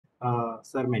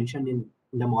sir mentioned in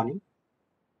the morning.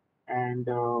 And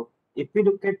if we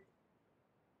look at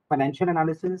financial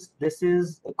analysis, this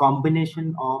is a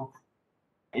combination of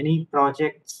any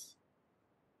project's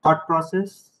thought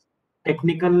process,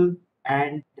 technical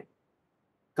and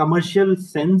commercial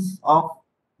sense of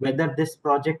whether this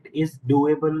project is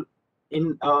doable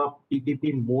in a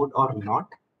PPP mode or not,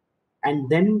 and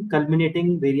then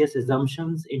culminating various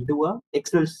assumptions into a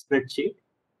Excel spreadsheet,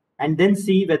 and then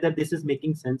see whether this is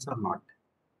making sense or not.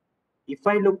 If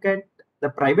I look at the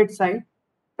private side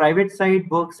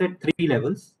works at three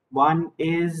levels. One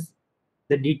is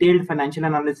the detailed financial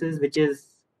analysis, which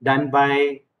is done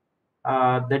by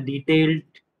the detailed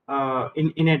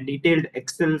in a detailed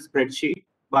Excel spreadsheet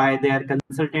by their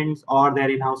consultants or their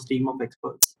in-house team of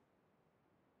experts.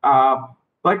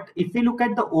 But if we look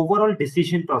at the overall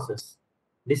decision process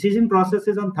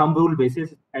is on thumb rule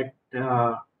basis. At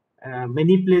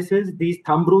many places, these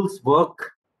thumb rules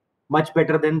work much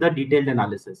better than the detailed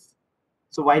analysis.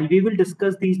 So while we will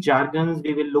discuss these jargons,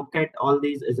 we will look at all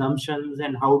these assumptions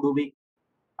and how do we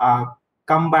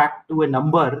come back to a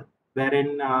number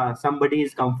wherein somebody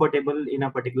is comfortable in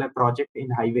a particular project in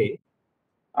highway.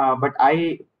 But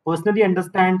I personally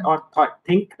understand or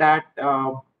think that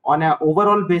on an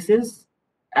overall basis,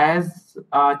 as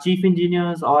chief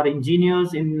engineers or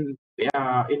engineers in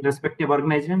respective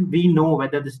organization, we know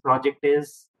whether this project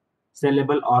is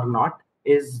sellable or not,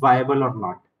 is viable or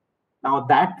not. Now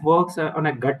that works on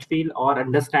a gut feel or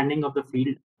understanding of the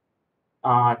field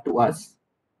to us.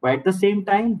 But at the same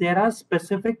time, there are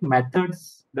specific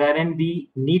methods wherein we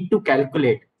need to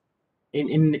calculate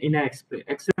in an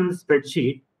Excel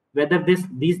spreadsheet whether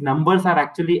these numbers are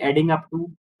actually adding up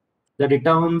to the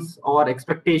returns or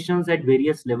expectations at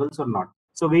various levels or not.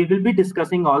 So we will be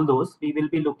discussing all those. We will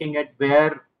be looking at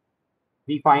where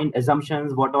we find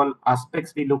assumptions, what all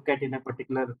aspects we look at in a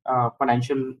particular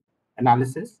financial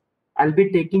analysis. I'll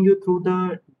be taking you through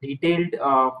the detailed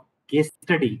case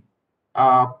study.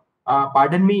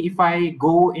 Pardon me if I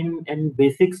go in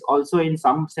basics also in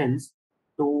some sense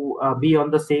to be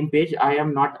on the same page. I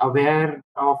am not aware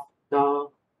of the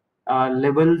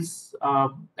levels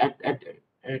at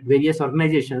various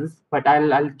organizations, but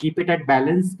I'll keep it at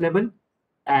balanced level,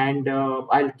 and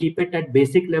I'll keep it at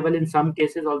basic level in some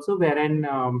cases also, wherein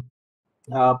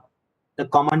uh, the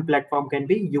common platform can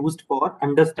be used for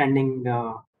understanding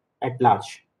at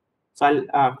large. So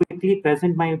I'll quickly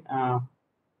present my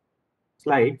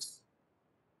slides.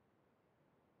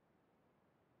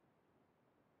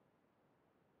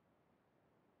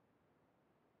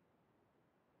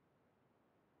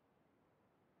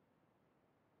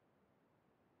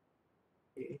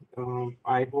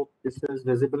 I hope this is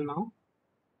visible now.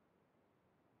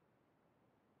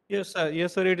 Yes, sir.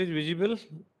 Yes, sir. It is visible.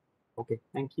 Okay,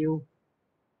 thank you.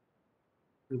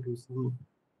 We'll do some.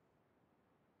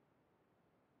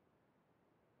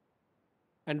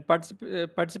 And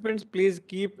participants, please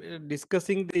keep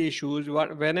discussing the issues.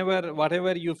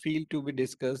 Whatever you feel to be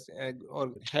discussed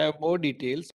or have more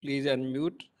details, please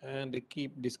unmute and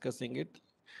keep discussing it.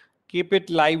 Keep it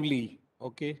lively.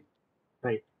 Okay.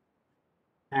 Right.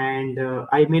 And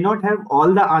I may not have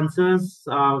all the answers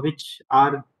which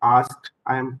are asked.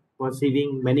 I am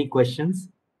perceiving many questions.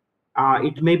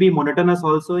 It may be monotonous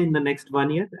also in the next 1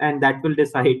 year, and that will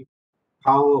decide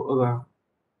how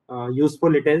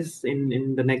useful it is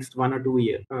in the next 1 or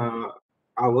 2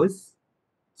 hours.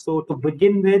 So to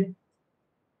begin with,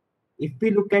 if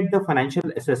we look at the financial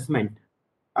assessment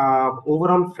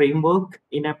overall framework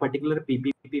in a particular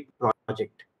PPP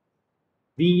project,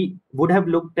 we would have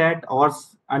looked at or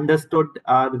understood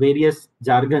the various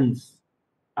jargons,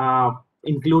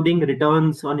 including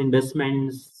returns on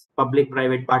investments,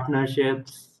 public-private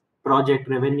partnerships, project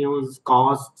revenues,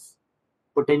 costs,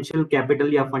 potential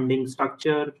capital or funding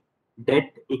structure,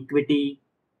 debt, equity,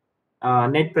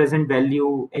 net present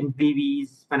value,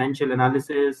 NPVs, financial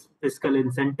analysis, fiscal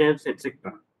incentives,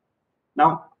 etc.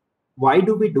 Now, why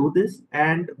do we do this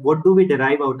and what do we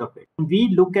derive out of it? When we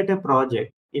look at a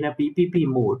project in a PPP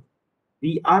mode,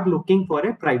 we are looking for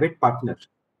a private partner.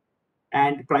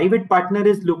 And private partner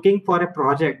is looking for a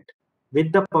project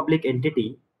with the public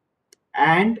entity,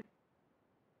 and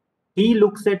he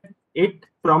looks at it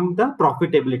from the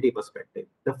profitability perspective.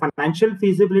 The financial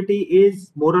feasibility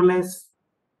is more or less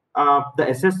the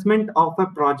assessment of a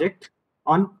project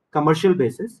on commercial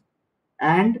basis,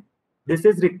 and this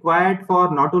is required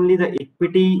for not only the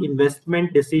equity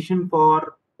investment decision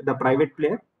for the private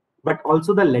player but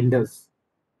also the lenders,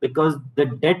 because the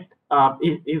debt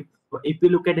if we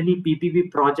look at any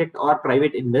PPP project or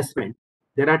private investment,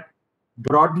 there are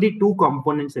broadly two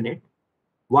components in it.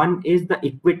 One is the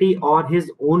equity or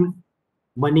his own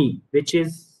money, which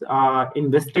is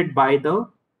invested by the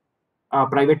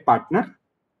private partner,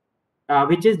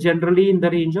 which is generally in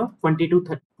the range of 20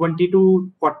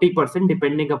 to 40%,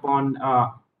 depending upon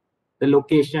the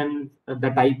location, the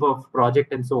type of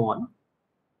project, and so on.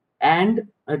 And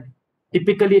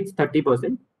typically it's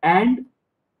 30%. And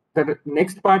the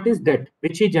next part is debt,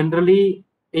 which we generally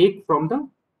take from the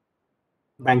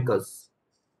bankers.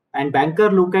 And banker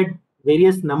look at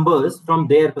various numbers from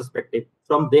their perspective,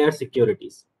 from their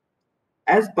securities.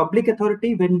 As public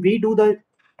authority, when we do the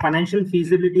financial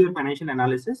feasibility or financial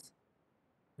analysis,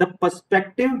 the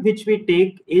perspective which we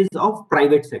take is of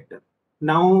private sector.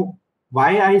 Now,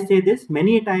 why I say this,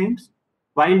 many times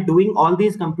while doing all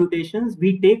these computations,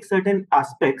 we take certain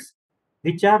aspects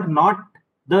which are not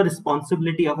the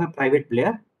responsibility of a private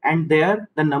player, and there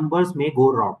the numbers may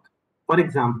go wrong. For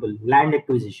example, land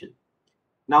acquisition.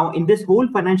 Now, in this whole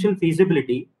financial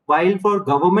feasibility, while for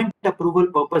government approval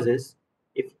purposes,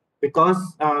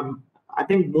 because I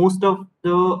think most of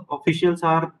the officials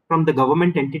are from the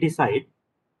government entity side,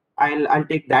 I'll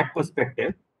take that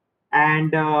perspective.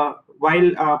 And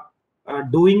while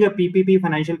doing a PPP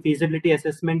financial feasibility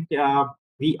assessment,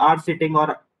 we are sitting,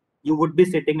 or you would be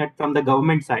sitting at from the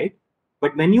government side.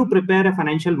 But when you prepare a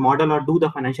financial model or do the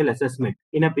financial assessment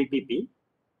in a PPP,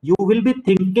 you will be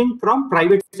thinking from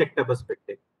private sector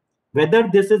perspective, whether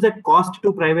this is a cost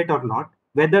to private or not,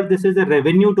 whether this is a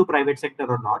revenue to private sector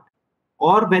or not,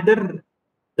 or whether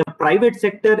the private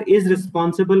sector is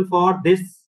responsible for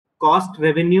this cost,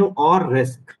 revenue, or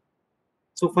risk.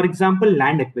 So for example,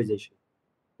 land acquisition.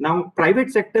 Now,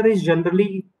 private sector is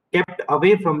generally kept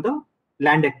away from the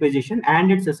land acquisition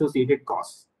and its associated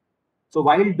costs. So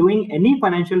while doing any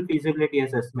financial feasibility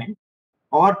assessment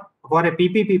or for a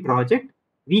PPP project,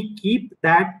 we keep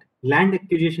that land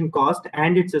acquisition cost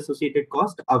and its associated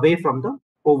cost away from the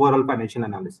overall financial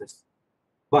analysis.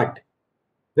 But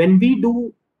when we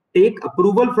do take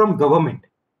approval from government,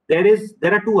 there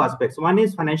are two aspects. One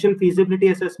is financial feasibility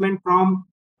assessment from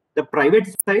the private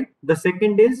side. The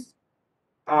second is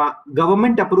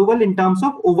government approval in terms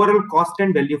of overall cost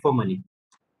and value for money.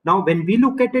 Now, when we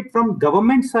look at it from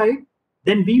government side,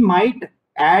 then we might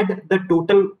add the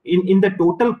total in the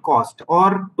total cost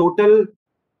or total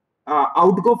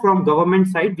outgo from government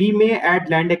side. We may add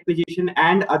land acquisition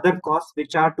and other costs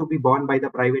which are to be borne by the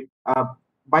private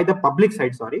by the public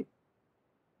side. Sorry,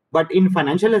 but in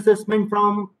financial assessment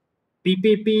from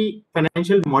PPP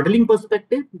financial modeling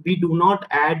perspective, we do not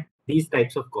add these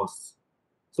types of costs.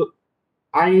 So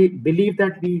I believe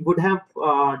that we would have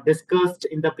discussed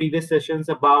in the previous sessions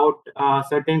about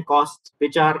certain costs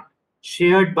which are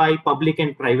shared by public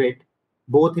and private,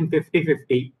 both in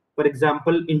 50-50. For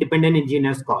example, independent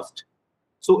engineers cost.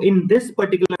 So in this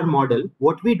particular model,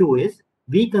 what we do is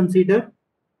we consider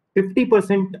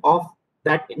 50% of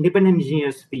that independent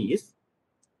engineers fees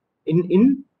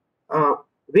in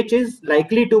which is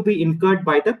likely to be incurred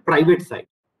by the private side.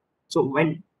 So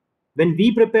when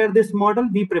we prepare this model,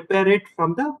 we prepare it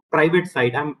from the private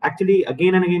side. I'm actually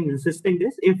again and again insisting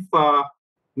this. If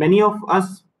many of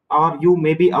us or you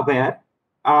may be aware,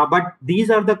 but these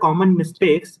are the common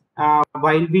mistakes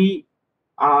while we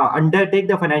undertake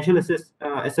the financial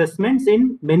assessments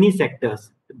in many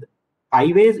sectors.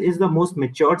 Highways is the most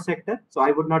matured sector, so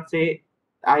I would not say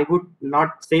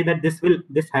that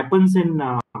this happens in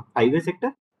highway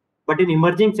sector, but in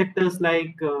emerging sectors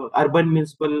like urban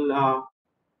municipal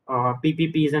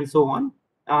PPPs and so on,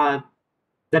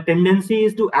 the tendency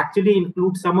is to actually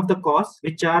include some of the costs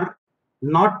which are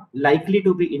not likely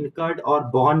to be incurred or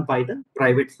borne by the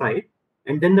private side,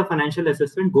 and then the financial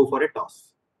assessment go for a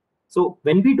toss. So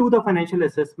when we do the financial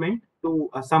assessment,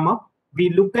 to sum up, we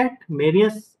look at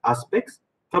various aspects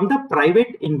from the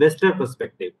private investor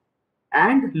perspective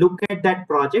and look at that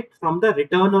project from the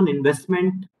return on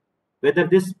investment, whether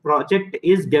this project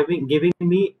is giving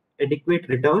me adequate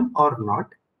return or not.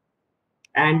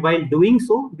 And while doing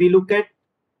so, we look at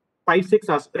 5-6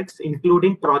 aspects,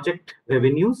 including project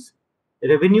revenues.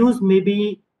 Revenues may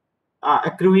be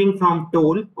accruing from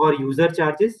toll or user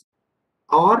charges,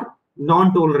 or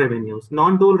non-toll revenues.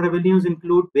 Non-toll revenues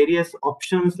include various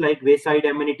options like wayside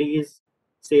amenities,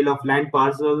 sale of land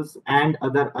parcels, and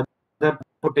other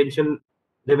potential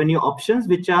revenue options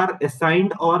which are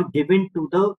assigned or given to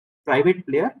the private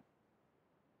player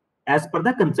as per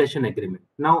the concession agreement.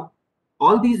 Now,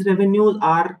 all these revenues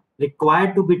are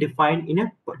required to be defined in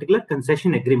a particular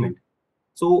concession agreement.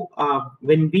 So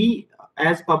when we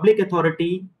as public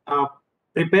authority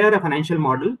prepare a financial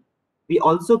model, we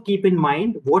also keep in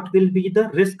mind what will be the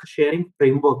risk sharing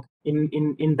framework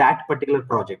in that particular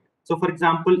project. So for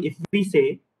example, if we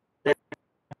say that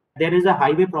there is a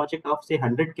highway project of say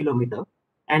 100 kilometers,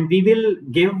 and we will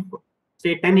give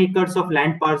say 10 acres of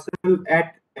land parcel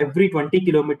at every 20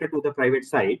 kilometer to the private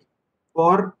side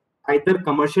for either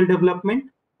commercial development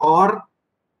or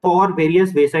for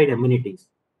various wayside amenities.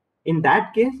 In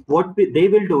that case, what they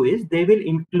will do is they will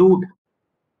include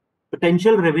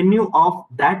potential revenue of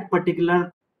that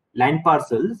particular land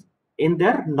parcels in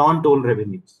their non-toll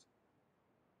revenues.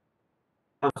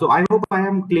 So I hope I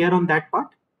am clear on that part.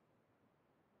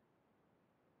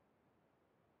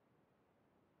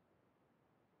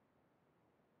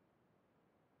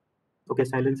 Okay,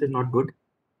 silence is not good.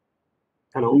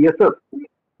 Hello. Yes, sir.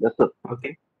 Yes, sir.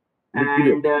 Okay. Be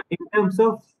clear. And in terms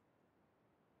of,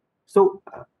 so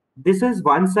this is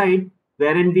one side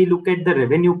wherein we look at the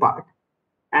revenue part,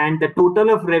 and the total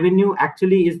of revenue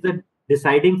actually is the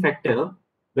deciding factor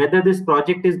whether this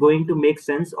project is going to make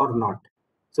sense or not.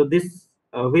 So this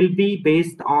will be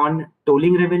based on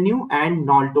tolling revenue and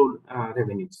non-toll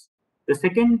revenues. The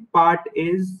second part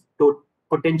is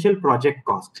potential project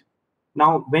cost.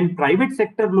 Now, when private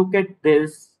sector look at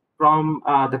this from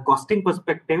the costing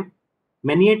perspective,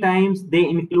 many times they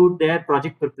include their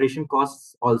project preparation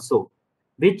costs also,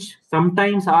 which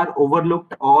sometimes are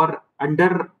overlooked or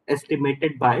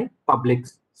underestimated by public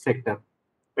sector.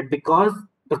 But because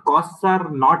the costs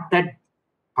are not that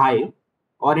high,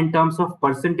 or in terms of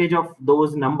percentage of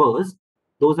those numbers,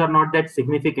 those are not that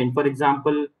significant. For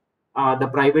example, the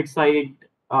private side,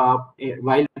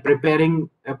 while preparing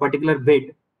a particular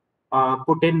bid,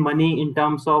 put in money in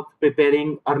terms of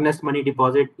preparing earnest money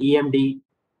deposit, EMD,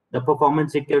 the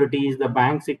performance securities, the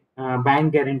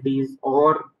bank guarantees,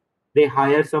 or they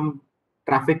hire some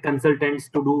traffic consultants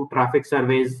to do traffic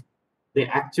surveys. They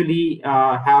actually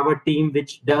have a team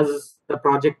which does the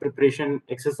project preparation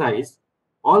exercise.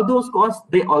 All those costs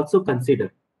they also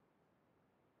consider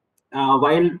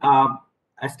while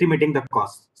estimating the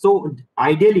cost. So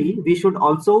ideally, we should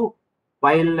also,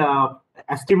 while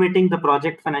estimating the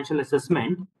project financial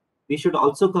assessment, we should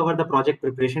also cover the project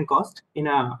preparation cost in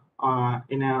a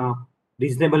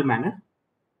reasonable manner.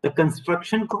 The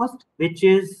construction cost, which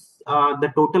is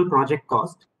the total project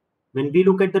cost. When we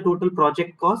look at the total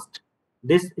project cost,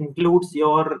 this includes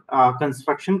your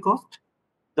construction cost,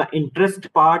 the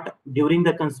interest part during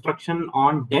the construction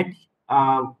on debt,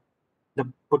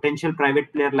 the potential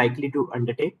private player likely to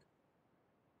undertake,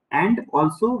 and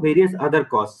also various other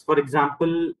costs. For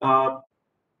example,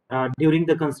 during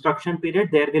the construction period,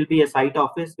 there will be a site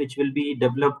office which will be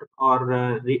developed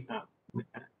or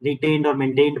retained or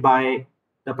maintained by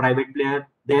the private player.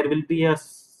 There will be a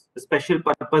special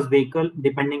purpose vehicle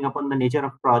depending upon the nature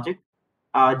of project.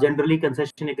 Generally,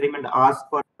 concession agreement asks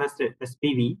for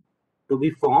SPV to be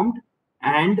formed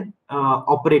and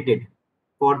operated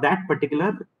for that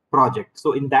particular project.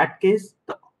 So in that case,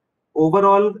 the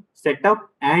overall setup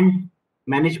and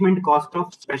management cost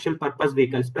of special purpose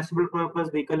vehicle. Special purpose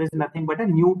vehicle is nothing but a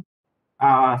new,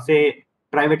 say,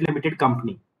 private limited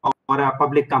company or a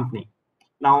public company.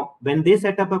 Now, when they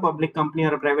set up a public company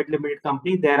or a private limited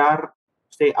company, there are,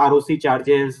 say, ROC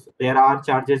charges. There are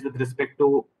charges with respect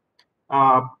to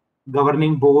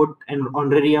governing board and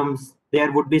honorariums.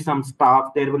 There would be some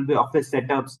staff. There will be office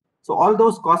setups. So all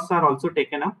those costs are also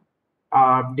taken up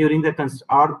during the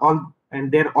and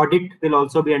their audit will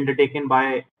also be undertaken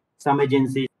by some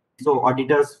agencies. So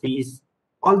auditors fees,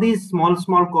 all these small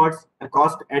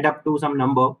cost add up to some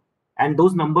number, and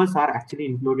those numbers are actually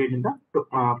included in the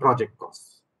project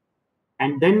costs.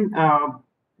 And then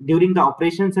during the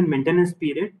operations and maintenance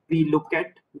period, we look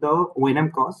at the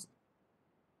O&M costs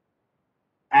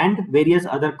and various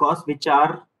other costs which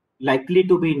are likely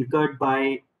to be incurred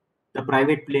by the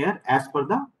private player as per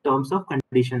the terms and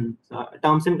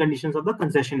conditions of the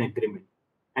concession agreement.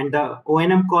 And the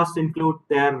O&M costs include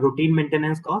their routine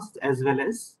maintenance costs as well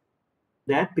as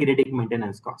their periodic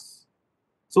maintenance costs.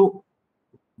 So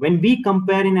when we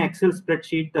compare in an Excel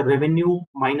spreadsheet the revenue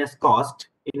minus cost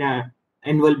in an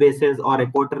annual basis or a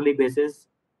quarterly basis,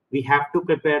 we have to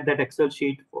prepare that Excel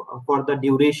sheet for the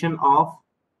duration of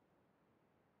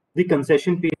the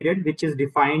concession period, which is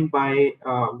defined by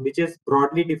which is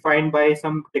broadly defined by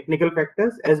some technical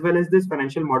factors as well as this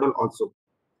financial model also.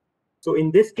 So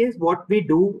in this case, what we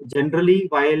do generally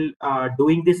while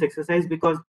doing this exercise,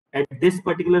 because at this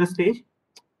particular stage,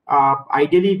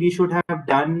 ideally we should have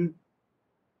done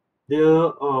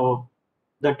the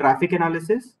traffic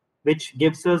analysis, which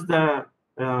gives us the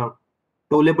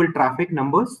tollable traffic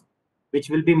numbers, which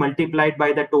will be multiplied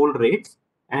by the toll rates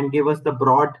and give us the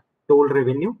broad toll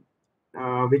revenue,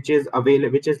 which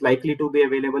is likely to be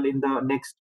available in the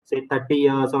next, say, 30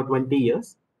 years or 20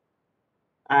 years.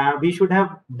 We should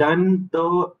have done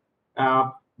the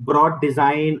broad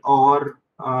design or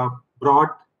broad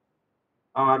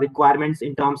requirements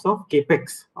in terms of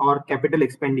capex or capital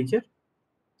expenditure.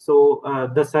 So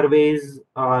the surveys,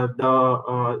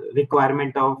 the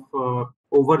requirement of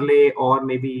overlay or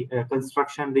maybe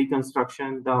construction,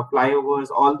 reconstruction, the flyovers,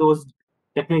 all those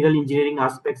technical engineering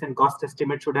aspects and cost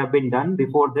estimates should have been done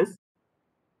before this.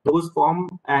 Those form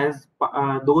as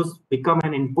those become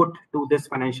an input to this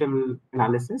financial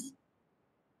analysis.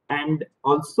 And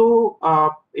also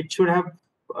it should have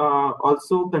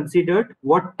also considered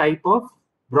what type of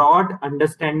broad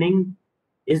understanding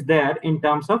is there in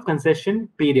terms of concession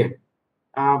period,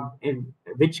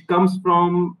 which comes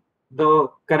from the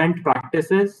current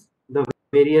practices, the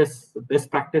various best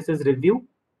practices review,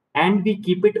 and we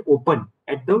keep it open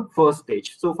at the first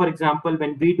stage. So for example,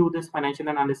 when we do this financial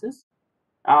analysis,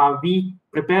 we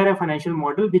prepare a financial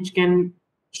model which can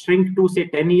shrink to say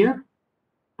 10-year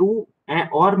to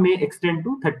or may extend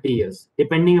to 30 years,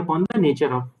 depending upon the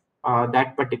nature of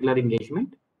that particular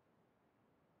engagement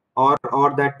or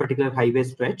that particular highway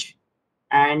stretch.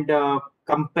 And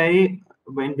compare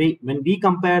when we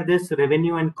compare this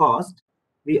revenue and cost,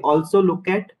 we also look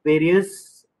at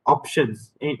various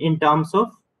options in terms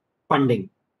of funding.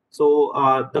 So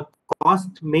the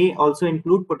cost may also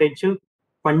include potential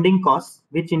funding costs,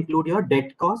 which include your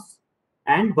debt costs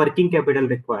and working capital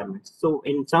requirements. So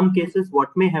in some cases,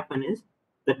 what may happen is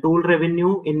the toll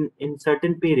revenue in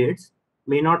certain periods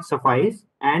may not suffice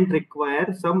and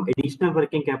require some additional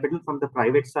working capital from the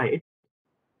private side,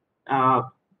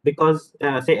 because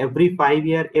say every 5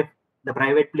 years, if the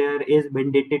private player is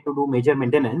mandated to do major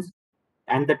maintenance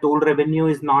and the toll revenue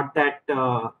is not that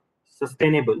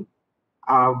sustainable,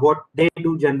 what they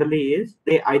do generally is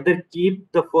they either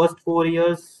keep the first 4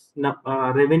 years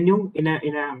revenue in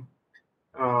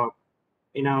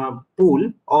a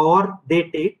pool, or they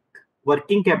take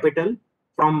working capital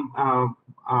from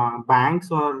banks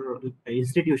or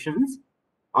institutions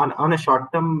on a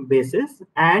short-term basis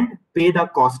and pay the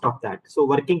cost of that. So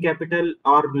working capital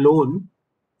or loan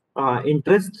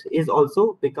interest is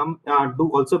also become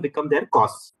their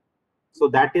costs. So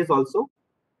that is also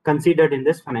considered in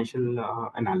this financial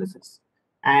analysis.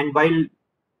 And while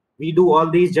we do all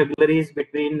these juggleries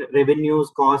between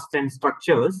revenues, costs, and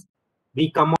structures,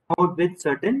 we come out with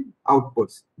certain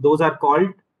outputs. Those are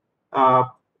called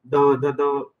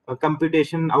the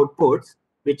computation outputs,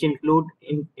 which include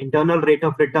internal rate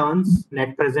of returns,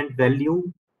 net present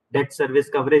value, debt service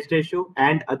coverage ratio,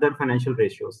 and other financial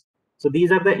ratios. So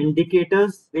these are the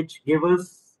indicators which give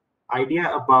us idea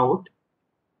about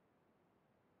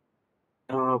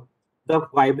the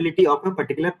viability of a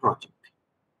particular project.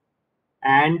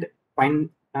 And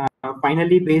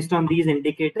finally, based on these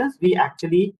indicators, we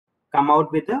actually come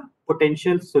out with a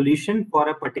potential solution for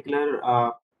a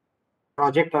particular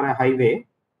project or a highway,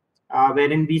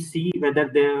 wherein we see whether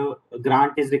the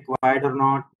grant is required or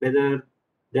not, whether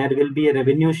there will be a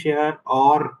revenue share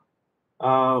or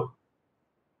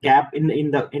gap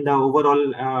in the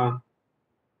overall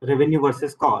revenue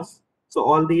versus cost. So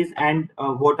all these, and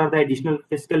what are the additional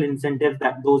fiscal incentives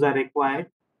that those are required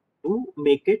to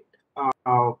make it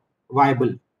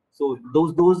viable. So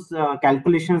those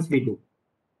calculations we do.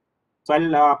 So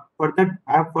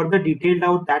I'll further detailed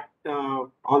out that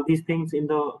all these things in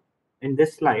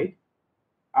this slide,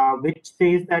 which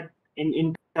says that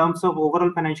in terms of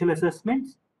overall financial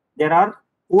assessments, there are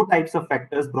 4 types of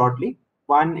factors broadly.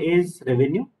 One is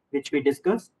revenue, which we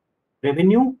discussed.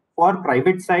 Revenue for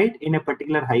private side in a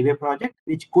particular highway project,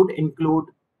 which could include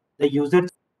the user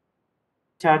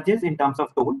charges in terms of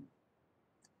toll,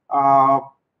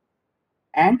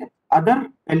 and other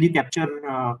value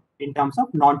capture in terms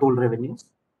of non-toll revenues.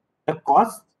 The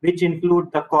costs, which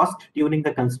include the cost during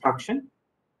the construction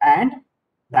and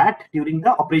that during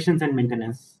the operations and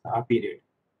maintenance period.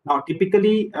 Now,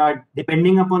 typically,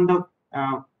 depending upon the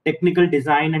technical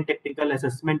design and technical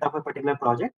assessment of a particular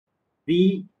project,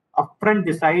 we upfront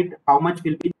decide how much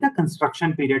will be the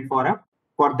construction period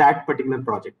for that particular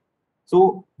project.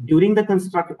 So during the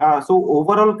so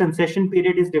overall concession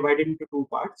period is divided into 2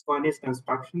 parts. One is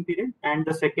construction period, and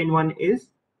the second one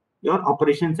is your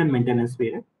operations and maintenance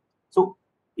period. So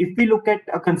if we look at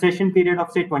a concession period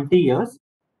of say 20 years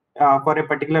for a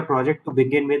particular project to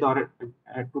begin with, or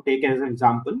to take as an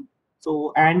example,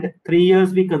 so and 3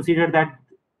 years we consider that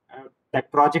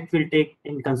that project will take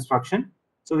in construction.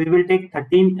 So we will take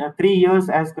 3 years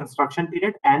as construction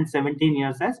period and 17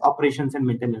 years as operations and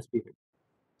maintenance period.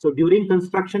 So during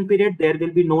construction period, there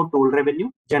will be no toll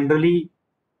revenue. Generally,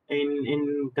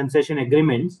 in concession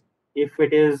agreements, if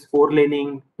it is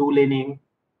 4-laning, 2-laning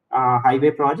highway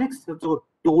projects, so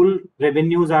toll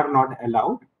revenues are not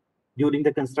allowed during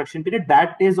the construction period.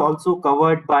 That is also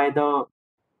covered by the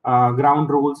ground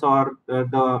rules or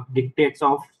the dictates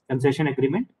of concession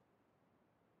agreement.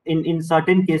 In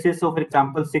certain cases, so for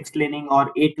example, 6 laning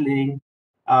or 8 laning,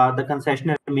 the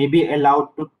concessionaire may be allowed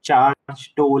to charge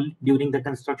toll during the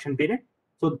construction period.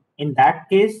 So in that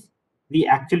case, we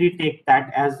actually take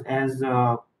that as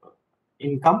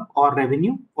income or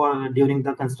revenue for during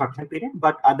the construction period.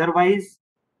 But otherwise,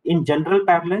 in general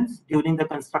parlance, during the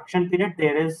construction period,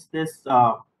 there is this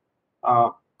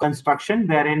construction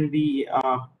wherein the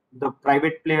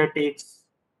private player takes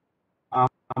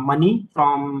money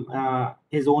from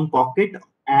his own pocket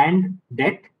and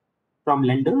debt from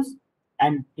lenders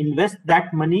and invest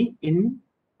that money in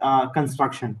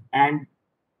construction. And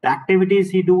the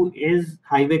activities he do is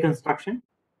highway construction,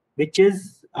 which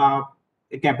is a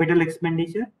capital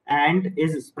expenditure and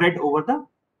is spread over the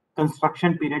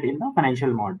construction period in the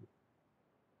financial model.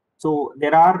 So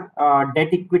there are debt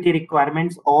equity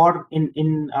requirements, or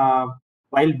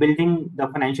while building the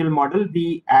financial model,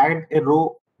 we add a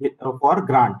row for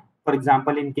grant. For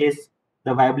example, in case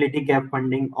the viability gap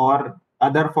funding or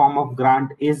other form of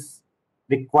grant is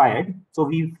required, so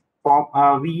we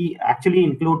actually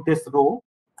include this row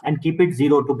and keep it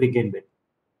 0 to begin with,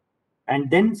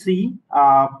 and then see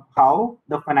how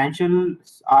the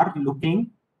financials are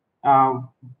looking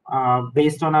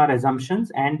based on our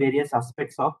assumptions and various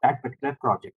aspects of that particular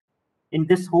project. In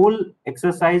this whole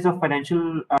exercise of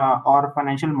financial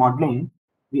modeling,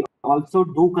 we also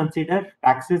do consider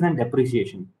taxes and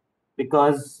depreciation,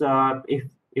 because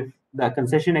if the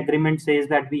concession agreement says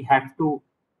that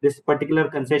this particular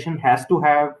concession has to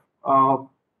have a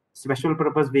special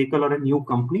purpose vehicle or a new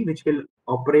company which will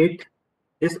operate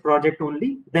this project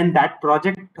only, then that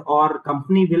project or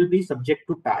company will be subject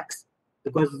to tax,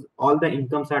 because all the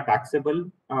incomes are taxable.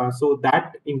 So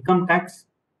that income tax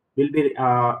will be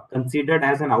considered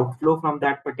as an outflow from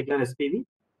that particular SPV.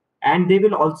 And they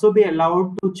will also be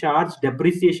allowed to charge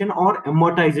depreciation or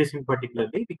amortization,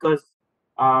 particularly because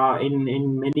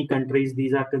in many countries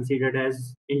these are considered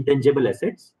as intangible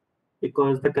assets,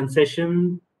 because the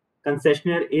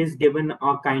concessionaire is given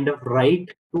a kind of right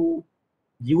to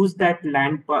use that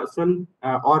land parcel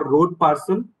or road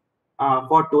parcel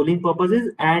for tolling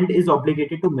purposes and is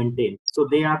obligated to maintain. So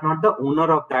they are not the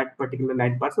owner of that particular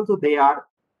land parcel, so they are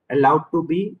allowed to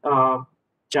be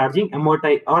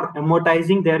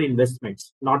amortizing their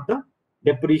investments, not the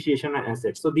depreciation on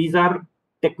assets. So these are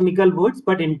technical words,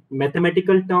 but in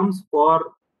mathematical terms,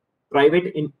 for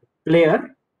private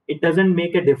player, it doesn't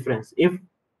make a difference. If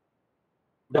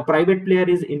the private player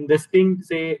is investing,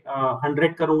 say,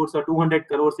 100 crores or 200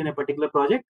 crores in a particular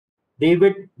project, they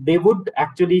would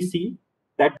actually see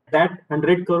that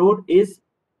 100 crore is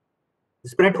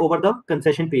spread over the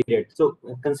concession period. So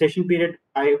concession period,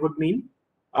 I would mean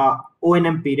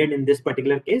O&M period in this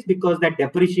particular case, because that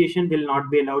depreciation will not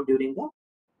be allowed during the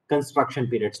construction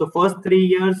period. So first 3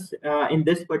 years in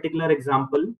this particular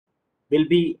example will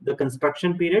be the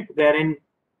construction period, wherein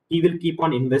he will keep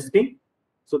on investing.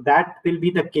 So that will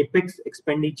be the capex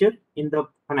expenditure in the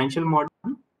financial model.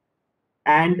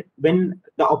 And when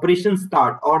the operations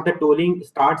start or the tolling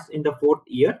starts in the 4th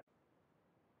year,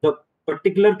 the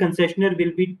particular concessionaire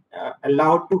will be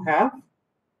allowed to have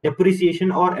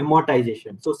depreciation or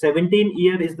amortization. So 17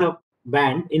 year is the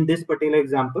band in this particular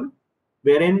example,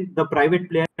 wherein the private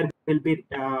player will be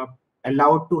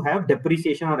allowed to have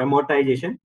depreciation or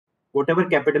amortization, whatever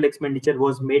capital expenditure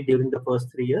was made during the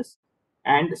first 3 years,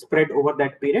 and spread over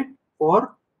that period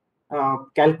for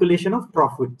calculation of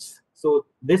profits. So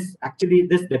this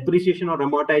depreciation or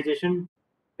amortization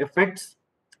affects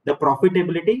the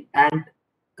profitability and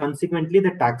consequently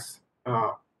the tax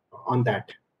on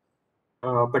that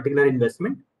particular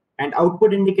investment. And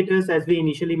output indicators, as we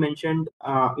initially mentioned,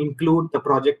 include the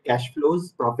project cash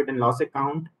flows, profit and loss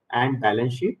account, and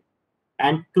balance sheet.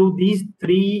 And through these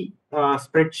 3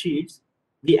 spreadsheets,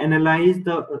 we analyze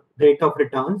the rate of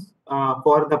returns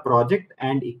for the project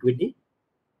and equity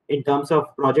in terms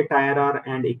of project IRR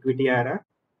and equity IRR.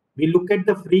 We look at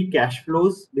the free cash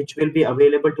flows, which will be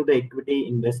available to the equity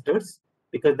investors,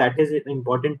 because that is an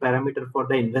important parameter for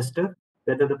the investor,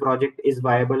 whether the project is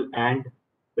viable and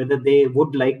whether they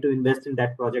would like to invest in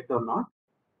that project or not.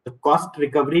 The cost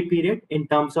recovery period, in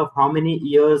terms of how many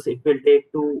years it will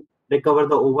take to recover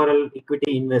the overall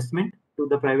equity investment to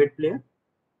the private player.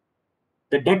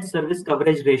 The debt service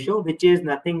coverage ratio, which is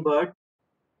nothing but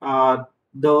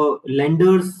the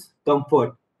lender's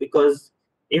comfort, because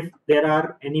if there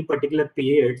are any particular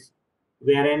periods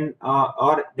wherein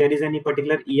or there is any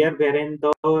particular year wherein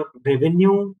the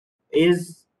revenue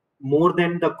is more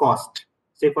than the cost,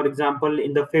 say for example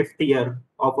in the 5th year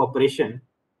of operation,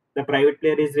 the private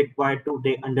player is required to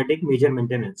undertake major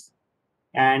maintenance.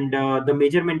 and the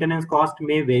major maintenance cost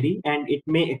may vary and it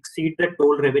may exceed the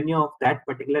total revenue of that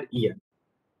particular year.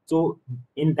 So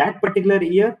in that particular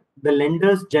year, the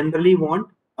lenders generally want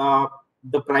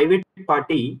the private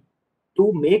party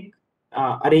to make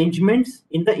arrangements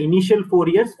in the initial 4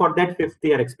 years for that 5th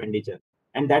year expenditure,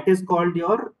 and that is called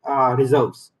your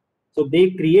reserves. So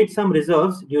they create some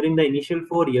reserves during the initial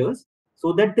 4 years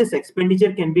so that this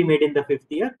expenditure can be made in the 5th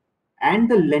year, and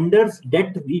the lender's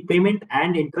debt repayment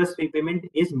and interest repayment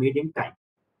is made in time.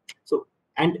 So,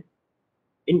 and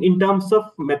in terms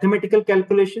of mathematical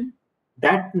calculation,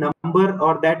 that number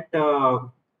or that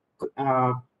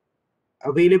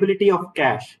availability of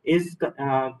cash is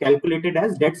calculated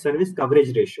as debt service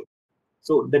coverage ratio.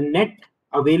 So the net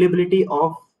availability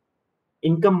of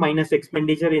income minus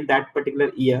expenditure in that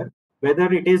particular year,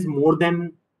 whether it is more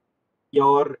than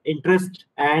your interest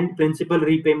and principal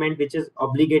repayment which is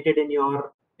obligated in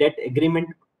your debt agreement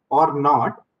or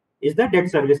not, is the debt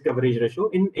service coverage ratio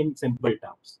in simple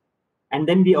terms. And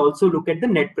then we also look at the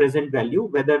net present value,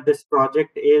 whether this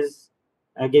project is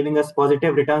giving us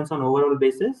positive returns on overall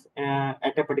basis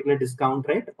at a particular discount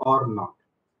rate or not.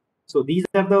 So these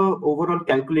are the overall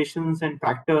calculations and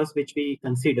factors which we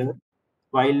consider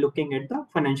while looking at the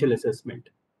financial assessment.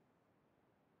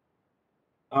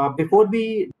 Before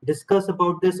we discuss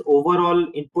about this overall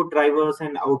input drivers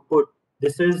and output,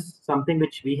 this is something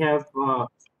which we have,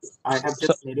 I have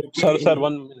just narrated. Sir,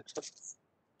 1 minute.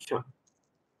 Sure.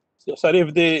 So, sir,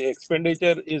 if the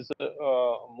expenditure is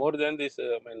more than this,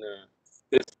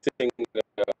 this thing,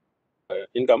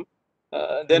 income,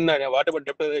 then what about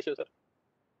debt ratio, sir?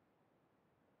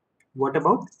 What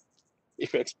about?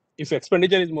 If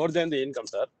expenditure is more than the income,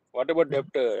 sir, what about debt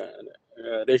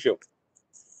ratio?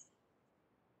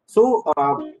 So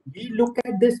we look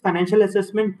at this financial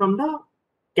assessment from the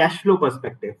cash flow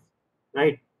perspective,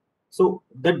 right? So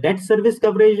the debt service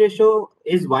coverage ratio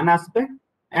is one aspect,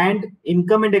 and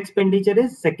income and expenditure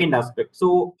is second aspect.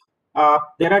 So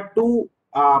there are two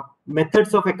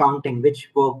methods of accounting which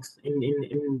works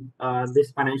in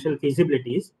this financial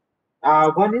feasibilities.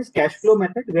 One is cash flow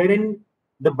method, wherein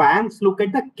the banks look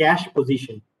at the cash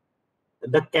position,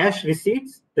 the cash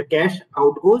receipts, the cash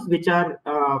outgoes which are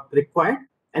required,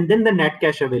 and then the net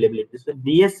cash availability. So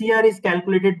DSCR is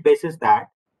calculated basis that.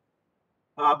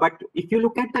 But if you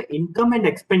look at the income and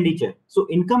expenditure, so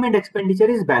income and expenditure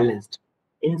is balanced.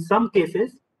 In some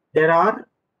cases, there are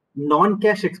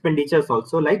non-cash expenditures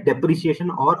also, like depreciation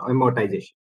or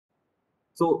amortization.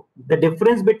 So the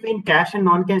difference between cash and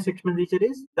non-cash expenditure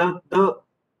is the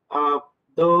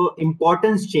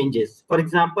importance changes. For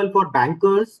example, for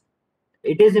bankers,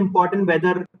 it is important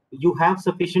whether you have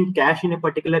sufficient cash in a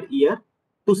particular year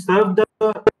to serve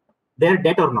their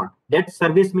debt or not. Debt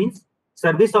service means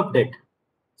service of debt.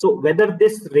 So whether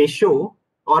this ratio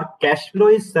or cash flow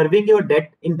is serving your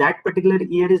debt in that particular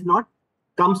year is not,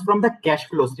 comes from the cash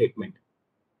flow statement.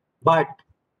 But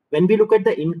when we look at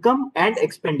the income and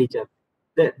expenditure,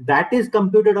 that is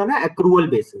computed on an accrual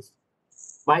basis.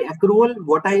 By accrual,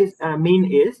 what I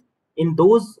mean is, in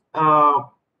those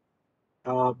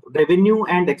revenue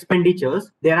and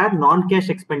expenditures, there are non-cash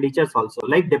expenditures also,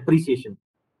 like depreciation.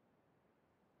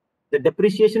 The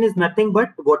depreciation is nothing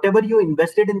but whatever you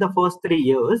invested in the first 3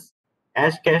 years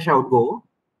as cash outgo,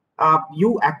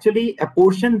 you actually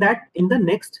apportion that in the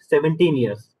next 17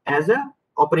 years as a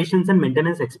operations and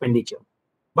maintenance expenditure.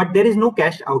 But there is no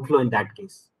cash outflow in that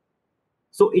case.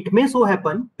 So it may so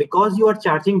happen, because you are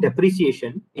charging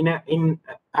depreciation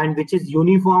and which is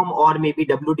uniform or maybe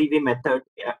WDV method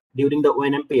during the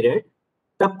O&M period,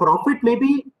 the profit may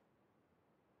be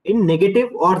in negative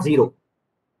or zero,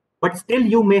 but still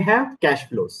you may have cash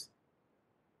flows.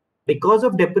 Because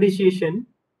of depreciation,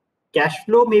 cash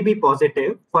flow may be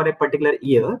positive for a particular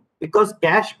year because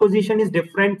cash position is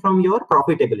different from your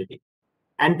profitability,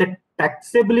 and the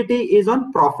taxability is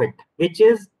on profit, which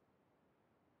is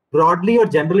broadly or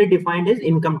generally defined as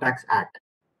Income Tax Act,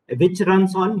 which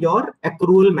runs on your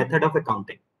accrual method of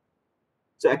accounting.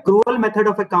 So accrual method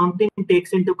of accounting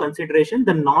takes into consideration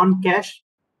the non-cash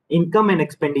income and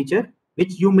expenditure,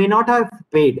 which you may not have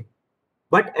paid,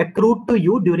 but accrued to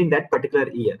you during that particular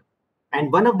year.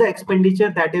 And one of the expenditure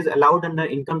that is allowed under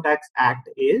Income Tax Act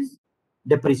is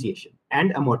depreciation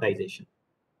and amortization.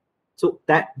 So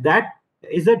that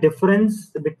is a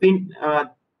difference between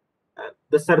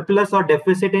the surplus or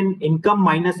deficit in income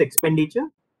minus expenditure,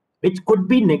 which could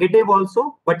be negative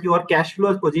also, but your cash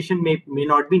flow position may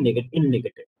not be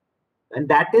negative. And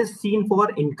that is seen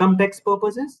for income tax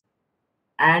purposes.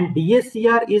 And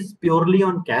DSCR is purely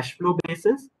on cash flow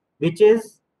basis, which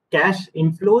is cash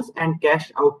inflows and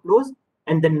cash outflows,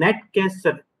 and the net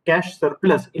cash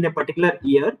surplus in a particular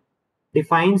year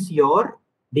defines your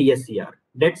DSCR,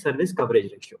 debt service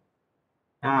coverage ratio.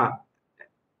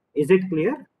 Is it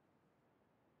clear?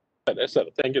 Yes, sir.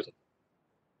 Thank you, sir.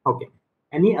 Okay.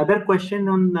 Any other question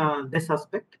on this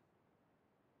aspect?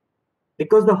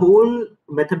 Because the whole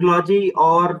methodology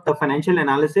or the financial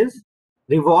analysis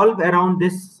revolve around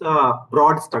this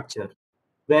broad structure,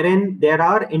 wherein there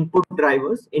are input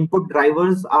drivers. Input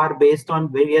drivers are based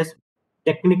on various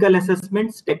technical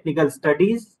assessments, technical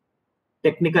studies,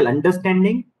 technical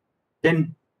understanding,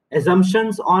 then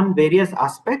assumptions on various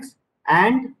aspects,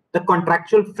 and the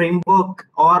contractual framework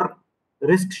or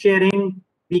risk sharing,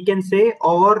 we can say,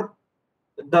 or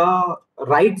the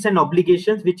rights and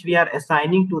obligations which we are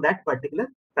assigning to that particular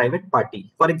private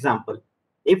party. For example,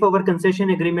 if our concession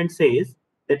agreement says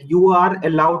that you are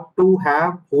allowed to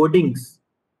have hoardings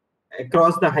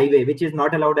across the highway, which is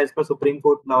not allowed as per Supreme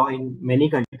Court law in many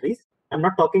countries. I'm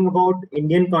not talking about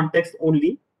Indian context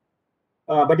only,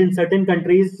 but in certain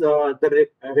countries, the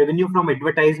revenue from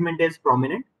advertisement is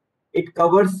prominent. It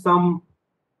covers some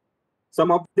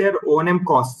of their O&M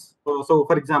costs. So,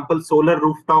 for example, solar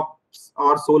rooftops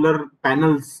or solar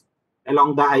panels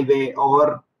along the highway,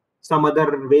 or some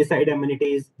other wayside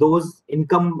amenities. Those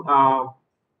incomes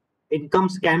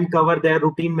can cover their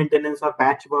routine maintenance or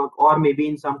patchwork, or maybe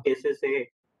in some cases, say,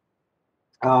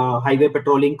 highway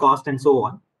patrolling cost and so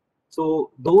on.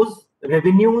 So those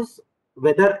revenues,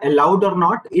 whether allowed or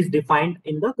not, is defined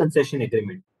in the concession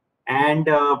agreement. And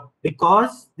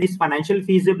because this financial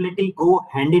feasibility go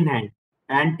hand in hand,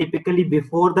 and typically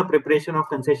before the preparation of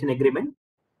concession agreement,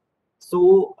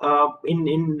 so in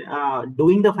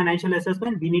doing the financial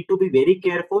assessment, we need to be very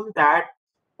careful that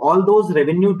all those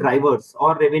revenue drivers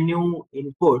or revenue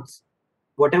inputs,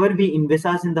 whatever we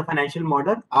envisage in the financial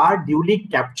model, are duly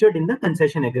captured in the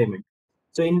concession agreement.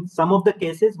 So in some of the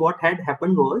cases, what had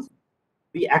happened was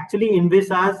we actually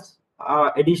envisaged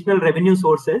additional revenue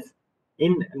sources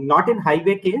in not in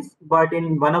highway case, but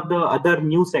in one of the other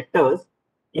new sectors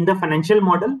in the financial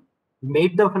model,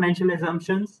 made the financial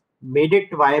assumptions, made it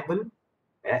viable,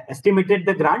 estimated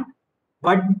the grant,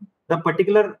 but the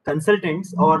particular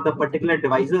consultants or the particular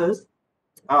advisors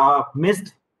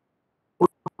missed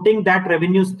putting that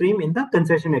revenue stream in the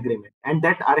concession agreement, and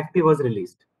that RFP was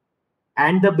released,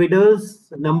 and the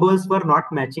bidders' numbers were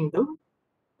not matching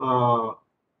the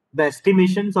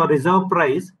estimations or reserve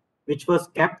price which was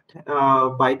kept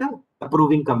by the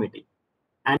approving committee,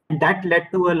 and that led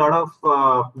to a lot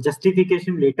of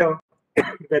justification later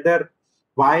whether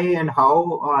why and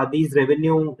how these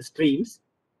revenue streams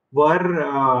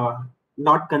were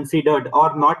not considered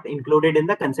or not included in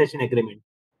the concession agreement.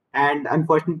 And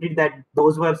unfortunately, that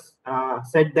those were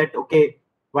said that, okay,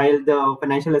 while the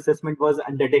financial assessment was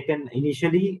undertaken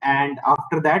initially, and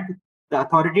after that the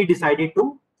authority decided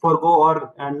to forgo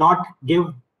or not give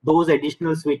those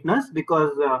additional sweeteners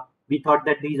because we thought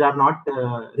that these are not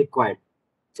required.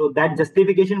 So that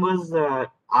justification was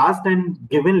asked and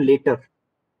given later.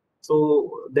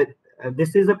 So that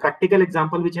this is a practical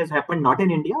example which has happened not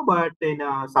in India but in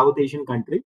a South Asian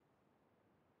country,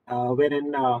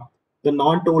 wherein the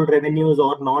non-toll revenues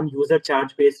or non-user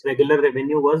charge-based regular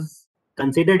revenue was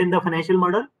considered in the financial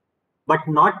model, but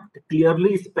not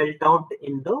clearly spelled out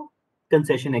in the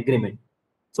concession agreement.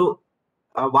 So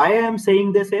why I am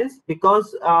saying this is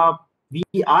because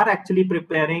we are actually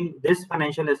preparing this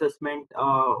financial assessment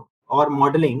or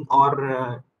modeling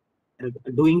or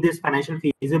doing this financial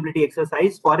feasibility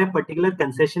exercise for a particular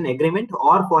concession agreement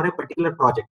or for a particular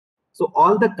project. So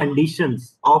all the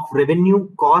conditions of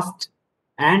revenue, cost,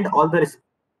 and all the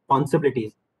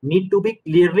responsibilities need to be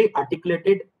clearly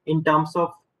articulated in terms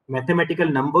of mathematical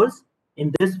numbers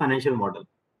in this financial model.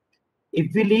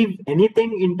 If we leave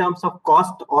anything in terms of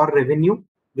cost or revenue,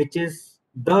 which is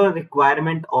the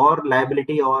requirement or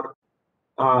liability or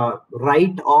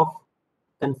right of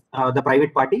the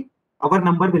private party, our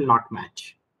number will not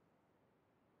match.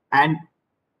 And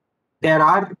there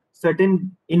are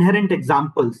certain inherent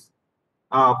examples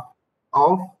of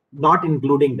not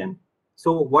including them.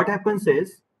 So what happens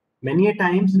is, many a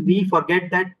times we forget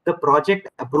that the project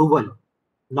approval,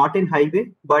 not in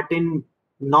highway, but in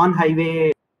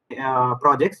non-highway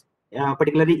projects,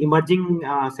 particularly emerging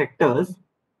sectors,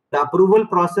 the approval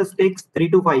process takes 3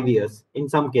 to 5 years in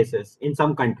some cases, in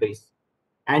some countries.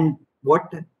 And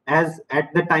what, as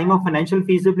at the time of financial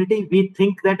feasibility, we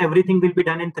think that everything will be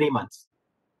done in 3 months.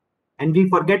 And we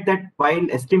forget that while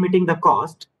estimating the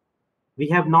cost, we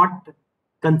have not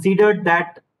considered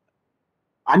that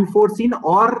unforeseen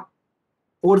or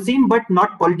foreseen but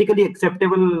not politically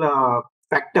acceptable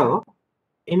factor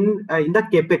in the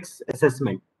capex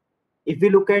assessment. If we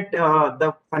look at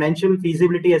the financial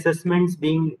feasibility assessments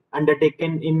being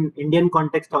undertaken in Indian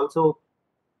context also,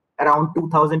 around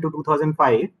 2000 to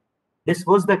 2005, this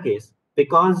was the case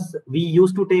because we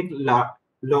used to take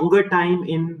longer time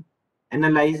in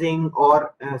analyzing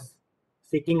or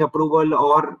seeking approval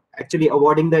or actually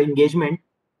awarding the engagement,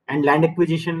 and land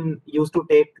acquisition used to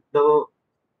take the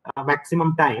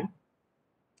maximum time.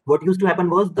 What used to happen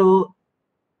was the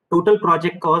total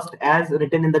project cost as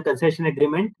written in the concession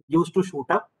agreement used to shoot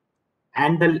up,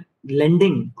 and the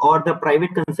lending or the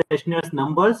private concessionaires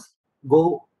numbers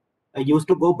used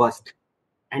to go bust,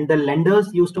 and the lenders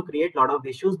used to create a lot of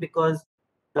issues because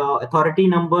the authority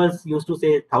numbers used to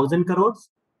say 1,000 crores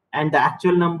and the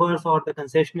actual numbers or the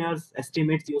concessionaires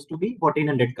estimates used to be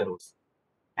 1,400 crores.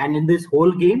 And in this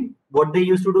whole game, what they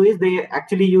used to do is they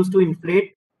actually used to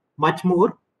inflate much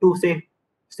more to say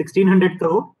 1,600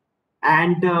 crore,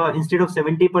 and instead of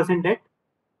 70% debt,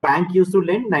 bank used to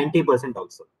lend 90%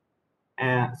 also.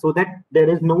 So that there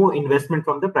is no investment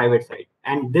from the private side,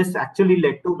 and this actually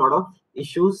led to a lot of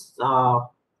issues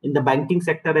in the banking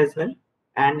sector as well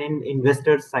and in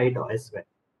investors side as well.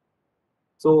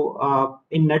 So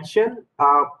in nutshell,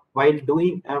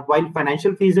 while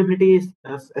financial feasibility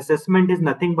assessment is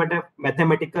nothing but a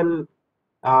mathematical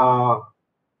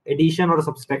addition or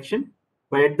subtraction,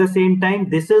 but at the same time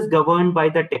this is governed by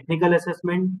the technical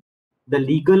assessment, the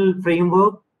legal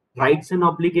framework, rights and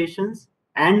obligations,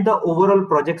 and the overall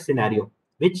project scenario,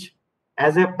 which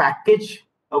as a package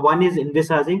one is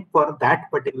envisaging for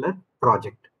that particular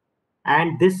project.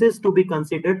 And this is to be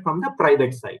considered from the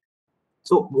private side.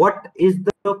 So what is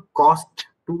the cost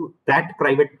to that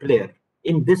private player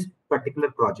in this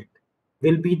particular project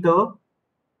will be the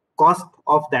cost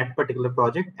of that particular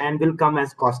project and will come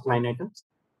as cost line items.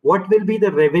 What will be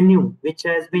the revenue which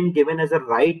has been given as a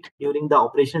right during the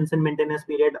operations and maintenance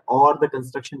period or the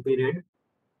construction period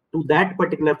to that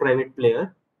particular private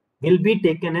player will be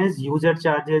taken as user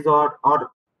charges, or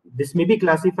this may be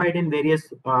classified in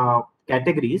various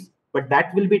categories, but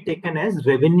that will be taken as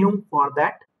revenue for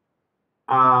that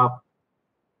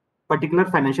particular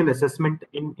financial assessment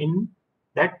in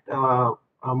that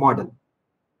model.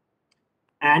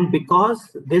 And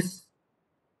because this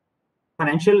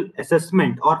financial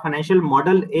assessment or financial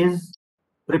model is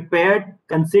prepared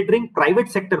considering private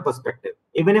sector perspective,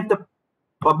 even if the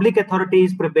public authority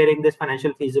is preparing this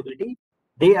financial feasibility,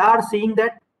 they are seeing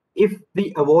that if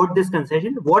we award this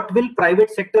concession, what will private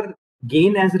sector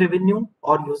gain as revenue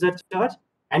or user charge,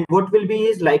 and what will be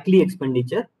his likely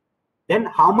expenditure, then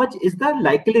how much is the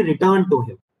likely return to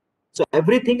him. So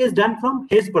everything is done from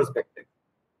his perspective,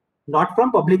 not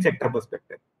from public sector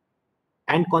perspective.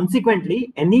 And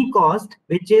consequently, any cost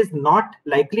which is not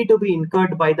likely to be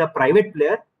incurred by the private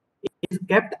player is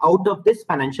kept out of this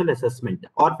financial assessment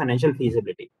or financial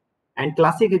feasibility. And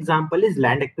classic example is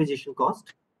land acquisition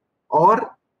cost,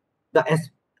 or the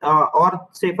or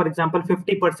say for example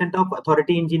 50% of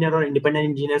authority engineer or independent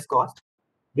engineer's cost,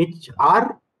 which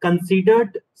are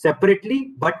considered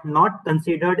separately but not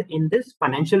considered in this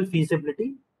financial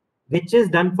feasibility, which is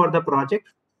done for the project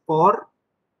for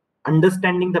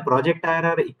understanding the project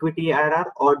IRR, equity IRR,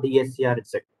 or DSCR,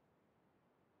 etc.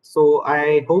 So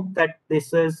I hope that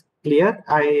this is clear.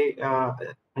 I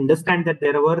understand that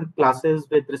there were classes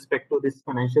with respect to this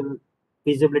financial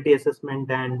feasibility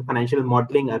assessment and financial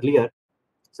modeling earlier,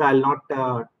 so I'll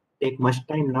not take much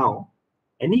time now.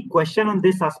 Any question on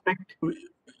this aspect?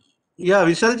 Yeah,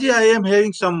 Vishalji, I am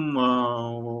having some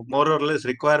more or less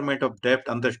requirement of depth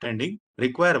understanding.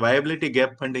 Require viability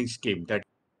gap funding scheme. That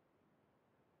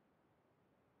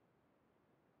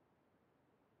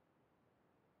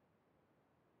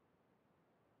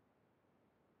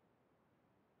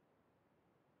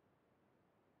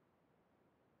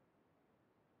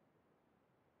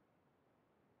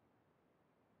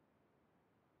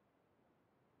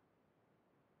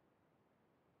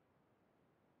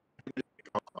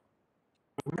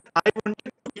I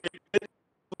wanted to get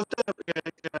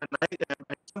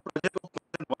some project of more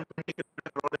than 120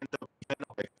 crore in the vision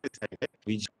of exercise,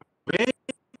 which when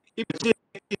if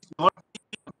it is not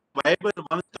viable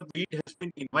once the bid has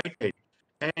been invited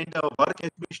and work has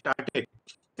been started,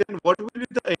 then what will be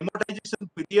the amortization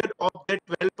period of that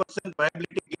 12%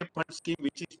 viability gap fund scheme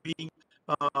which is being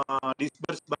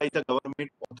disbursed by the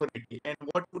government authority, and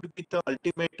what would be the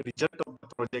ultimate result of the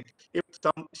project if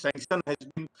some sanction has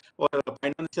been or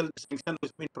financial sanction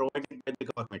has been provided by the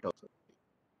government authority?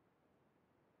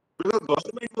 Because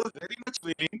government was very much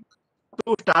willing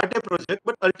to start a project,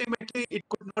 but ultimately it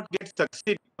could not get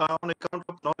succeed on account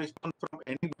of no response from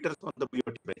any bidders on the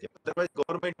BOT project. Otherwise,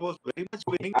 government was very much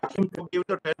willing to give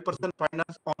the 12%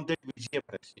 finance on that VGF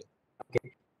ratio.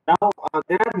 Okay. Now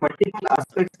there are multiple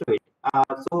aspects to it.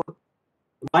 So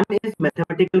one is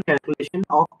mathematical calculation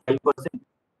of 12%.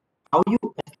 How you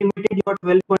estimated your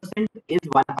 12% is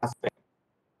one aspect.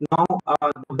 Now,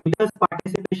 the builder's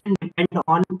participation depends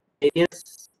on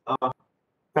various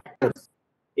factors.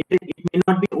 It may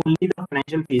not be only the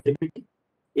financial feasibility.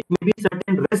 It may be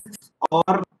certain risks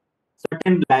or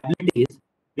certain liabilities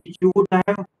which you would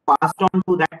have passed on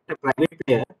to that private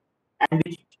player and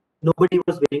which nobody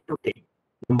was willing to take.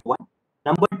 Number one.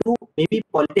 Number two, maybe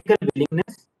political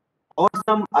willingness or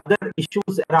some other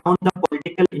issues around the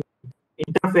political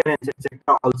interference,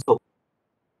 etc. also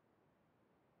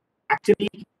actually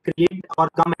create or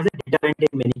come as a deterrent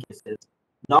in many cases.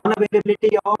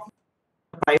 Non-availability of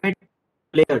private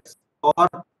players or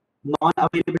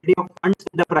non-availability of funds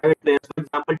in the private players. For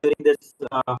example, during this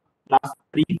last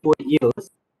 3-4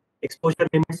 years, exposure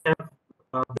limits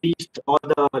have reached all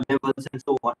the levels and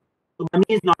so on. So money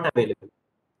is not available.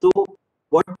 So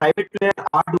what private players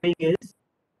are doing is,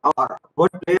 or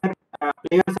what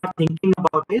players are thinking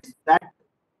about is that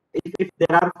if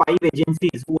there are 5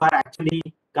 agencies who are actually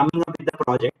coming up with the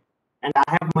project and I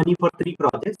have money for 3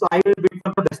 projects, so I will bid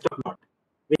for the best of lot,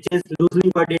 which is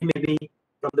loosely worded maybe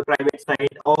from the private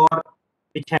side or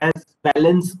which has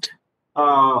balanced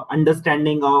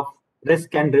understanding of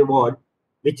risk and reward,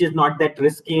 which is not that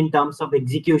risky in terms of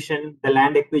execution, the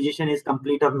land acquisition is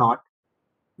complete or not.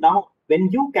 Now, when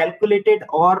you calculated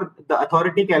or the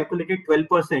authority calculated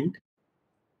 12%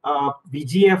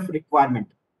 VGF requirement,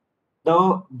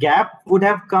 the gap would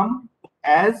have come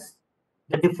as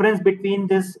the difference between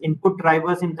this input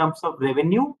drivers in terms of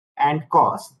revenue and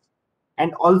cost,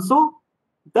 and also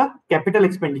the capital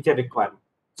expenditure requirement.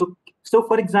 So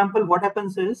for example, what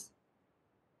happens is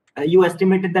you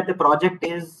estimated that the project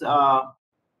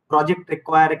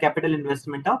require a capital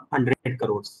investment of 100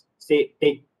 crores. Say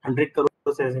take 100 crores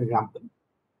as an example,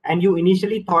 and you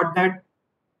initially thought that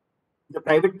the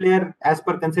private player, as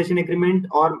per concession agreement,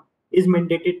 or is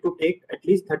mandated to take at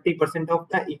least 30% of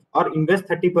the or invest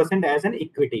 30% as an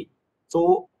equity.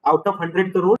 So out of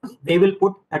 100 crores, they will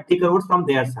put 30 crores from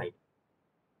their side.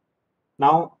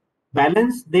 Now,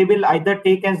 balance they will either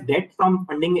take as debt from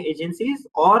funding agencies,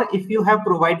 or if you have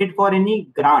provided for any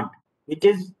grant, which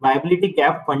is viability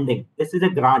gap funding, this is a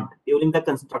grant during the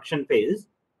construction phase,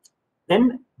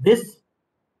 then this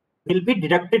will be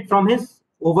deducted from his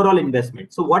overall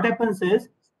investment. So what happens is,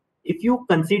 if you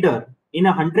consider in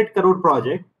a 100 crore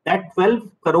project that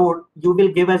 12 crore you will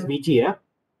give as VGF,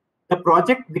 the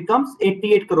project becomes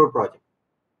 88 crore project,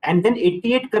 and then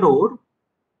 88 crore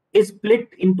is split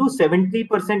into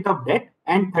 70% of debt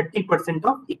and 30%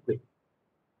 of equity.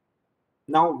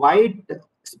 Now, why it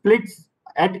splits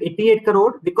at 88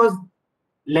 crore? Because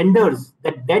lenders,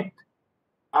 the debt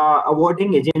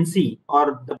awarding agency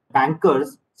or the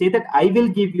bankers say that I will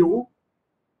give you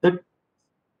the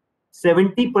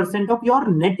 70% of your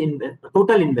net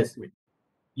total investment.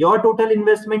 Your total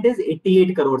investment is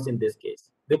 88 crores in this case,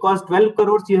 because 12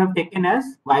 crores you have taken as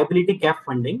viability gap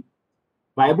funding.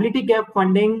 Viability gap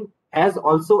funding has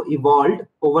also evolved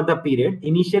over the period.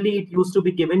 Initially, it used to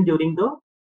be given during the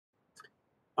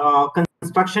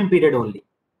construction period only.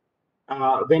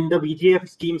 When the VGF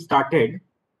scheme started,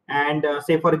 and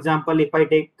say for example, if I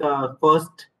take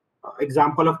first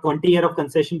example of 20 years of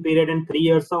concession period and 3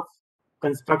 years of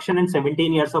construction and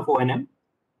 17 years of O&M.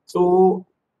 So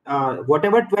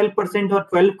whatever 12% or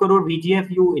 12 crore VGF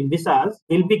you envisage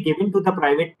will be given to the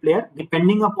private player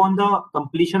depending upon the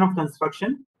completion of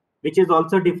construction, which is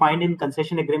also defined in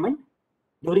concession agreement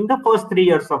during the first 3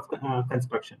 years of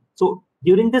construction. So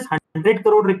during this 100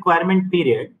 crore requirement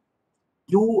period,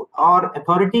 you or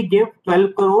authority give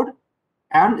 12 crore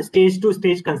and stage to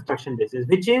stage construction basis,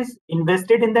 which is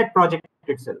invested in that project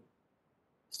itself.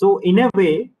 So in a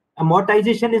way,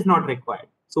 amortization is not required.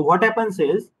 So what happens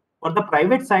is, for the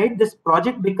private side, this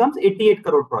project becomes 88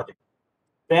 crore project,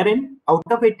 wherein out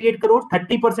of 88 crore,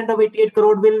 30% of 88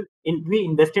 crore will be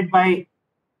invested by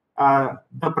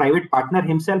the private partner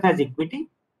himself as equity,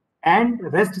 and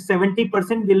rest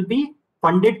 70% will be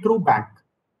funded through bank,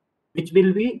 which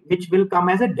will come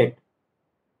as a debt.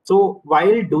 So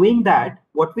while doing that,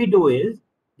 what we do is,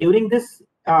 during this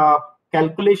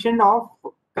calculation of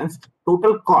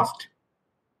total cost,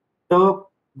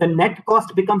 the net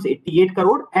cost becomes 88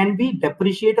 crore, and we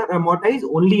depreciate or amortize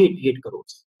only 88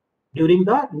 crores during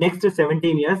the next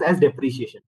 17 years as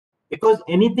depreciation. Because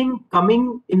anything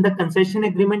coming in the concession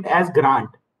agreement as grant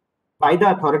by the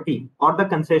authority or the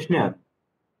concessionaire,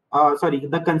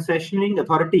 the concessioning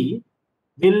authority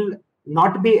will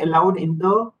not be allowed in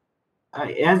the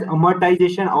as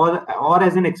amortization or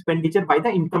as an expenditure by the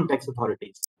income tax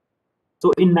authorities.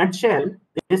 So in nutshell,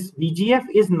 this VGF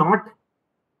is not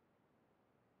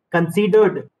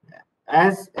considered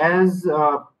as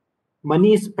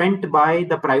money is spent by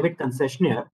the private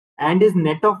concessionaire and is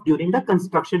net off during the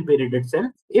construction period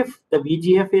itself if the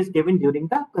VGF is given during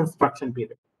the construction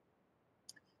period.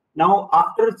 Now,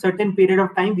 after a certain period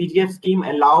of time, VGF scheme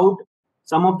allowed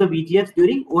some of the VGFs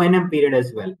during O&M period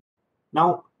as well.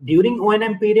 Now, during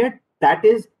O&M period, that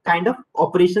is kind of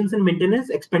operations and maintenance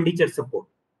expenditure support.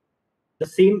 The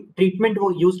same treatment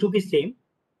used to be same.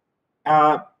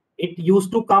 It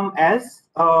used to come as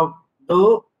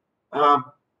the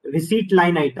receipt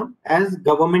line item as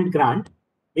government grant,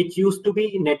 which used to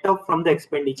be net off from the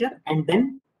expenditure, and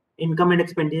then income and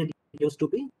expenditure used to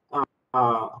be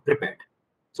prepared.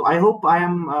 So I hope I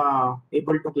am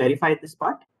able to clarify this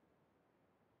part.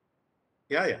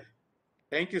 Yeah.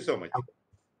 Thank you so much. Okay.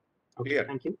 Clear.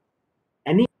 Thank you.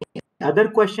 Any other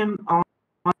question on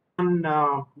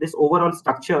this overall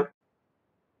structure?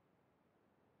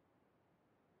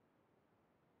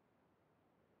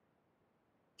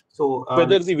 So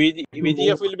Whether the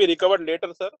VGF will be recovered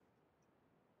later, sir?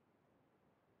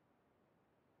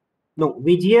 No,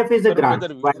 VGF is a Sir, grant,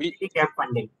 whether viability gap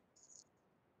funding.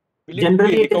 Will it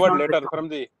Generally, be it is recovered not later recovered. from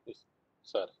the,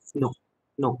 sir?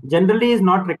 No, generally is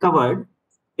not recovered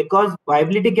because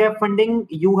viability gap funding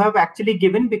you have actually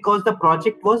given because the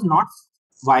project was not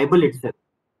viable itself.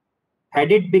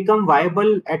 Had it become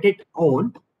viable at its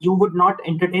own, you would not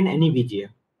entertain any VGF.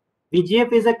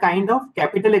 VGF is a kind of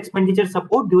capital expenditure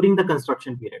support during the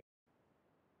construction period.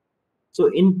 So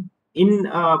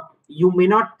you may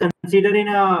not consider in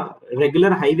a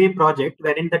regular highway project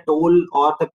wherein the toll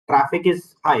or the traffic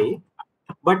is high,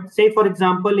 but say for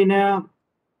example in a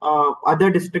other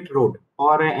district road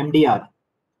or a MDR,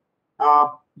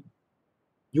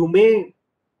 you may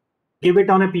give it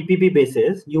on a PPP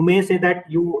basis. You may say that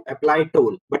you apply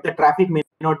toll, but the traffic may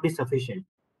not be sufficient.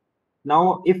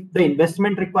 Now, if the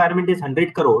investment requirement is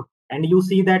 100 crore and you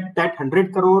see that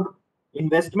 100 crore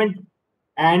investment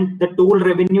and the toll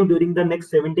revenue during the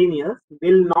next 17 years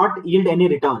will not yield any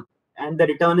return, and the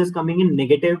return is coming in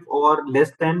negative or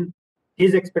less than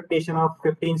his expectation of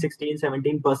 15, 16,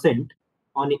 17%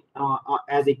 on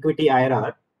as equity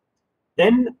IRR,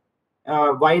 then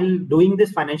while doing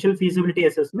this financial feasibility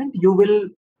assessment, you will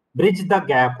bridge the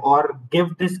gap or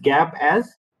give this gap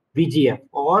as VGF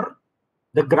or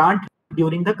the grant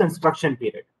during the construction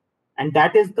period. And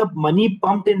that is the money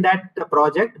pumped in that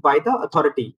project by the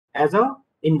authority as a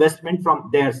investment from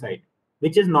their side,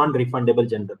 which is non-refundable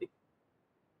generally.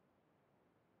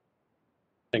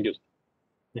 Thank you.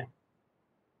 Yeah.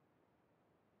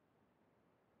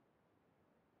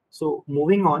 So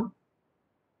moving on.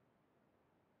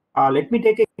 Let me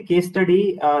take a case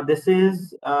study. This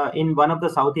is in one of the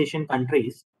South Asian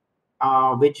countries,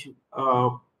 which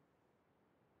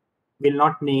will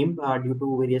not name due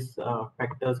to various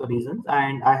factors or reasons.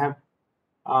 And I have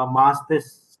masked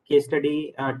this case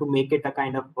study to make it a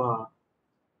kind of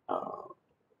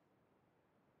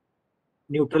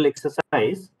neutral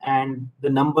exercise. And the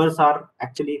numbers are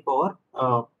actually for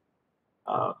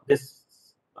this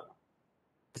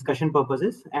discussion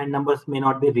purposes, and numbers may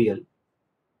not be real.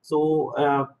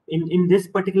 So in this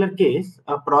particular case,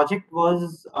 a project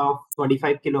was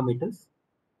 25 kilometers.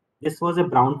 This was a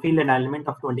brownfield alignment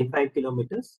of 25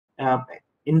 kilometers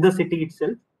in the city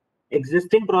itself.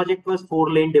 Existing project was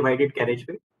 4-lane divided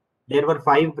carriageway. There were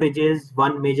 5 bridges,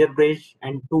 1 major bridge,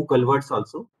 and 2 culverts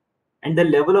also. And the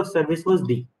level of service was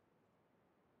D.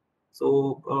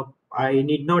 So I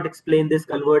need not explain this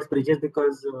culverts, bridges,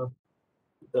 because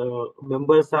the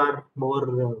members are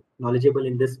more knowledgeable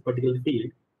in this particular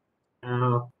field.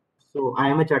 So I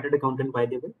am a chartered accountant, by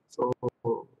the way. So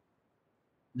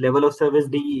level of service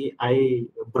D, I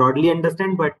broadly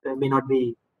understand, but may not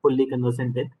be fully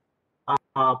conversant in.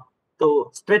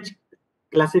 So stretch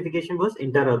classification was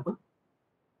interurban.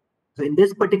 So in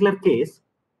this particular case,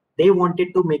 they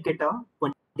wanted to make it a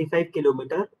 25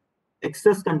 kilometer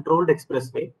access controlled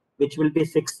expressway, which will be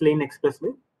 6-lane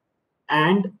expressway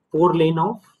and 4-lane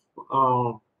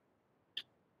of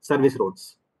service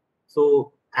roads.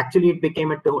 So actually it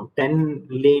became a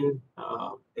 10-lane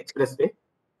expressway.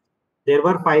 There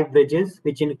were 5 bridges,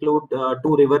 which include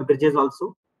 2 river bridges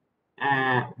also,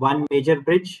 1 major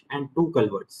bridge and 2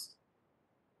 culverts.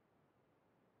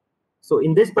 So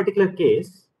in this particular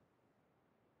case,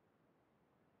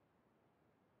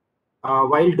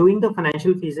 while doing the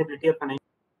financial feasibility or financial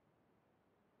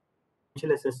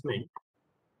assessment,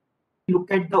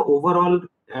 look at the overall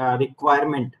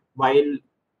requirement while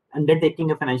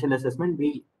undertaking a financial assessment.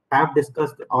 We have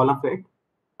discussed all of it.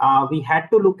 We had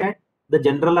to look at the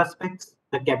general aspects,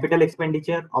 the capital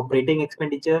expenditure, operating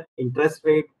expenditure, interest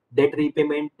rate, debt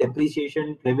repayment,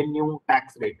 depreciation, revenue,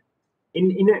 tax rate.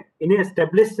 in an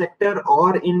established sector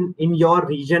or in your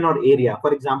region or area.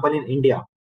 For example, in India,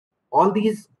 all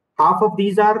these, half of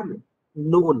these are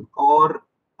known, or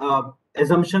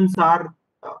assumptions are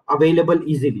available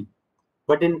easily.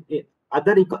 But in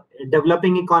other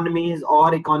developing economies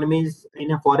or economies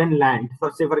in a foreign land,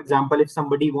 for example, if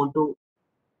somebody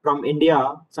from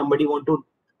India, somebody want to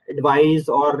advise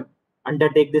or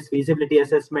undertake this feasibility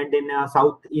assessment in a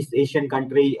Southeast Asian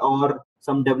country or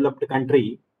some developed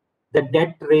country, the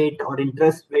debt rate or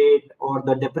interest rate or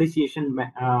the depreciation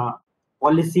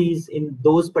policies in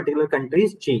those particular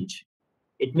countries change.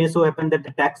 It may so happen that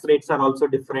the tax rates are also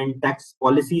different, tax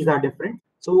policies are different.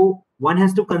 So one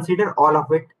has to consider all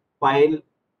of it while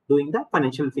doing the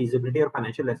financial feasibility or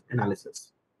financial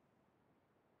analysis.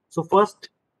 So first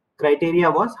criteria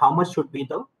was how much should be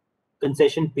the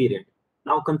concession period.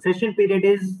 Now concession period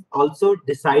is also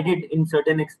decided in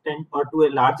certain extent or to a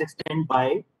large extent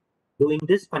by doing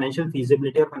this financial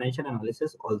feasibility or financial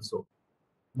analysis also.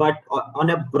 But on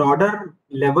a broader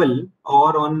level,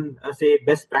 or on say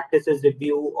best practices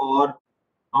review, or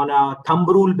on a thumb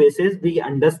rule basis, we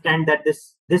understand that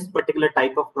this particular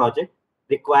type of project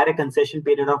require a concession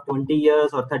period of 20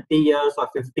 years or 30 years or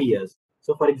 50 years.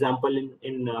 So for example,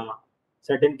 in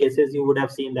certain cases, you would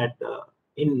have seen that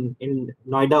in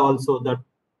Noida also the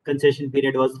concession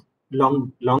period was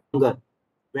longer,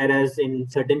 whereas in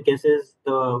certain cases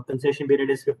the concession period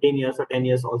is 15 years or 10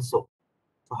 years also.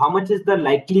 So how much is the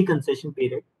likely concession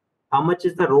period? How much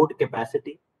is the road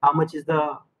capacity? How much is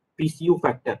the PCU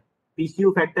factor?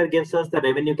 PCU factor gives us the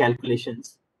revenue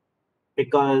calculations,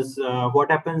 because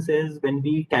what happens is when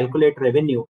we calculate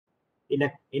revenue in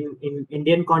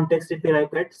Indian context, if we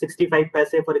like that 65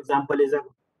 paise, for example, is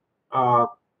a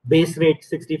base rate.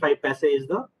 65 paise is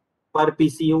the per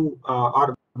PCU,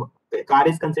 or car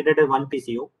is considered as 1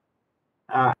 PCU,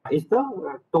 is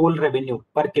the toll revenue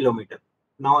per kilometer.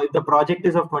 Now, if the project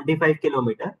is of 25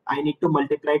 kilometer, I need to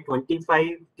multiply 25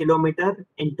 kilometer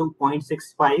into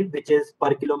 0.65, which is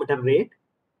per kilometer rate,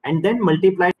 and then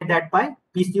multiply that by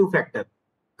PCU factor.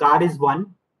 Car is 1,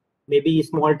 maybe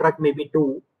small truck maybe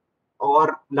 2,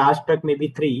 or large truck maybe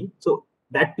 3. So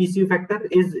that PCU factor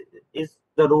is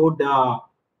the road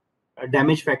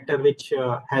damage factor, which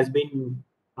has been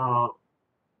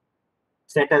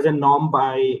set as a norm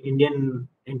by Indian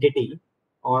entity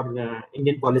or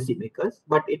Indian policy makers,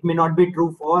 but it may not be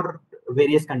true for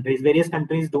various countries. Various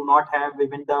countries do not have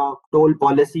even the toll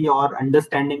policy or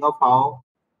understanding of how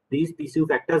these PCU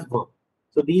factors work.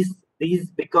 So these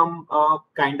become a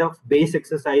kind of base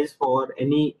exercise for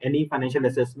any financial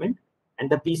assessment, and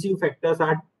the PCU factors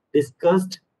are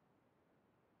discussed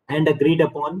and agreed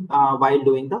upon while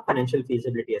doing the financial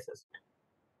feasibility assessment.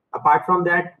 Apart from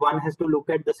that, one has to look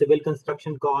at the civil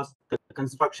construction cost, the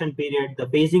construction period, the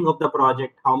phasing of the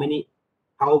project, how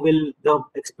will the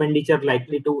expenditure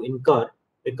likely to incur,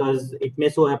 because it may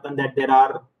so happen that there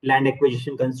are land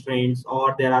acquisition constraints,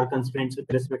 or there are constraints with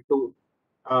respect to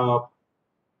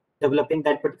developing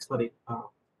that particular.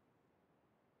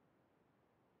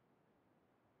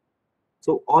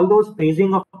 So all those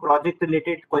phasing of project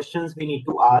related questions we need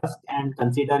to ask and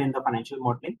consider in the financial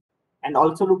modeling. And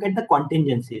also look at the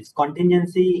contingencies.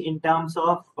 Contingency in terms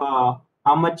of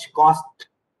how much cost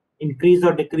increase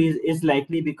or decrease is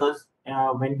likely, because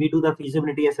when we do the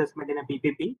feasibility assessment in a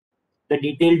PPP, the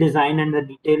detailed design and the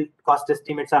detailed cost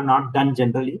estimates are not done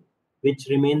generally, which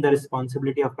remain the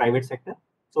responsibility of private sector.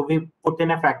 So we put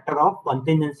in a factor of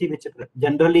contingency, which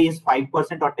generally is 5%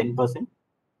 or 10%.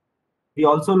 We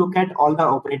also look at all the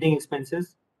operating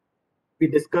expenses. We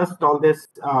discussed all this,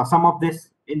 some of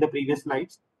this in the previous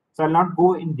slides. So I'll not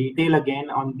go in detail again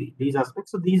on these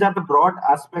aspects. So these are the broad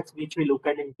aspects which we look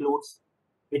at,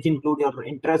 which include your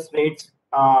interest rates,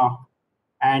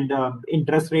 and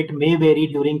interest rate may vary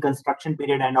during construction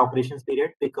period and operations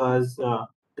period, because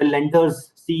the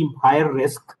lenders see higher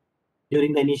risk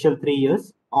during the initial 3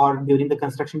 years or during the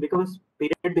construction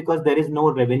period, because there is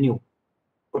no revenue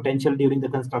potential during the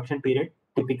construction period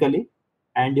typically,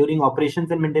 and during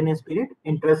operations and maintenance period,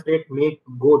 interest rate may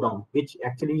go down, which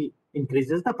actually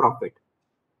increases the profit.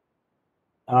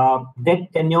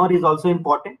 Debt tenure is also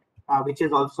important, which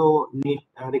is also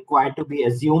required to be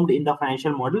assumed in the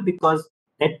financial model, because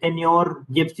debt tenure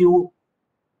gives you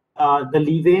the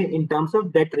leeway in terms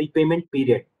of debt repayment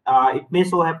period. It may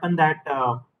so happen that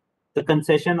the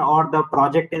concession or the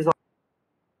project is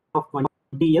of 20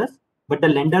 years, but the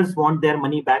lenders want their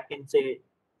money back in say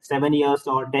 7 years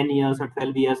or 10 years or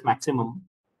 12 years maximum,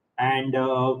 and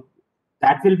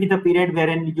that will be the period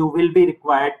wherein you will be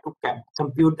required to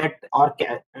compute that or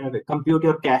compute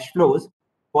your cash flows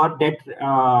for debt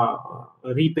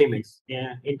repayments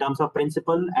in terms of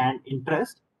principal and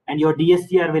interest, and your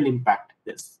DSCR will impact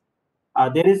this.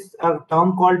 There is a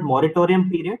term called moratorium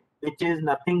period, which is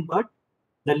nothing but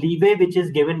the leeway which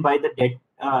is given by the debt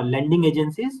lending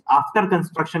agencies after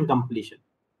construction completion.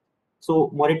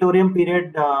 So moratorium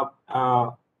period,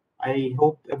 I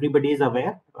hope everybody is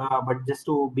aware, but just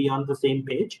to be on the same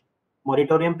page,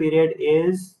 moratorium period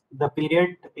is the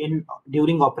period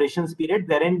during operations period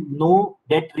wherein no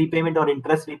debt repayment or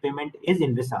interest repayment is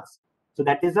envisaged. So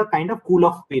that is a kind of cool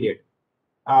off period.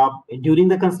 During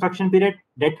the construction period,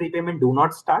 debt repayment do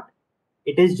not start.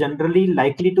 It is generally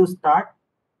likely to start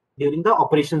during the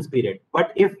operations period.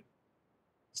 But if,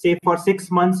 say, for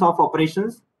 6 months of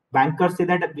operations, bankers say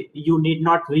that you need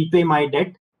not repay my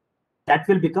debt, that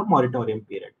will become moratorium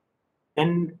period.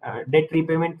 Then debt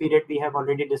repayment period we have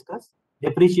already discussed.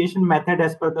 Depreciation method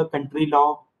as per the country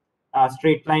law,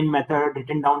 straight line method,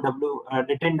 written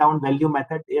down value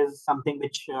method is something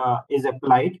which is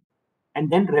applied. And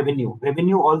then revenue.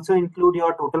 Revenue also include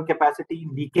your total capacity.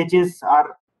 Leakages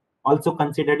are also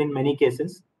considered in many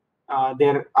cases.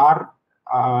 There are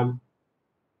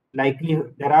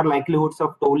likelihoods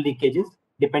of toll leakages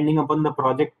depending upon the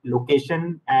project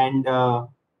location and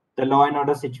the law and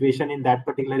order situation in that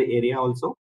particular area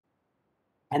also.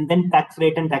 And then tax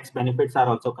rate and tax benefits are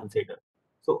also considered.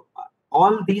 So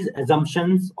all these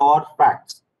assumptions or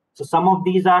facts. So some of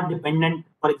these are dependent,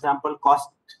 for example, cost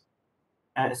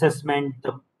assessment,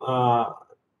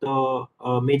 the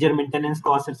major maintenance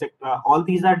costs, etc. All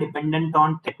these are dependent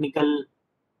on technical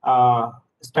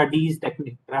studies,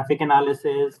 traffic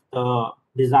analysis, the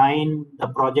design, the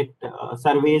project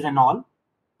surveys and all.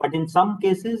 But in some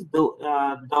cases,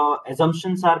 the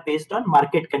assumptions are based on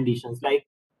market conditions, like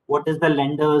what is the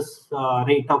lender's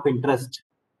rate of interest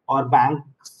or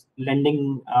bank's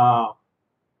lending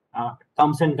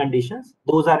terms and conditions.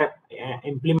 Those are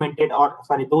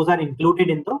those are included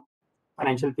in the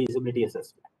financial feasibility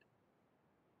assessment.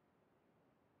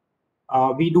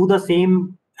 We do the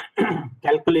same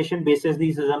calculation basis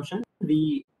these assumptions.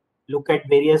 We look at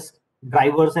various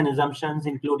drivers and assumptions,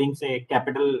 including, say,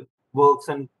 capital works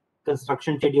and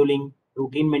construction scheduling,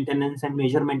 routine maintenance and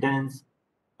major maintenance,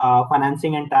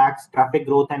 financing and tax, traffic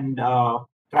and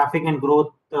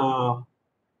growth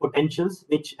potentials,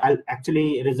 which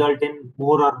actually result in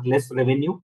more or less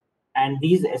revenue. And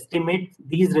these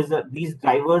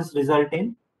drivers result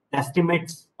in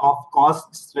estimates of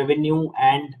costs, revenue,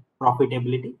 and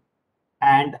profitability.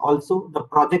 And also the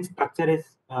project structure is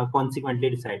consequently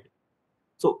decided.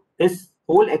 So this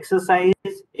whole exercise,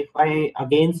 if I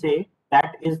again say,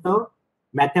 that is the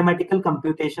mathematical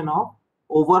computation of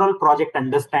overall project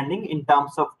understanding in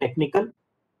terms of technical,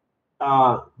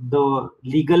 the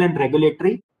legal and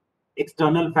regulatory,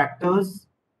 external factors,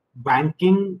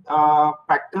 banking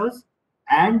factors,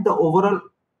 and the overall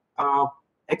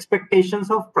expectations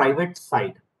of private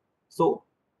side. So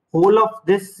whole of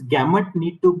this gamut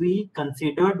need to be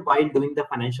considered while doing the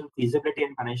financial feasibility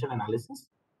and financial analysis.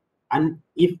 And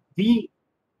if we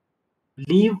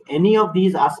leave any of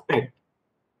these aspects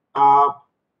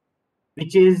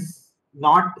which is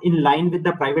not in line with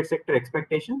the private sector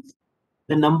expectations,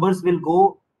 the numbers will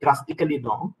go drastically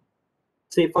wrong.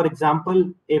 Say, for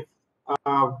example, if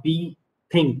we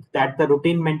think that the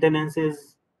routine maintenance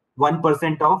is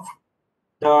 1% of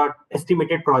the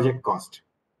estimated project cost,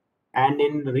 and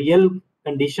in real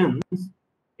conditions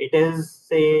it is,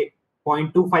 say,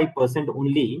 0.25%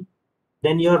 only,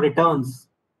 then your returns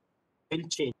will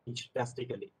change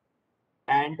drastically,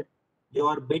 and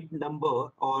your bid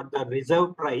number or the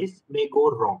reserve price may go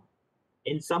wrong.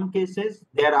 In some cases,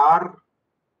 there are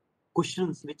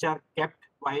cushions which are kept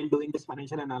while doing this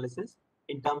financial analysis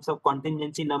in terms of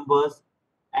contingency numbers,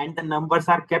 and the numbers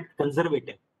are kept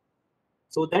conservative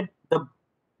so that the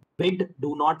bid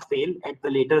do not fail at the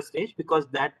later stage, because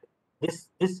that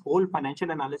this whole financial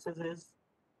analysis is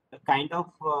a kind of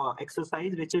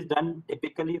exercise which is done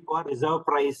typically for reserve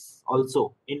price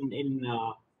also in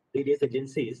various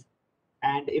agencies.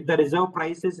 And if the reserve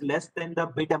price is less than the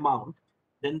bid amount,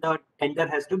 then the tender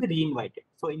has to be re-invited.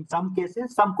 So in some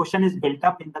cases, some cushion is built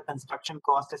up in the construction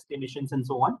cost estimations and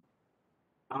so on.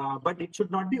 But it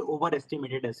should not be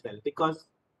overestimated as well, because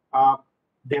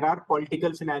there are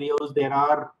political scenarios, there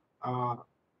are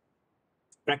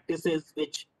practices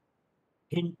which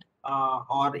hint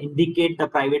or indicate the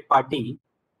private party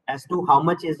as to how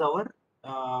much is our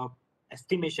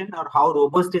estimation or how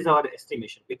robust is our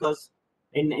estimation. Because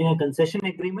in a concession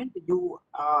agreement, you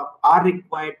are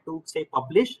required to, say,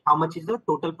 publish how much is the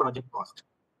total project cost,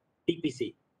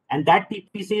 TPC. And that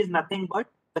TPC is nothing but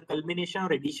the culmination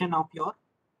or addition of your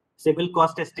civil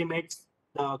cost estimates,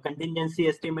 the contingency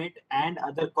estimate, and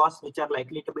other costs which are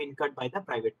likely to be incurred by the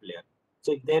private player.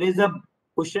 So if there is a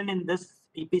cushion in this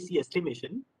PPC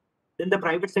estimation, then the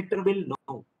private sector will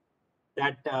know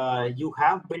that you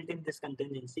have built in this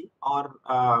contingency or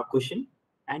cushion,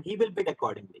 and he will bid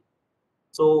accordingly.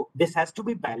 So this has to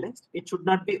be balanced. It should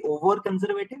not be over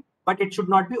conservative, but it should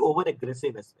not be over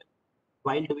aggressive as well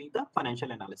while doing the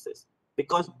financial analysis,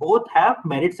 because both have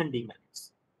merits and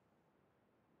demerits.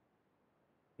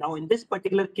 Now, in this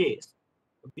particular case,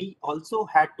 we also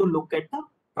had to look at the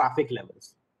traffic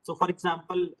levels. So, for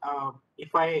example,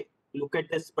 if I look at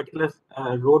this particular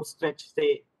road stretch,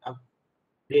 say,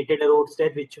 created a road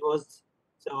stretch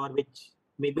which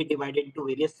may be divided into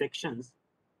various sections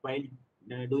while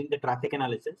doing the traffic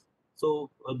analysis.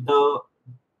 So, the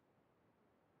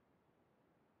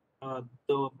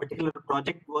particular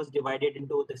project was divided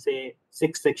into, say,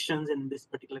 6 sections in this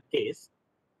particular case,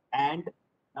 and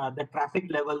the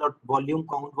traffic level or volume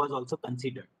count was also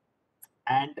considered.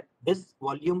 And this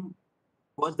volume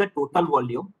was the total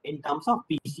volume in terms of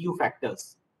PCU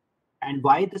factors. And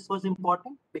why this was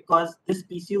important? Because this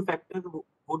PCU factor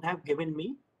would have given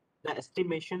me the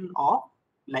estimation of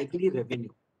likely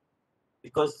revenue.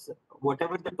 Because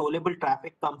whatever the tollable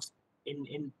traffic comes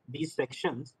in these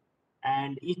sections,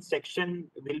 and each section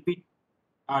will be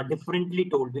differently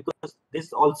tolled, because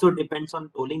this also depends on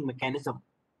tolling mechanism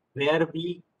where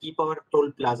we keep our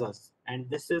toll plazas. And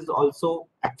this is also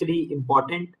actually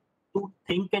important to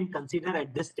think and consider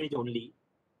at this stage only,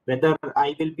 whether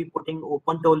I will be putting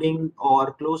open tolling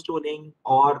or closed tolling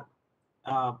or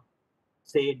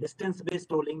say distance-based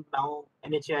tolling. Now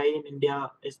NHAI in India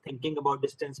is thinking about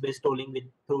distance-based tolling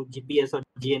through GPS or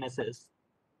GNSS.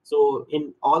 So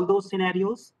in all those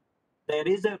scenarios, there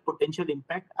is a potential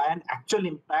impact and actual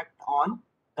impact on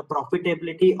the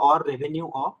profitability or revenue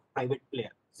of private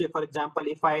player. Say, for example,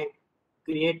 if I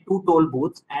create 2 toll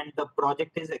booths and the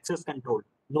project is access controlled,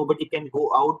 nobody can go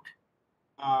out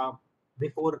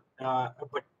before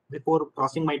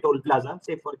crossing my toll plaza.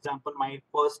 Say, for example, my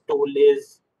first toll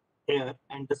is here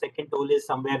and the second toll is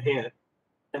somewhere here,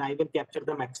 then I will capture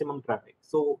the maximum traffic.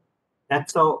 So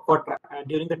that's how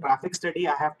during the traffic study,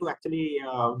 I have to actually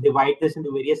divide this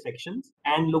into various sections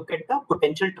and look at the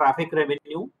potential traffic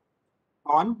revenue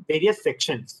on various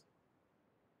sections.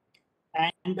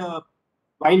 And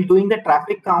while doing the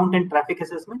traffic count and traffic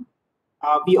assessment,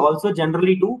 we also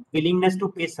generally do willingness to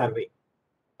pay survey.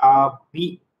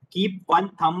 We keep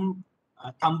one thumb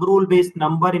rule based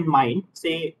number in mind.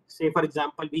 Say for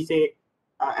example, we say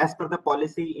as per the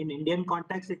policy in Indian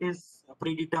context, it is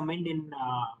predetermined in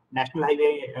national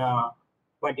highway,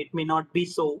 but it may not be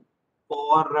so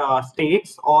for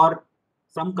states or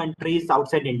some countries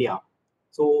outside India.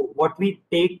 So what we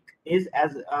take is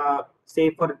as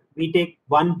we take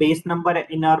one base number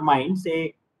in our mind,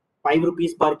 say 5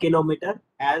 rupees per kilometer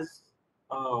as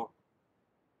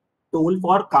toll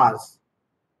for cars.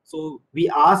 So we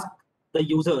ask the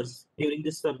users during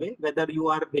this survey whether you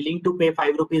are willing to pay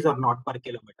 5 rupees or not per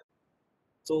kilometer.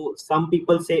 So some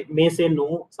people may say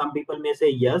no, some people may say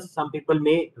yes, some people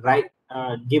may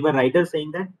give a rider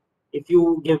saying that if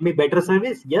you give me better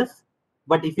service, yes,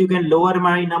 but if you can lower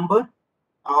my number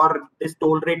or this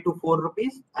toll rate to 4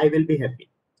 rupees, I will be happy.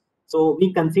 So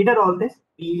we consider all this.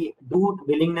 We do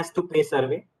willingness to pay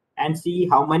survey and see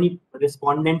how many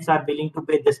respondents are willing to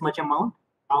pay this much amount,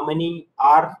 how many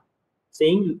are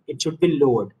saying it should be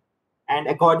lowered, and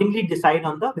accordingly decide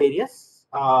on the various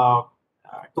toll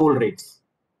rates.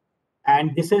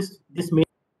 And this may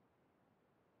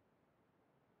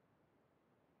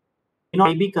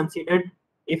not be considered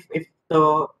if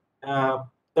the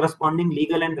corresponding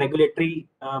legal and regulatory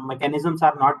mechanisms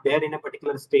are not there in a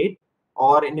particular state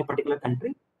or in a particular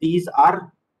country. These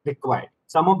are required.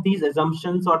 Some of these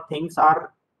assumptions or things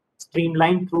are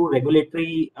streamlined through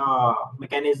regulatory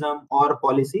mechanism or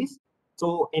policies.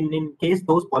 So in case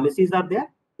those policies are there,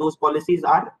 those policies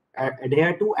are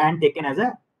adhered to and taken as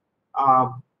a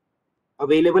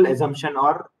available assumption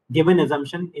or given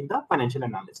assumption in the financial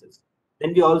analysis.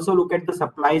 Then we also look at the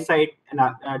supply side and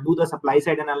do the supply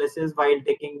side analysis while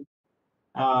taking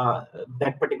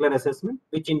that particular assessment,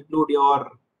 which include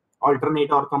your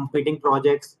alternate or competing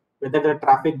projects, whether the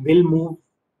traffic will move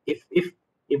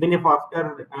even if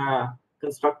after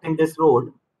constructing this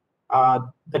road,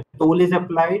 the toll is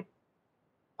applied,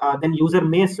 then user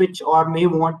may switch or may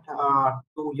want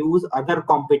to use other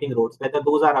competing roads, whether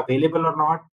those are available or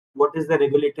not, what is the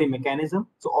regulatory mechanism.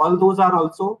 So all those are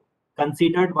also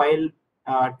considered while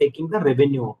taking the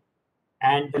revenue.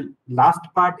 And the last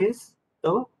part is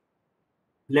the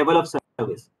level of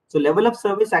service. So level of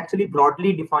service actually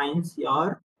broadly defines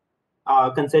your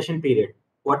concession period.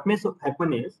 What may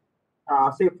happen is,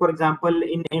 say for example,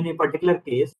 in a particular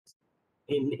case,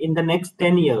 in the next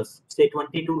 10 years, say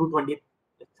 22 to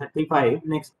 35,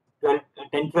 next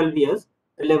 10-12 years,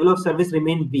 the level of service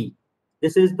remain B.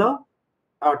 This is the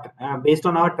based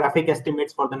on our traffic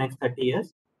estimates for the next 30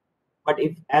 years. But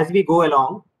if as we go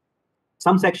along,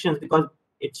 some sections, because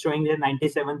it's showing there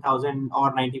 97,000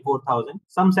 or 94,000,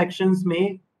 some sections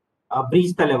may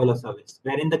breach the level of service,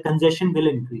 wherein the congestion will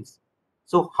increase.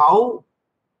 So how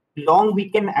long we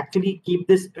can actually keep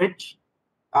this stretch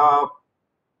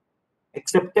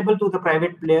acceptable to the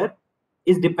private player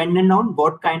is dependent on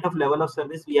what kind of level of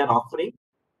service we are offering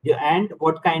and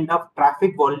what kind of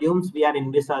traffic volumes we are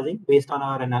envisaging based on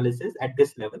our analysis at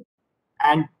this level.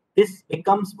 And this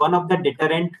becomes one of the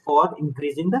deterrent for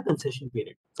increasing the concession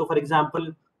period. So for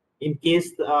example, in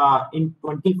case in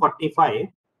 2045,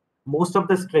 most of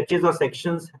the stretches or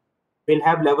sections will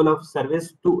have level of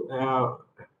service to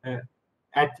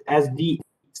as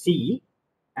DC,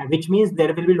 which means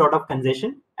there will be a lot of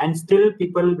congestion, and still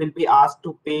people will be asked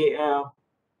to pay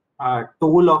a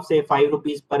toll of say 5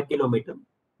 rupees per kilometer.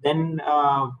 Then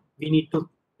we need to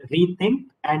rethink,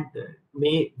 and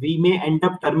we may end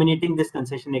up terminating this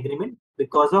concession agreement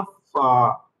because of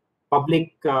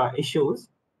public issues.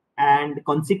 And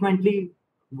consequently,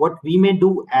 what we may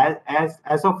do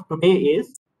as of today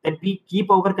is that we keep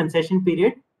our concession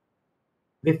period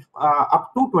with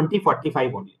up to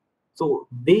 2045 only. So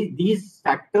these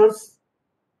factors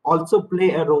also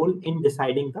play a role in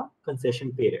deciding the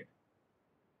concession period.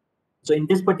 So in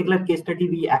this particular case study,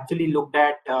 we actually looked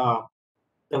at the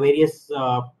various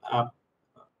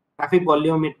traffic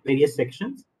volume in various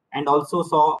sections, and also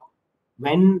saw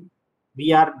when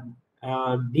we are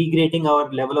degrading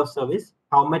our level of service,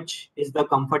 how much is the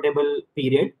comfortable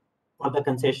period for the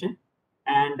concession,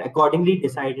 and accordingly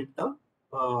decided the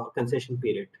concession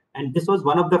period. And this was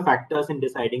one of the factors in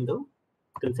deciding the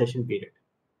concession period.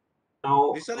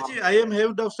 Now, I am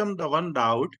having one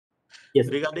doubt. Yes.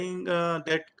 Regarding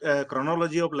that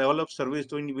chronology of level of service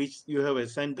in which you have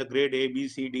assigned the grade A, B,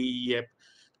 C, D, E, F.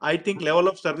 I think level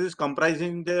of service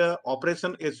comprising the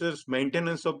operation as well as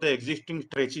maintenance of the existing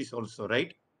stretches also,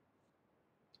 right?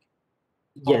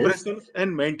 Yes. Operations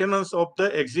and maintenance of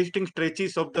the existing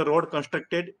stretches of the road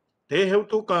constructed. They have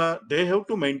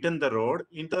to maintain the road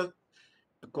in the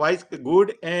quite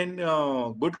good and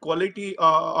good quality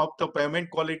of the payment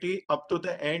quality up to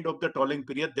the end of the tolling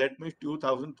period. That means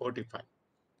 2045.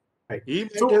 Right. He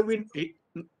might have been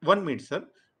 1 minute, sir.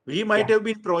 He might have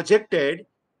been projected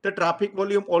the traffic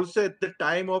volume also at the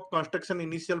time of construction,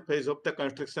 initial phase of the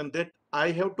construction, that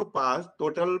I have to pass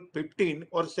total 15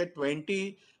 or say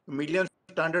 20 million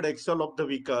standard axle of the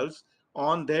vehicles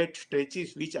on that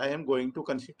stretches which I am going to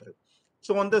consider.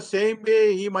 So on the same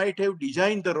way, he might have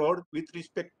designed the road with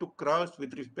respect to crust,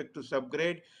 with respect to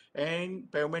subgrade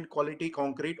and pavement quality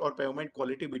concrete or pavement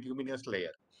quality bituminous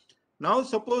layer. Now,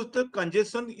 suppose the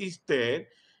congestion is there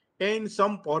and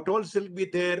some potholes will be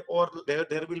there, or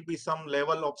there will be some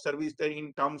level of service there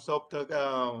in terms of the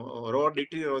road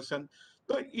deterioration.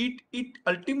 So it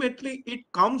ultimately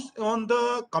it comes on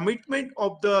the commitment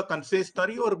of the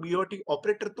concessionary or BOT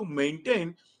operator to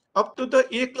maintain up to the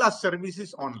A-class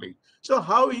services only. So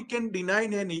how he can deny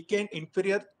and he can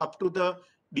inferior up to the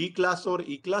D-class or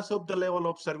E-class of the level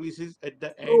of services at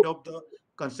the end of the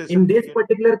concession in this period?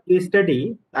 particular case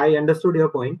study, I understood your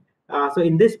point. So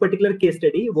in this particular case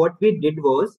study, what we did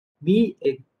was we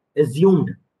assumed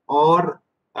or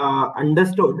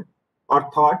understood or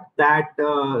thought that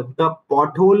the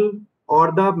pothole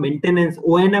or the maintenance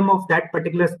O&M of that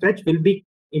particular stretch will be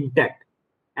intact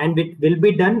and it will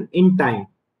be done in time.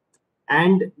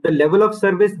 And the level of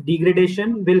service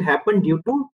degradation will happen due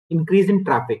to increase in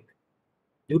traffic,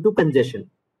 due to congestion.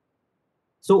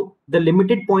 So the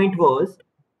limited point was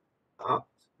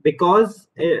because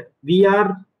we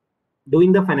are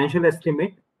doing the financial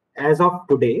estimate as of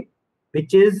today,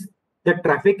 which is the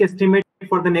traffic estimate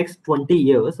for the next 20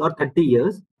 years or 30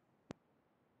 years.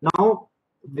 Now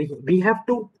we have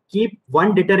to keep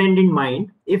one deterrent in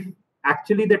mind. If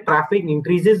actually the traffic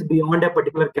increases beyond a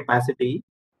particular capacity,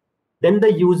 then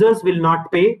the users will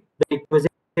not pay the requisite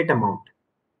amount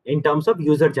in terms of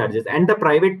user charges, and the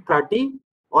private party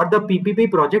or the PPP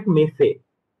project may fail.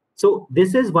 So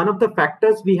this is one of the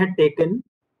factors we had taken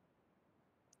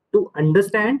to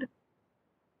understand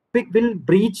if it will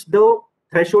breach the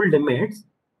threshold limits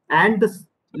and the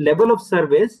level of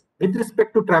service with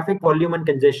respect to traffic volume and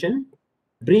congestion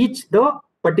breach the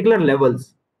particular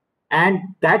levels. And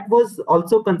that was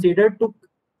also considered to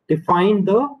define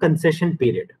the concession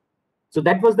period. So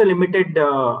that was the limited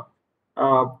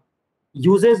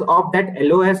uses of that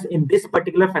LOS in this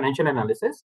particular financial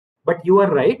analysis. But you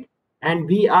are right, and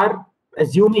we are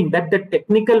assuming that the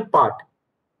technical part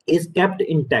is kept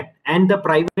intact and the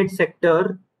private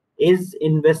sector is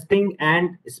investing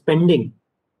and spending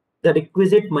the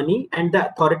requisite money, and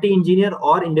the authority engineer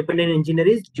or independent engineer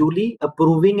is duly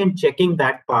approving and checking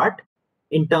that part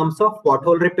in terms of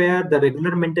pothole repair, the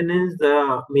regular maintenance,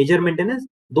 the major maintenance.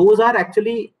 Those are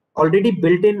actually already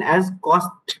built in as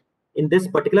cost in this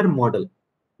particular model.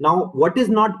 Now, what is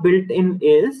not built in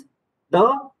is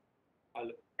the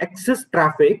excess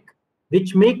traffic,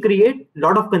 which may create a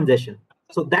lot of congestion.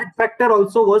 So that factor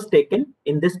also was taken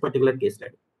in this particular case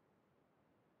study.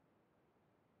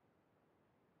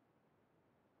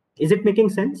 Is it making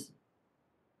sense?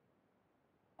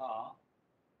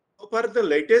 So far, the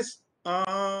latest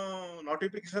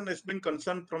notification has been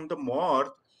concerned from the MORTH.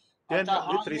 Then,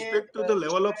 with respect to the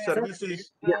level of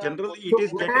services, generally it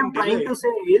is what getting I'm trying delayed. to say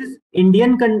is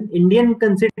Indian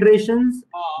considerations.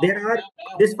 There are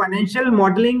this financial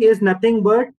modeling is nothing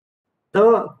but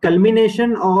the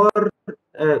culmination or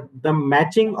the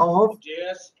matching of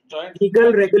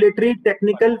legal, regulatory,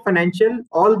 technical, financial,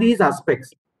 all these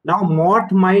aspects. Now,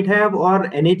 MORTH might have or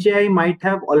NHAI might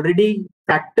have already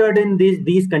factored in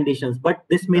these conditions, but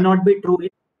this may not be true in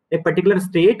a particular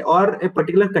state or a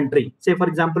particular country. Say, for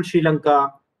example, Sri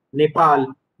Lanka, Nepal,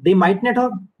 they might not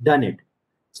have done it.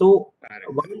 So,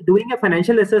 while doing a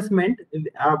financial assessment,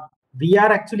 we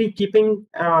are actually keeping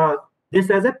this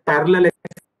as a parallel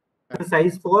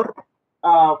exercise for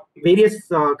various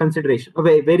consideration,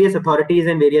 various authorities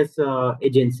and various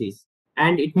agencies,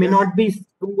 and it may not be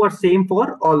true or same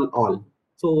for all.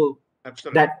 So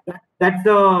Absolutely. that's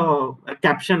the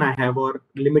caption I have or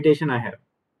limitation I have.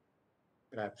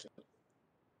 Absolutely.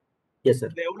 Yes, sir.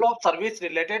 Level of service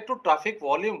related to traffic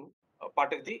volume,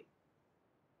 Pathakji.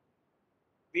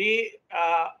 We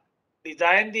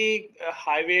design the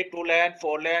highway 2-lane,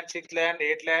 4-lane, 6-lane,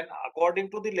 8-lane according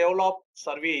to the level of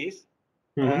service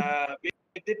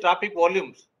with the traffic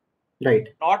volumes. Right.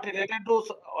 Not related to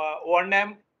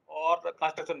O&M or the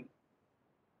construction.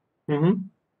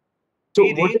 So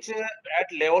we reach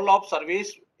at level of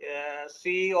service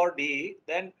C or D,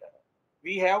 then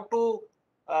we have to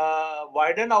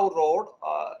widen our road,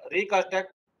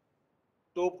 reconstruct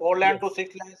to 4-lane to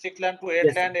 6-lane, 6-lane to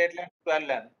 8-lane, 8-lane to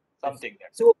 12-lane, something.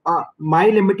 So my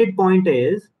limited point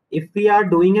is, if we are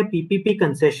doing a PPP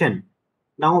concession,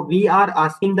 now we are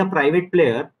asking the private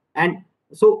player, and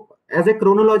so as a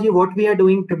chronology, what we are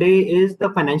doing today is the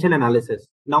financial analysis.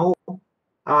 Now,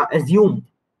 assume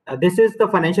this is the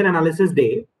financial analysis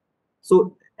day.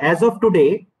 So as of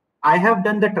today, I have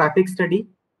done the traffic study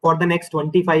for the next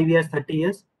 25 years, 30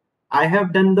 years. I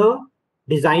have done the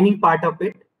designing part of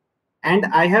it, and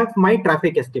I have my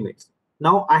traffic estimates.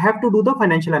 Now I have to do the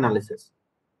financial analysis.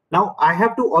 Now I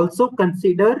have to also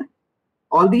consider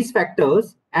all these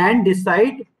factors and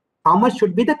decide how much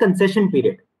should be the concession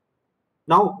period.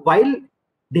 Now, while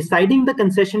deciding the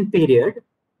concession period,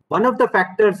 one of the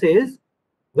factors is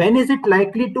when is it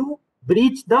likely to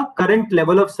breach the current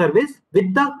level of service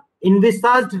with the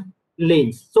envisaged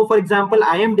lanes. So for example,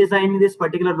 I am designing this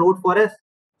particular road for us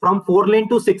from 4-lane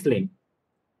to 6-lane,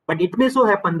 but it may so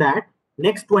happen that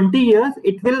next 20 years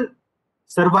it will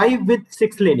survive with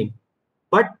 6-laning,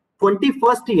 but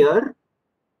 21st year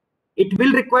it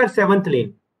will require 7th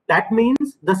lane. That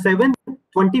means the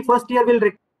 21st year will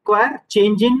require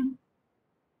change in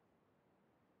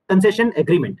concession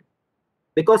agreement,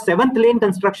 because 7th lane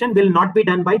construction will not be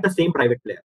done by the same private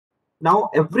player. Now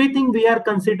everything we are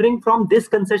considering from this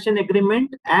concession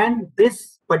agreement and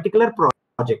this particular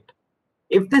project.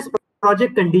 If this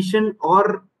project condition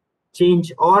or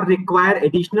change or require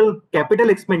additional capital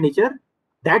expenditure,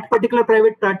 that particular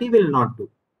private party will not do.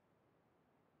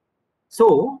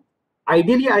 So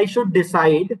ideally, I should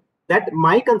decide that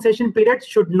my concession period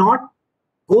should not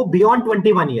go beyond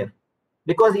 21 years.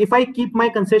 Because if I keep my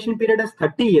concession period as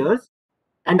 30 years,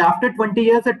 and after 20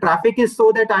 years, the traffic is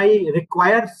so that I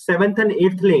require 7th and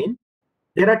 8th lane,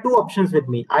 there are two options with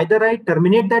me. Either I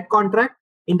terminate that contract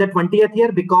in the 20th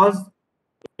year because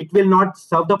it will not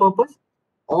serve the purpose,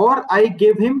 or I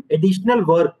give him additional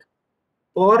work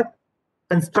for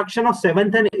construction of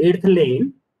 7th and 8th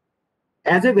lane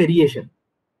as a variation.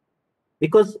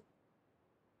 Because,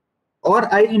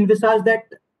 or I envisage that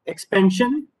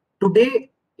expansion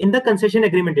today in the concession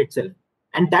agreement itself,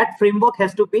 and that framework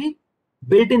has to be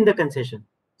built in the concession.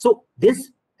 So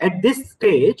this, at this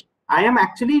stage, I am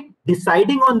actually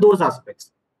deciding on those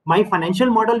aspects. My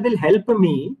financial model will help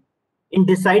me in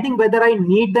deciding whether I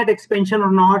need that expansion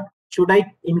or not. Should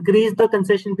I increase the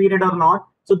concession period or not?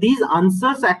 So these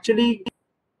answers actually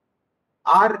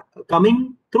are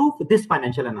coming through this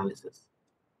financial analysis.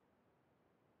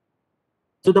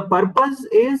 So the purpose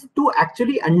is to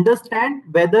actually understand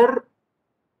whether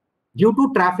due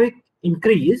to traffic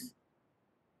increase,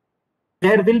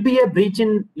 there will be a breach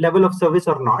in level of service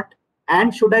or not,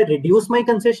 and should I reduce my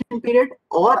concession period,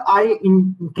 or I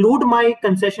include my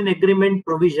concession agreement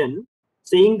provision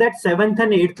saying that 7th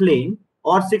and 8th lane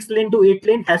or 6th lane to 8th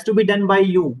lane has to be done by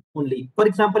you only. For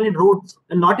example, in roads,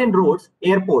 not in roads,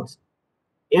 airports.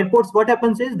 Airports, what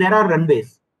happens is there are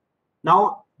runways.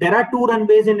 Now, there are 2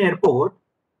 runways in airport,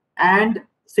 and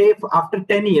say after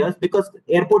 10 years, because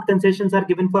airport concessions are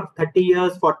given for 30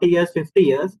 years, 40 years, 50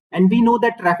 years, and we know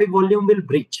that traffic volume will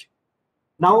breach.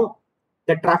 Now,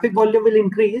 the traffic volume will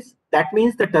increase. That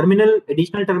means the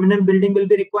additional terminal building will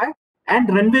be required, and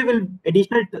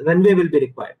additional runway will be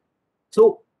required.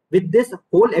 So with this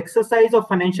whole exercise of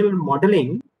financial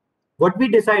modeling, what we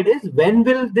decide is, when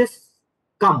will this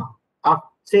come?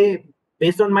 Say,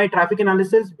 based on my traffic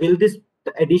analysis, will this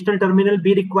additional terminal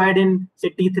be required in, say,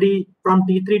 T3, from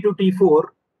T3 to T4,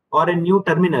 or a new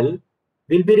terminal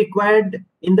will be required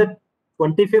in the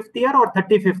 25th year or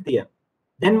 35th year?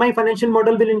 Then my financial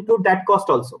model will include that cost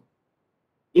also.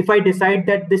 If I decide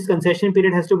that this concession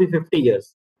period has to be 50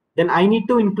 years, then I need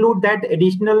to include that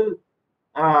additional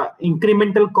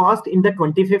incremental cost in the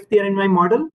 25th year in my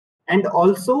model, and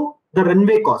also the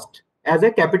runway cost as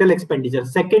a capital expenditure,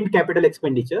 second capital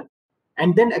expenditure,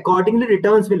 and then accordingly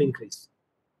returns will increase.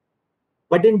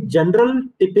 But in general,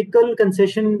 typical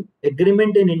concession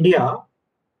agreement in India,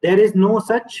 there is no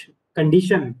such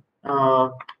condition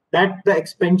that the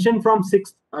expansion from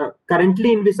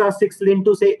currently in Visa 6 lane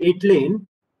to say 8 lane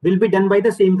will be done by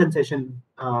the same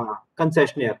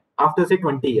concessionaire after say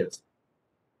 20 years.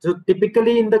 So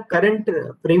typically in the current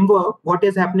framework, what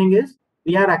is happening is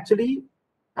we are actually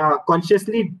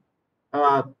consciously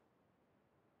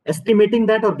estimating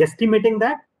that or guesstimating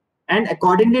that, and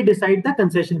accordingly decide the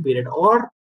concession period,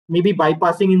 or maybe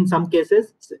bypassing in some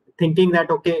cases, thinking that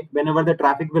okay, whenever the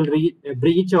traffic will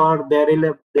breach or there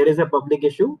is a public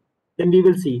issue, then we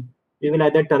will see. We will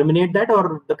either terminate that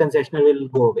or the concessionaire will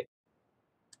go away.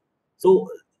 So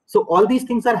all these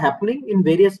things are happening in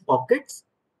various pockets,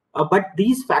 but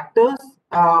these factors,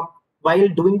 while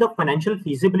doing the financial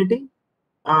feasibility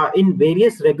in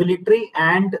various regulatory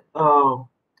and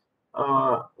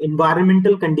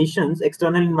environmental conditions,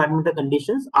 external environmental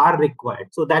conditions are required.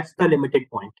 So that's the limited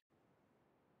point.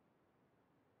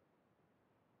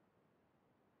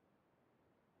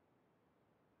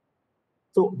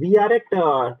 So we are at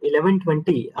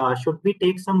 11:20. Should we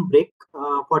take some break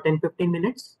for 10-15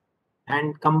 minutes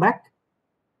and come back?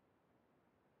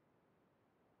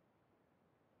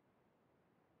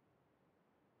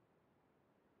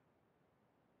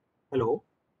 Hello.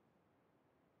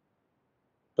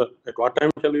 So at what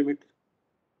time shall we meet?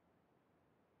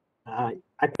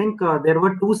 I think there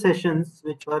were 2 sessions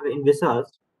which were in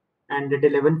Visas, and at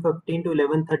 11:15 to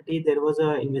 11:30 there was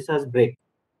a in Visas break.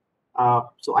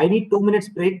 So I need 2 minutes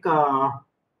break,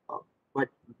 but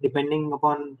depending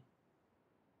upon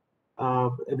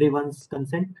everyone's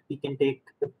consent, we can take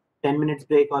 10 minutes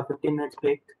break or 15 minutes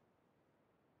break.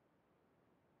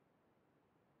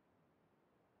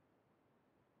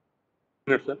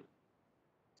 Minutes, sir.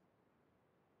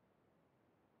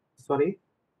 Sorry.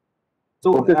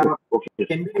 So Okay, sir. Okay.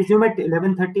 can we resume at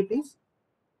 11:30, please?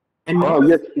 And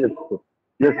Yes. Yes.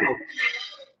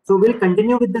 so we'll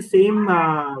continue with the same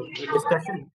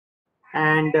discussion,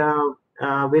 and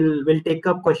we'll take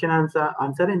up question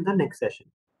answer in the next session.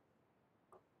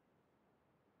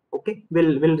 Okay,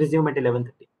 we'll resume at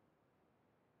 11:30.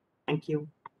 Thank you.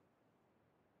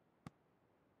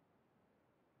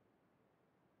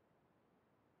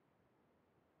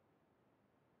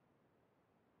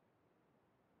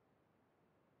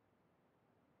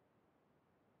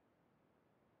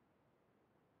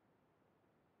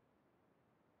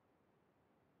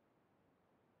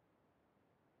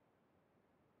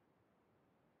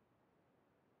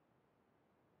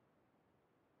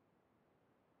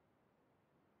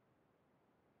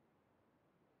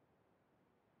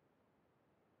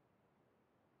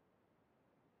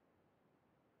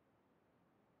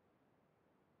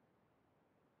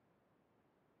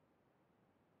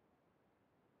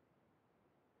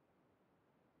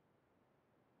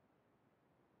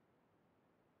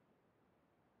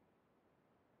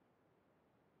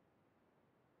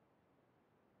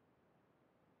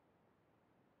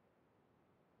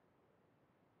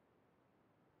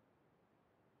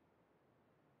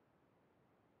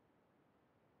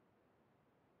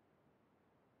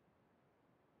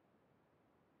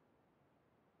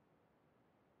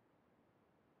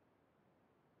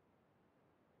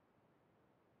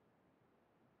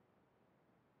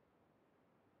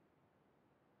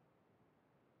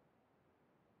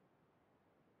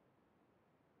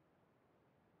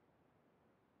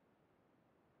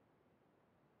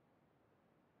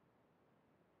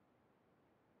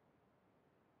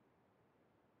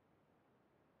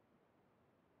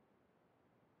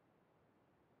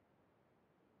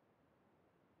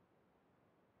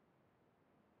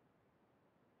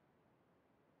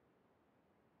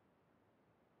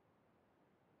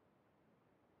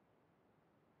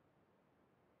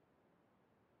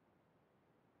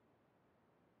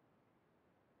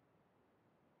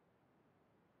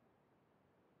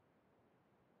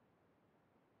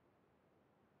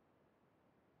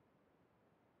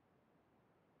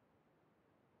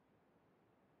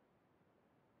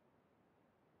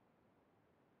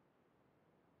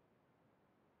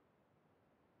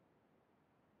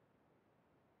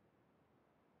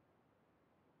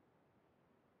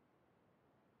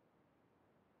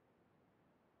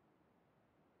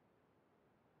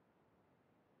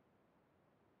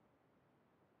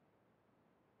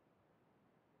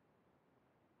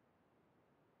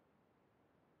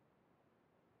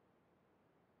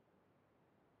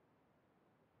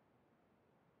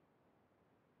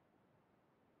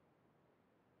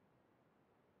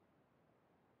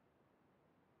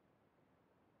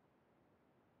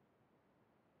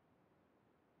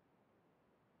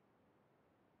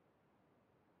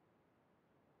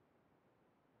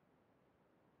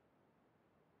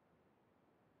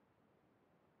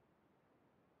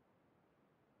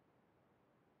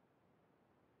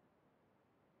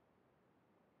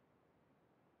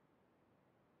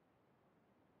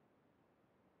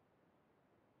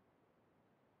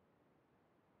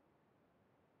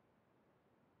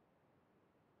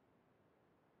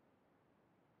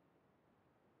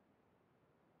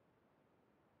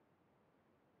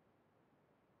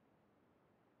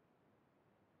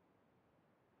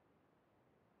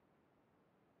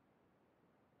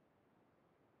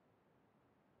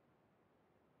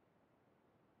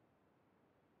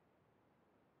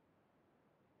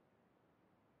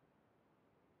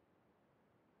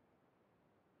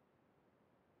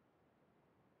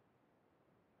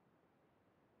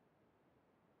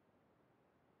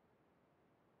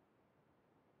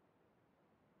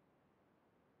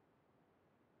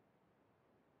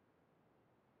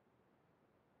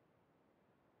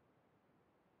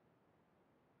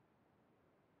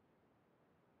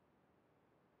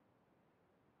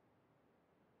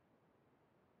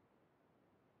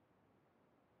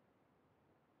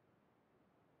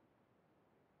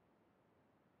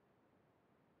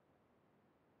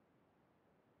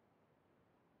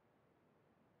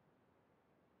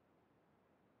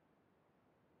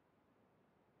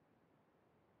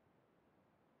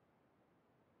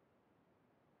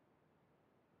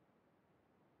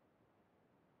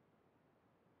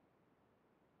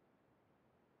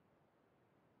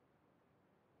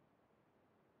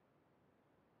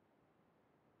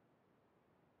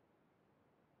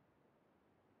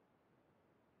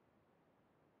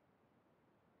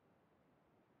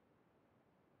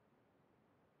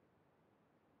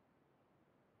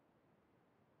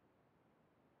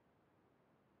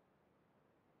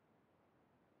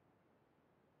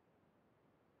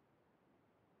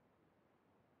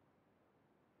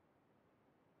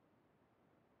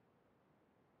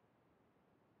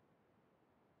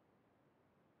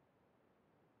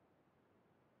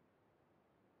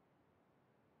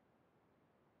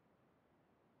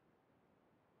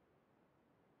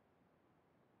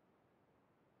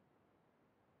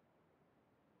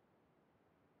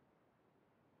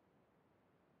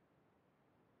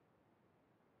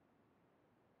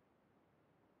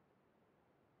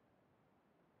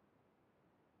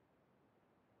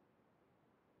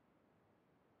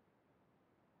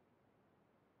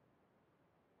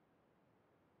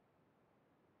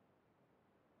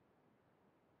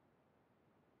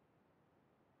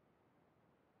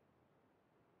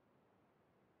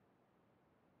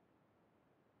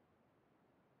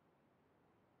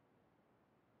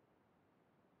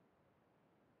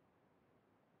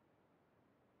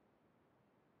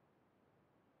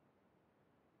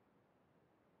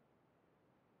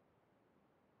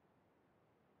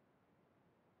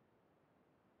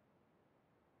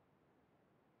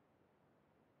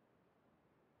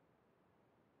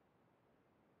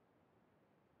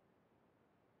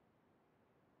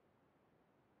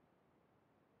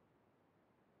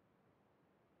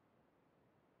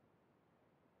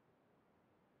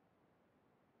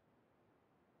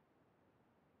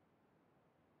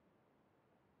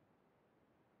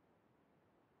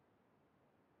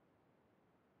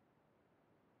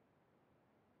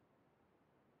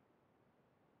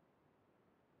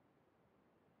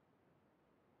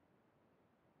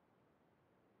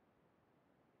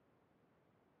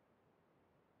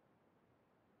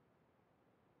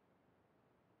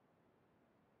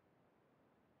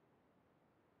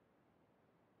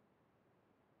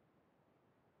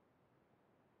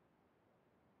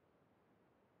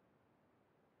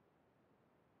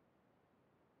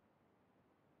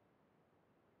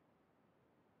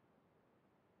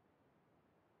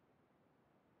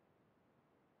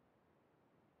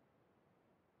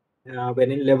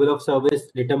 wherein level of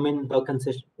service determine the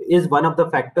concession is one of the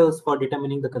factors for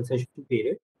determining the concession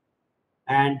period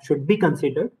and should be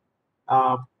considered.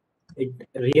 It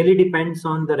really depends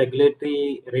on the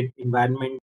regulatory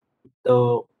environment,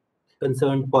 the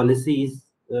concerned policies,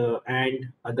 and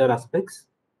other aspects,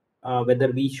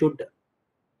 whether we should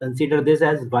consider this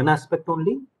as one aspect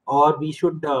only, or we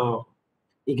should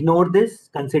ignore this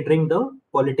considering the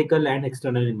political and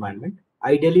external environment.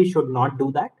 Ideally should not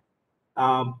do that,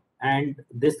 and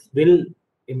this will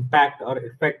impact or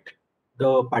affect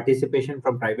the participation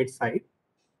from private side.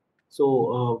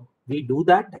 So we do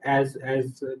that as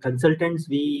consultants.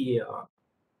 We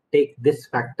take this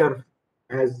factor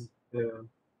as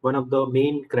one of the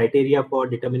main criteria for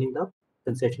determining the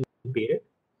concession period.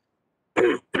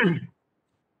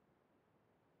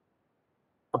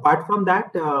 Apart from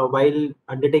that, while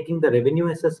undertaking the revenue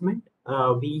assessment,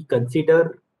 we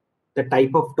consider the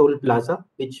type of toll plaza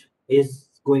which is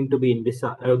going to be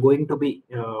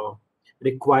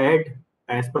required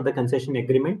as per the concession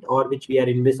agreement, or which we are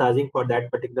envisaging for that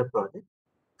particular project.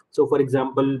 So, for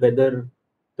example, whether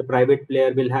the private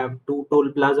player will have 2 toll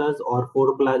plazas or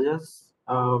 4 plazas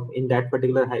in that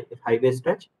particular highway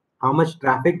stretch, how much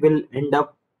traffic will end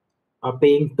up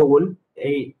paying toll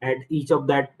at each of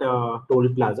that toll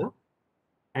plaza,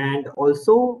 and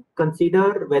also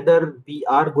consider whether we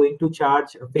are going to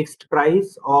charge a fixed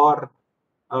price or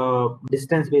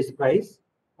distance based price,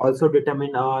 also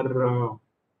determine our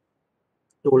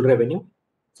toll revenue.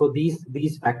 So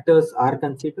these factors are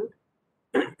considered.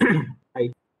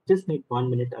 I just need 1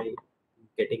 minute. I'm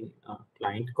getting a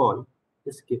client call.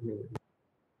 Just give me.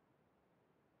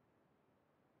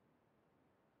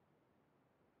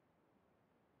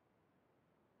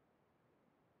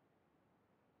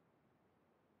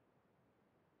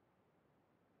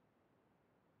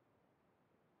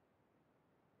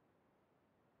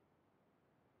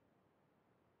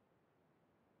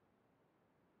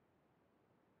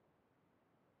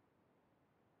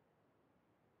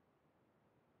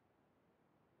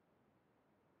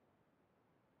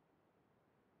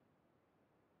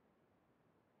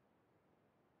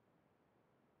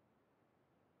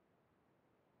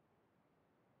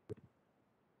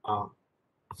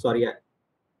 Sorry,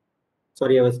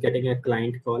 I was getting a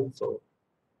client call, so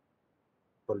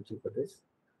apology for this.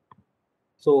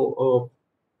 So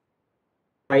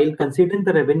while considering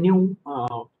the revenue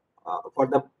for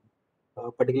the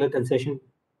particular concession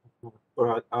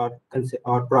or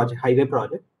project, highway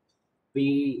project,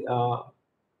 we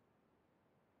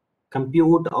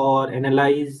compute or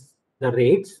analyze the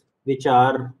rates which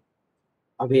are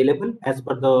available as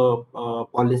per the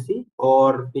policy,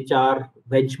 or which are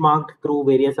benchmarked through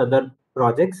various other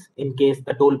projects in case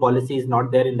the toll policy is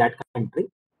not there in that country.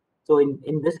 So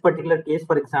in this particular case,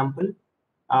 for example,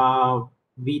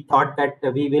 we thought that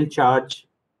we will charge,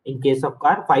 in case of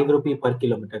car, 5 rupee per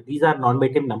kilometer. These are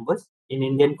normative numbers. In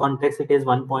Indian context, it is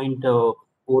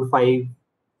 1.45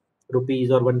 rupees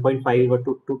or 1.5 or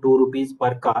 2 rupees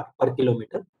per car per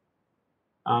kilometer.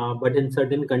 But in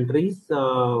certain countries,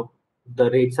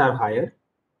 the rates are higher,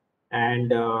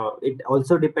 and it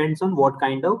also depends on what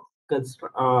kind of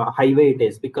highway it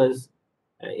is, because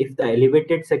if the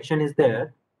elevated section is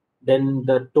there, then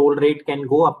the toll rate can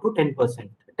go up to 10%,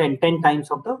 10 times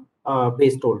of the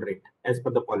base toll rate as per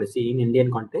the policy in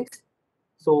Indian context.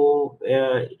 So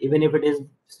even if it is,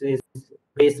 say,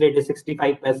 base rate is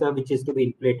 65 paisa, which is to be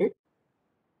inflated,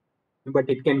 but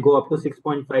it can go up to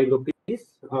 6.5 rupees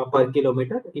per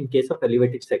kilometer in case of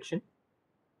elevated section.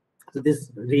 So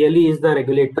this really is the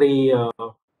regulatory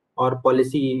or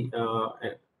policy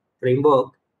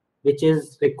framework which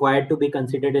is required to be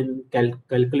considered in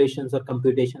calculations or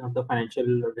computation of the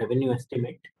financial revenue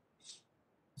estimate.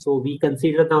 So we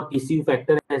consider the PCU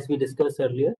factor as we discussed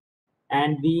earlier,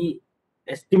 and we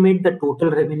estimate the total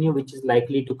revenue which is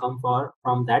likely to come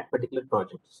from that particular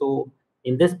project. So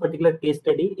in this particular case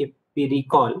study, if we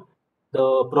recall,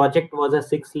 the project was a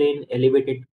 6-lane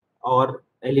elevated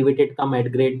come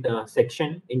at grade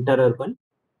section interurban,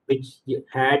 which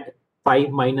had 5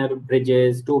 minor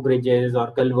bridges, 2 bridges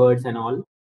or culverts and all.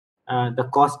 The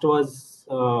cost was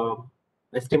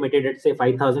estimated at, say,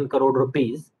 5,000 crore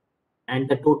rupees, and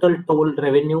the total toll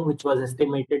revenue which was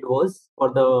estimated was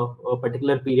for the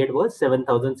particular period was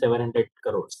 7,700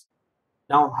 crores.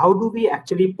 Now, how do we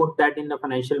actually put that in the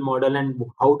financial model, and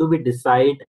how do we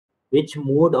decide which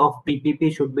mode of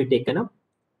PPP should be taken up?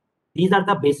 These are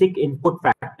the basic input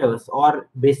factors or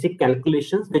basic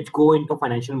calculations which go into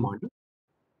financial model.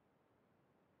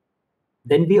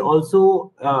 Then we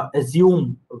also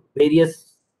assume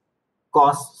various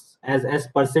costs as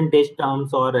percentage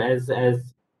terms or as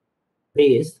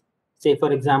base. Say,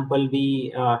 for example,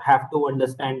 we have to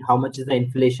understand how much is the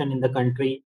inflation in the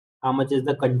country, how much is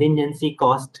the contingency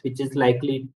cost, which is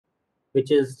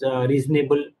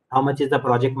reasonable, how much is the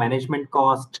project management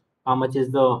cost, how much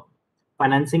is the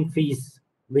financing fees,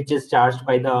 which is charged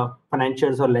by the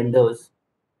financiers or lenders,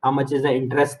 how much is the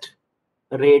interest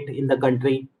rate in the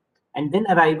country, and then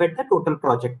arrive at the total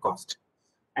project cost.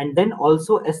 And then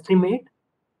also estimate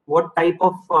what type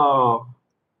of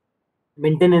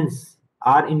maintenance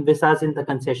are envisaged in the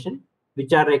concession,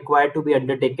 which are required to be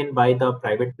undertaken by the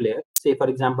private player. Say, for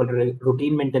example,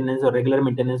 routine maintenance or regular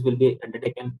maintenance will be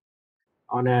undertaken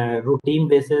on a routine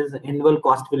basis. Annual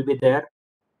cost will be there.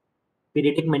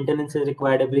 Periodic maintenance is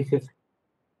required every 5th.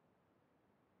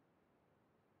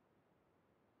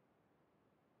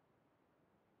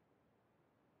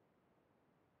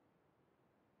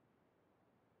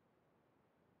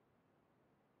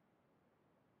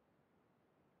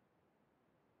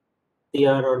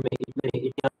 year, or may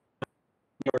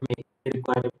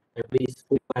require every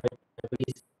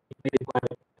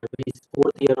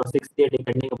fourth year or 6th year,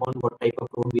 depending upon what type of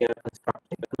road we are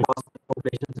constructing. The cost of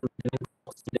operations,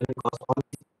 cost, all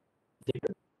these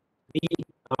data. We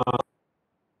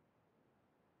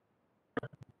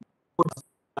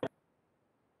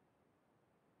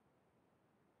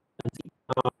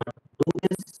do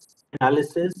this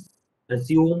analysis,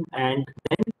 assume, and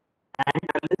then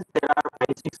analyze. There are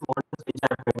 5-6 models which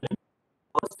are prevalent.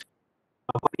 First,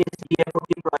 for a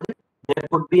CFOT project, there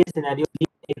could be a scenario in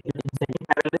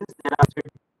semi-parallels. There are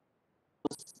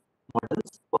models.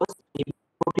 First,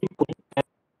 CFOT tooling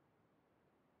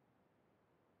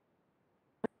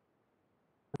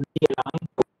allowing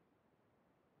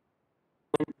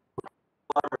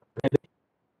for revenue.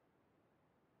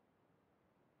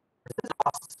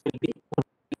 Costs will be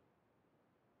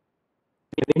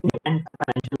revenue and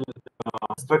financial.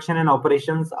 Construction and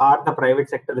operations are the private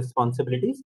sector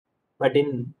responsibilities, but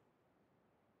in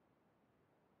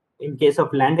case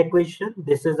of land acquisition,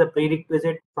 this is a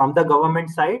prerequisite from the government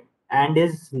side and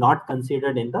is not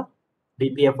considered in the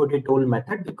DPFOT toll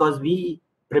method, because we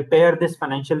prepare this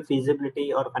financial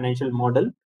feasibility or financial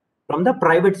model from the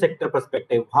private sector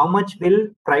perspective. How much will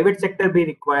private sector be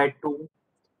required to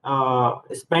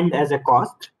spend as a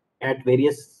cost at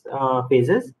various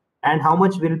phases, and how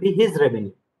much will be his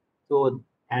revenue? So,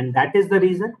 and that is the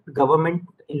reason government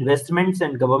investments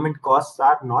and government costs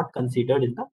are not considered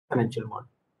in the financial model.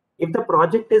 If the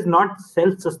project is not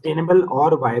self-sustainable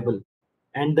or viable,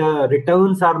 and the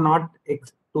returns are not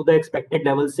to the expected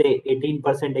level, say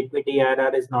 18% equity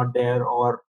IRR is not there,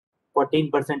 or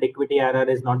 14% equity IRR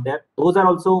is not there, those are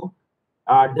also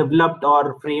developed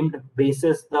or framed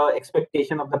basis the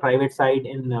expectation of the private side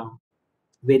in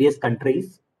various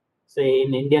countries. Say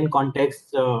in Indian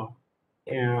context,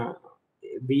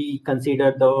 we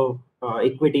consider the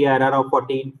equity IRR of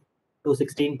 14 to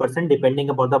 16%, depending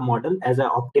upon the model, as an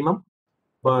optimum.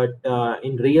 But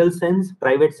in real sense,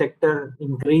 private sector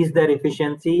increase their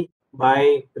efficiency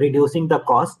by reducing the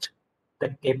cost, the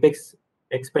capex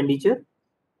expenditure,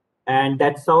 and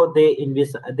that's how they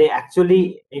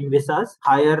actually envisage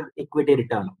higher equity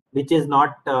return, which is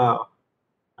not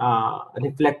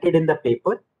reflected in the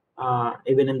paper,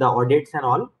 even in the audits and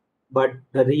all. But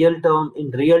in real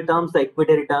terms, the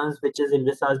equity returns, which is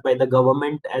envisaged by the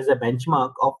government as a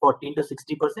benchmark of 14 to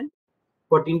 60%,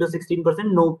 14 to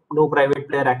 16%, no private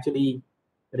player actually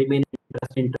remain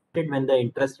interested when the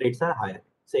interest rates are higher.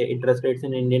 Say interest rates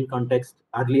in Indian context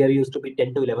earlier used to be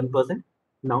 10 to 11%.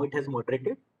 Now it has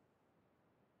moderated.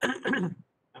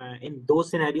 In those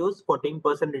scenarios,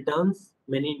 14% returns,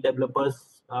 many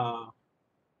developers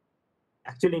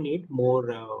actually need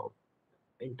more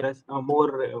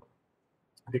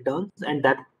returns, and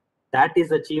that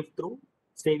is achieved through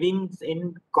savings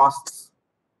in costs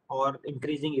or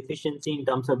increasing efficiency in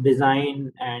terms of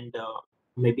design, and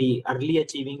maybe early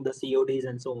achieving the CODs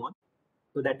and so on.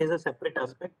 So that is a separate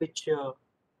aspect which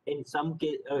in some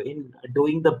case in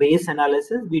doing the base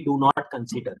analysis we do not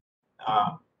consider.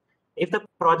 If the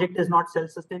project is not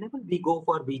self-sustainable, we go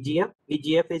for VGF.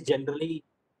 VGF is generally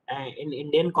in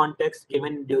Indian context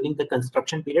given during the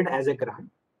construction period as a grant,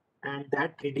 and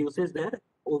that reduces their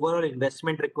overall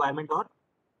investment requirement or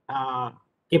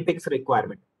capex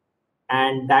requirement,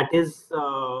 and that is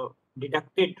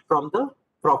deducted from the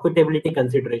profitability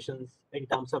considerations in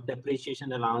terms of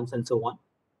depreciation allowance and so on.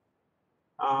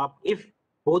 If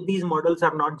both these models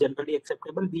are not generally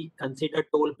acceptable, we consider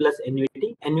toll plus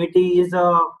annuity. Annuity is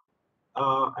a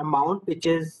amount which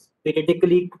is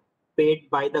periodically paid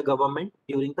by the government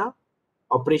during the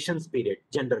operations period.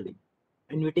 Generally,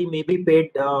 annuity may be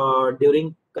paid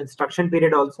during construction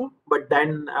period also, but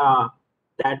then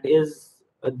that is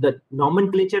the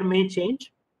nomenclature may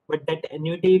change, but that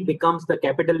annuity becomes the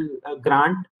capital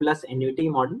grant plus annuity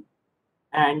model.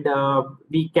 And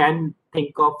we can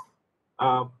think of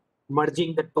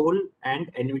merging the toll and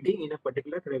annuity in a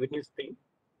particular revenue stream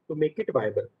to make it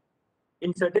viable.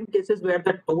 In certain cases where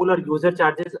the toll or user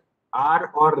charges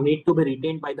are or need to be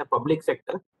retained by the public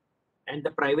sector, and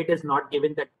the private is not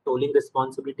given that tolling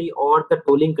responsibility, or the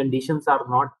tolling conditions are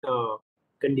not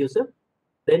conducive,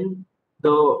 then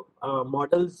the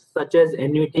models such as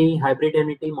annuity, hybrid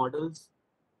annuity models,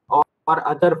 or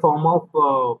other form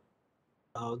of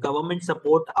government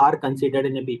support are considered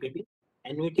in a PPP.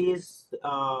 Annuities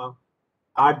are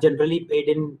generally paid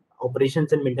in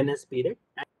operations and maintenance period,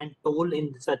 and toll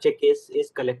in such a case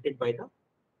is collected by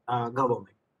the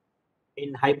government.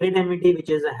 In hybrid annuity, which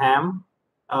is a HAM,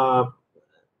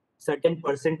 certain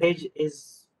percentage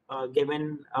is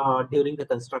given during the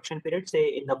construction period, say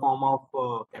in the form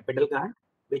of capital grant,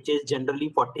 which is generally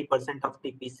 40% of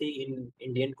TPC in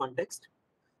Indian context,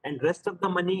 and rest of the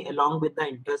money along with the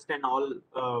interest and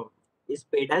all is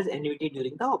paid as annuity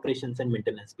during the operations and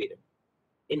maintenance period.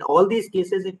 In all these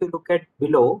cases, if you look at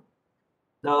below,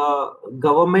 the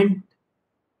government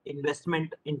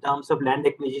investment in terms of land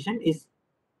acquisition is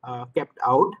kept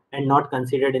out and not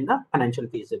considered in the financial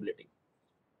feasibility.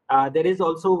 There is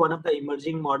also one of the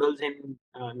emerging models in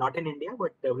not in India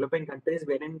but developing countries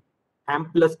wherein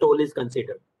HAM plus toll is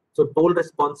considered. So toll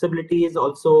responsibility is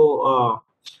also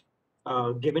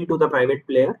given to the private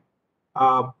player,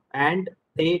 and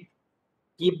they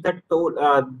keep the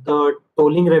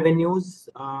tolling revenues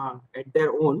at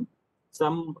their own.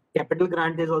 Some capital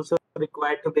grant is also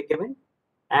required to be given,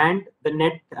 and the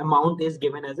net amount is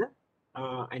given as a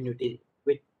annuity,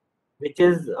 which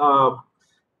is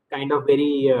kind of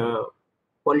very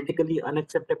politically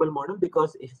unacceptable model,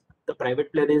 because if the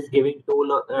private player is giving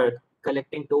toll,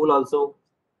 collecting toll also,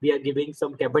 we are giving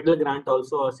some capital grant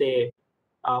also, say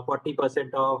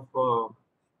 40% of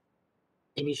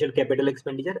initial capital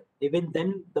expenditure. Even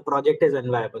then the project is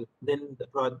unviable. Then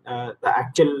the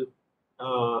actual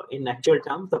in actual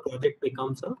terms the project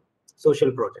becomes a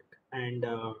social project, and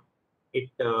it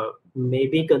may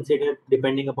be considered,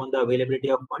 depending upon the availability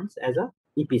of funds, as a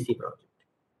EPC project.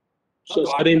 So,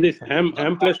 sir, in this HAM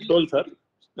plus toll, sir,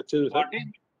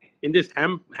 in this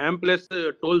HAM plus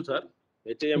toll, sir,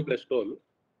 HAM plus toll,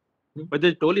 but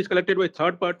the toll is collected by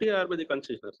third party or by the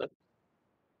concessionaire, sir?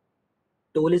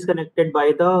 Toll is connected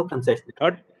by the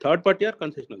concessionaire. Third party or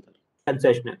concessionaire, sir?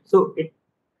 Concessionaire. So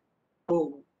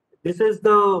this is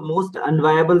the most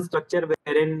unviable structure,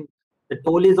 wherein the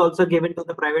toll is also given to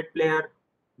the private player.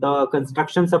 The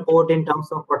construction support in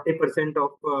terms of 40%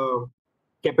 of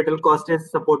capital cost is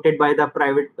supported by the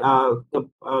private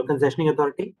concessioning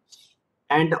authority,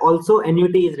 and also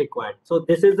annuity is required. So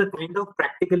this is a kind of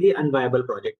practically unviable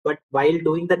project. But while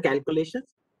doing the calculations,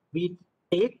 we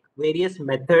take various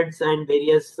methods and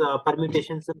various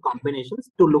permutations and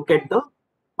combinations to look at the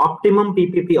optimum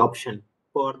PPP option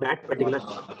for that particular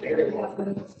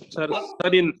project. Sir,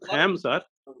 in HAM, sir,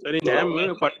 in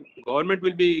HAM, government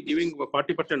will be giving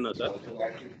 40%, no, sir?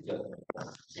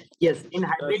 Yes, in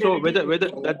hybrid. So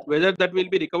whether that will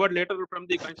be recovered later from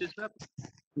the concessionaire?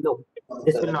 No,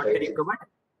 this will not be recovered.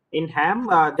 In HAM,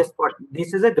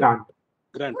 this is a grant.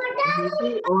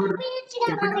 Annuity or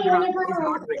capital grant is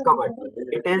not recovered.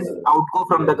 It is outgo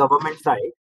from the government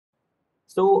side.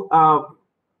 So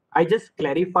I just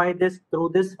clarify this through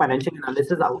this financial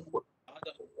analysis output.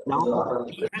 Now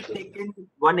we have taken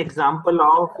one example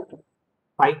of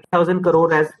 5,000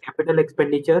 crore as capital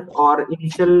expenditure or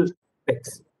initial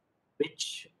fix,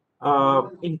 which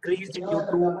increased due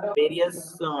to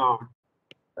various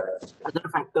other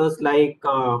factors like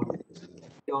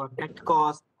your debt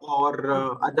cost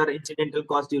or other incidental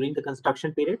costs during the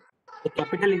construction period. The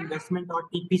capital investment or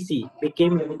TPC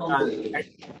became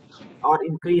or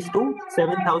increased to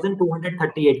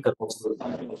 7,238 crores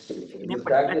in a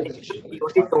particular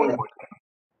TOT toll model.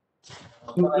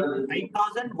 In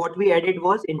 5,000, what we added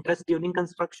was interest during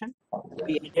construction.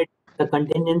 We added the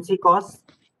contingency costs,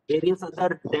 various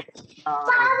other debt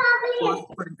costs,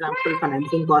 for example,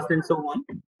 financing costs, and so on.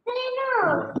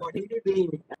 Accordingly,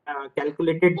 we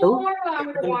calculated the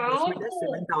capital investment as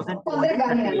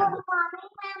 7,238.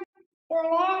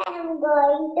 Today I'm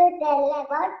going to tell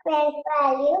about face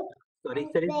value. Sorry,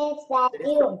 there is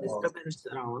some disturbance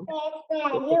around. Face So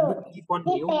value. can you keep on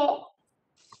mute?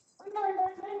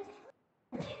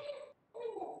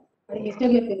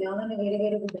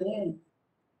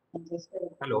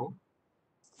 Hello.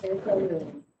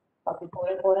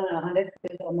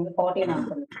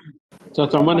 So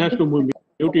someone has to mute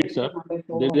it, sir.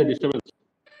 There is a disturbance.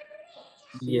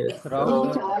 Yes.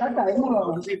 Rahul sir. How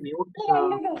do we mute?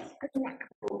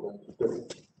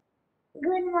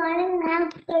 Good morning, ma'am.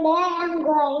 Today I am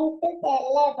going to tell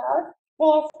about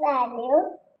face value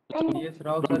and Yes,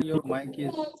 Rahul sir, your mic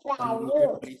is face value.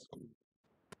 unmuted, please.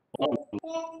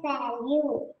 Face value.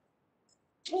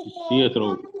 Yes,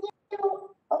 Rahul.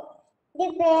 The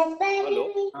face value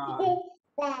is Uh, the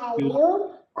value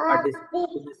of This the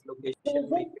to this location,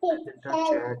 make it as enter itself.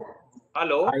 chat.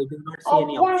 Hello. I do not see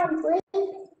any option. Example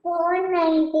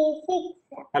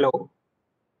 496. Hello.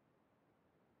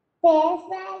 Face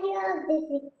value of the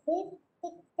 6 is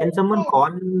 6. Can someone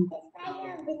call? Face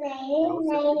value of the 9 is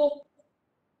 9.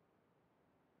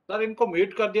 Sir इनको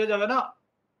mute कर दिया जाए ना.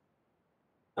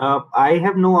 I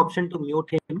have no option to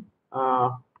mute him.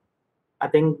 I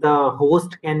think the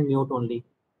host can mute only.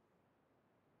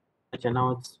 Achha,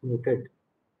 now it's muted.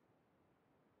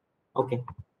 Okay.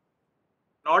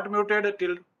 Not muted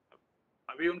till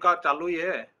अभी उनका चालू ही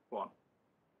है phone.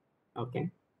 Okay.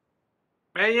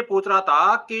 मैं ये पूछ रहा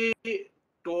था कि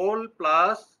टोल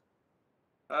प्लस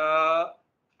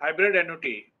हाइब्रिड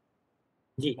एन्युटी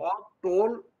जी. और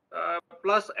toll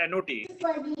plus annuity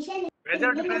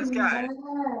major difference क्या है?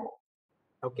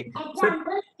 Okay. So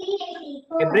Example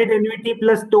 384. hybrid annuity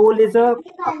plus toll is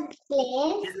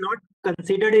Place not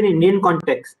considered in Indian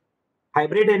context.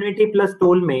 Hybrid annuity plus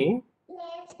toll may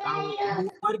value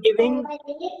you are giving of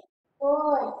the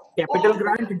capital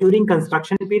grant during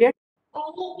construction period.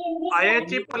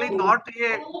 IHE please not ये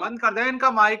बंद कर दें इनका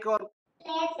mic और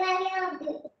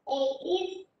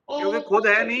क्योंकि खुद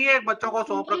है नहीं ये बच्चों को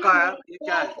सौंप रखा है. ये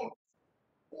क्या है?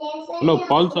 No,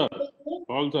 Paul sir.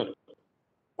 Paul sir.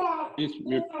 Please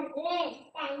mute.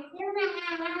 Thank you,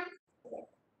 ma'am.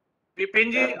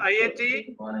 Vipin ji IHE.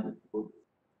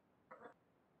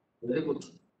 Very good.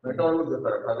 Better almost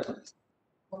better.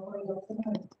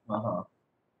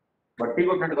 बट्टी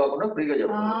को ठंड काकूना फ्री का जब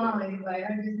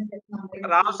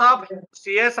राव साहब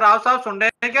CS राव साहब सुन रहे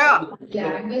हैं क्या?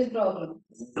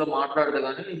 ఇంట్లో మాట్లాడదు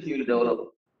కానీ she will develop.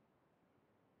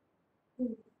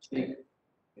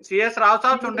 CS Rao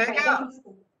साहब सुन रहे हैं क्या?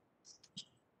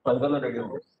 పదకొండు ready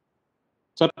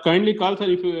Sir, kindly call sir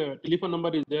if telephone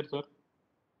number is there, sir.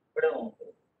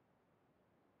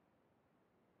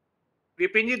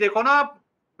 Vipin जी देखो ना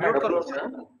म्यूट करो.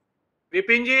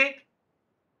 विपिन जी,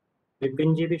 विपिन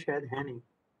जी भी शायद है नहीं.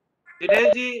 दिनेश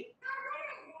जी,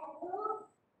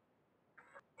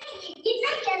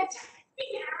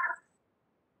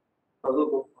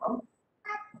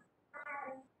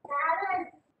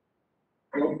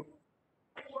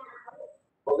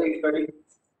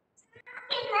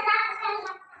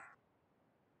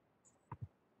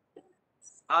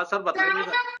 हाँ सर बताइए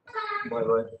sir. Bye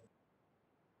bye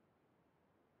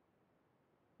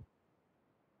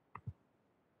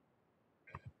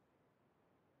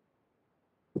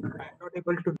I'm not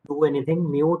able to do anything.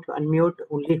 Mute, unmute,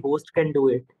 only host can do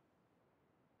it.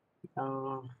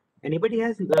 Anybody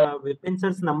has Vipin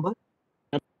sir's number?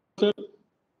 Sir,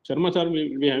 Sharma sir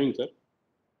will be having, sir.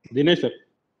 Dinesh sir.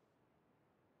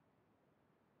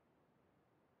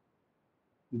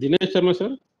 Dinesh Sharma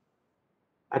sir.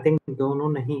 I think दोनों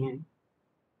नहीं हैं.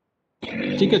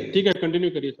 ठीक है continue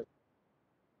करिए sir.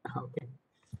 Okay.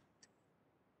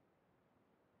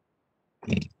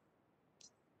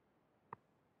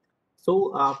 So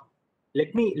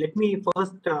let me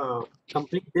first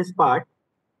complete this part.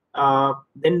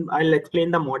 Then I'll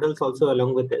explain the models also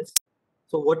along with this.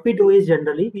 So what we do is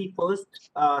generally we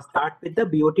first start with the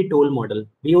BOT toll model.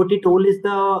 BOT toll is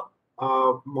the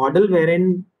model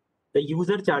wherein the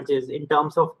user charges in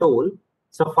terms of toll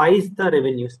suffice the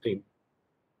revenue stream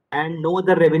and no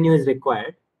other revenue is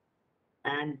required.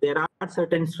 And there are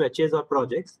certain stretches or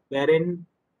projects wherein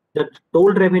the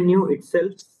toll revenue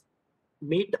itself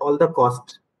meet all the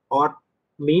costs or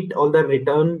meet all the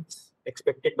returns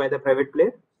expected by the private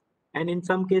player. And in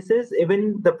some cases,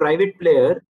 even the private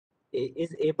player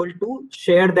is able to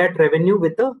share that revenue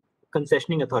with the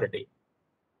concessioning authority.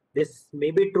 This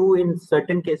may be true in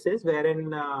certain cases wherein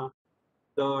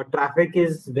the traffic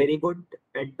is very good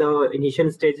at the initial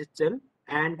stage itself,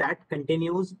 and that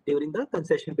continues during the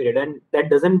concession period, and that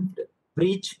doesn't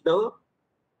reach the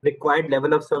required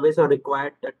level of service or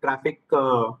required traffic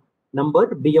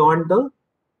number beyond the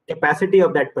capacity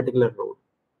of that particular road.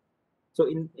 So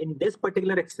in this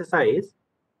particular exercise,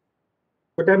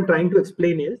 what I'm trying to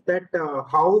explain is that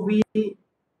how we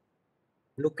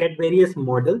look at various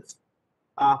models,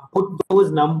 put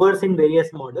those numbers in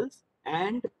various models,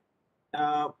 and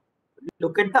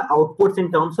look at the outputs in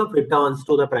terms of returns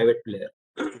to the private player.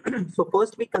 So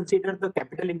first we consider the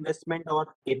capital investment or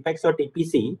CAPEX or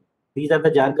TPC. These are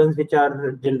the jargons which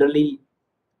are generally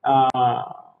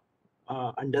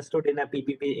understood in a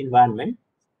PPP environment.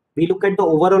 We look at the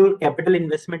overall capital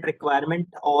investment requirement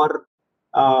or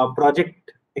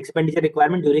project expenditure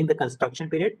requirement during the construction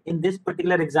period. In this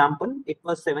particular example, it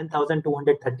was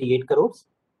 7,238 crores,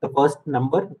 the first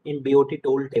number in BOT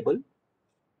toll table.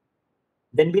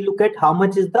 Then we look at how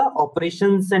much is the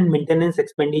operations and maintenance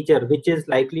expenditure, which is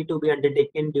likely to be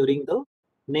undertaken during the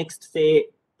next, say,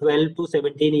 12 to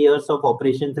 17 years of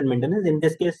operations and maintenance. In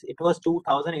this case, it was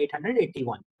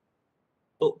 2,881.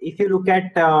 So if you look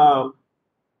at the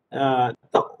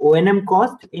O&M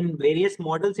cost in various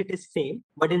models, it is same,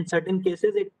 but in certain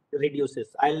cases it reduces.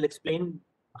 I'll explain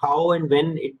how and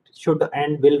when it should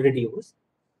and will reduce.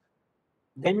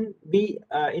 Then we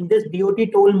in this BOT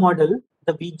toll model,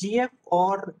 the VGF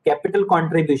or capital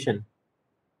contribution,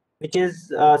 which is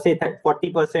say that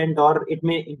 40%, or it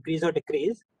may increase or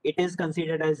decrease, it is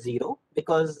considered as zero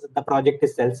because the project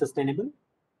is self-sustainable.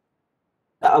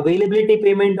 The availability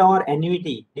payment or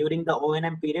annuity during the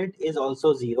O&M period is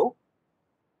also zero.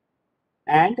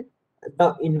 And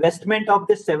the investment of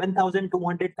this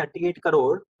 7,238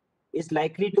 crore is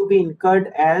likely to be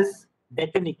incurred as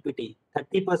debt and equity,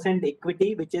 30%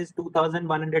 equity, which is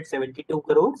 2,172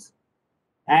 crores,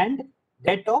 and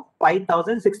debt of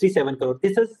 5,067 crores.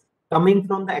 This is coming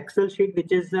from the Excel sheet,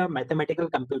 which is a mathematical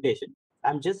computation.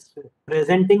 I'm just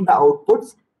presenting the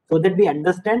outputs so that we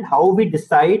understand how we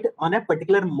decide on a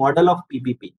particular model of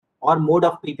PPP or mode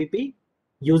of PPP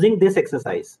using this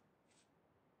exercise.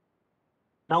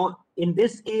 Now, in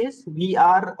this case, we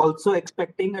are also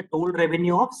expecting a toll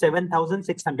revenue of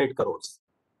 7,600 crores.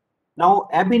 Now,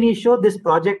 ab initio, this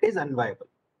project is unviable.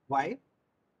 Why?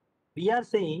 We are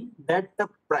saying that the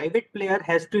private player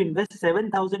has to invest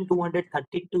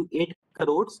 7,238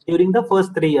 crores during the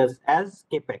first 3 years as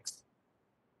capex,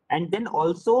 and then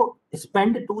also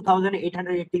spend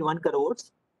 2,881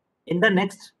 crores in the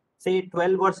next, say,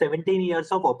 12 or 17 years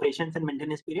of operations and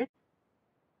maintenance period.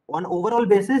 On overall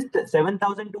basis,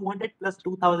 7,200 plus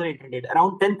 2,800,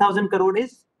 around 10,000 crore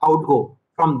is outgo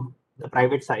from the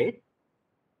private side.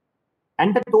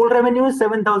 And the toll revenue is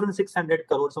 7,600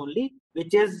 crores only,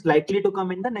 which is likely to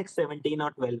come in the next 17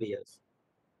 or 12 years.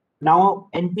 Now,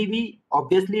 NPV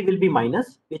obviously will be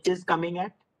minus, which is coming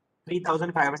at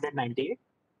 3,598.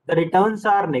 The returns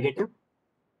are negative.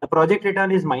 The project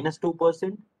return is minus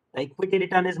 2%. The equity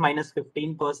return is minus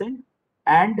 15%.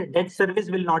 And debt service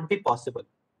will not be possible.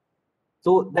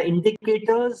 So the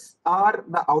indicators are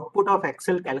the output of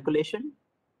Excel calculation,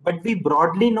 but we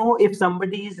broadly know if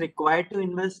somebody is required to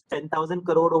invest 10,000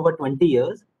 crore over 20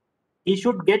 years, he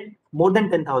should get more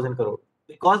than 10,000 crore.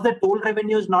 Because the toll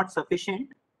revenue is not sufficient,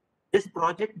 this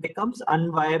project becomes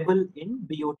unviable in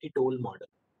BOT toll model.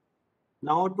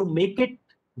 Now, to make it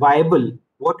viable,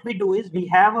 what we do is we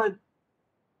have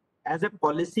as a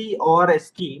policy or a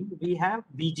scheme, we have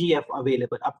VGF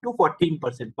available up to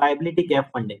 14% viability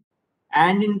gap funding.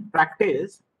 And in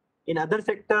practice, in other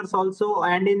sectors also,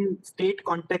 and in state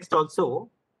context also,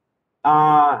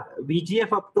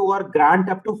 VGF up to or grant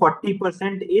up to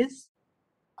 40% is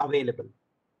available.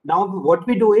 Now, what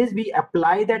we do is we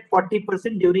apply that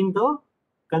 40% during the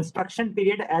construction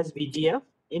period as VGF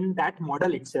in that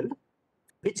model itself,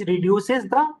 which reduces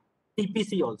the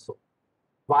TPC also.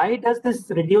 Why does this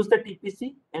reduce the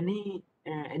TPC? Any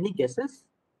guesses?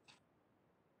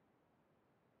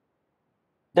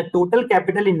 The total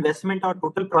capital investment or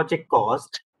total project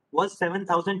cost was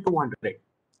 7,200.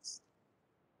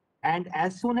 And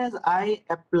as soon as I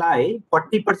apply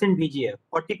 40% VGF,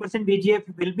 40%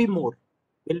 VGF will be more,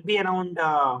 will be around,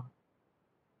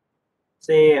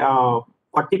 say,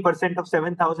 40% of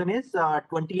 7,000 is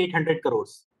 2,800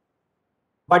 crores.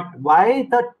 But why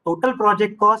the total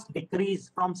project cost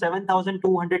decreased from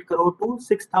 7,200 crore to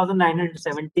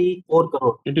 6,974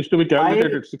 crore? It is to be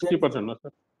calculated 60%, no,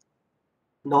 sir?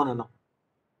 No.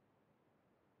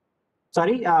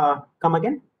 Sorry, come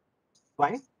again.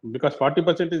 Why? Because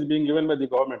 40% is being given by the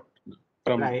government.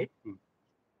 Right.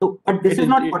 So, but this is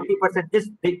not 40%. This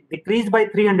decreased by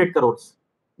 300 crores.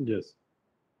 Yes.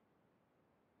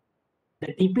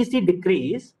 The TPC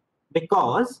decrease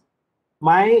because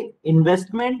my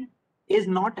investment is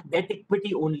not debt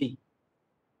equity only.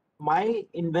 My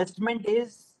investment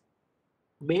is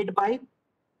made by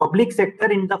public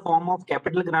sector in the form of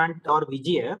capital grant or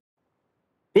VGF,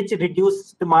 which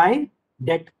reduced my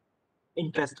debt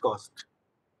interest cost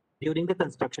during the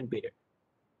construction period.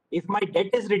 If my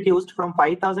debt is reduced from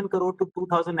 5,000 crore to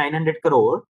 2,900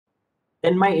 crore,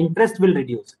 then my interest will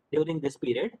reduce during this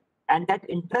period, and that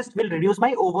interest will reduce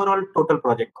my overall total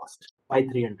project cost by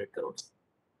 300 crores.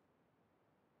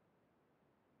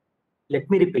 Let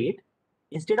me repeat.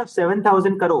 Instead of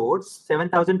 7,000 crores,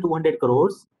 7,200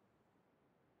 crores,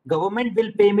 government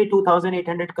will pay me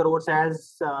 2,800 crores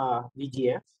as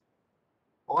VGF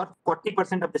or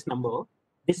 40% of this number.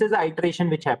 This is the iteration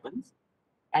which happens.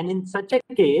 And in such a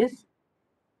case,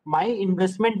 my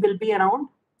investment will be around,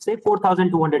 say,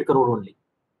 4,200 crore only.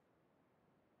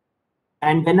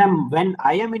 And when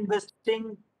I am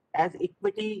investing as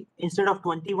equity instead of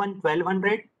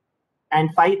 1,100 and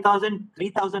 5,000,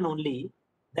 3,000 only,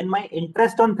 then my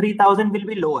interest on 3,000 will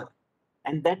be lower.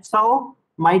 And that's how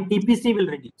my TPC will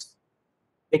reduce.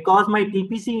 Because my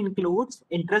TPC includes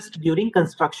interest during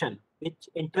construction, which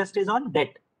interest is on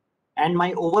debt. And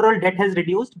my overall debt has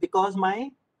reduced because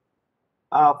my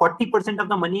 40% of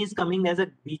the money is coming as a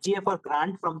VGF or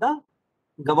grant from the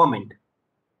government,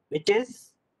 which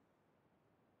is,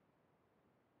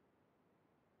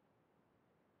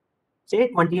 say,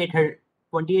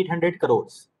 2,800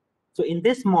 crores. So in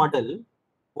this model,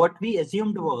 what we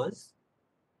assumed was,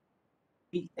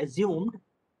 we assumed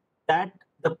that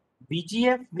the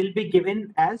VGF will be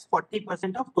given as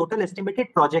 40% of total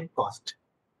estimated project cost,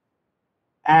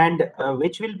 and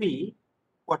which will be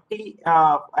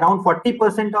around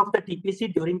 40% of the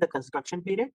TPC during the construction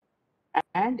period,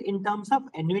 and in terms of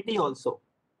annuity also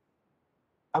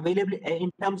available,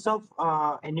 in terms of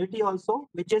annuity also,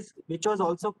 which was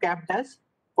also capped as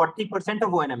 40%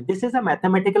 of O&M. This is a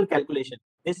mathematical calculation.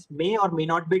 This may or may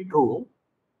not be true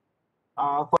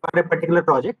for a particular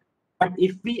project, but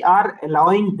if we are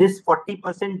allowing this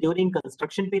 40% during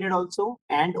construction period also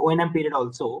and O&M period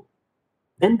also,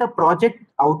 then the project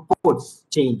outputs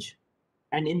change.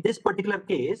 And in this particular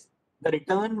case, the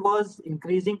return was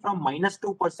increasing from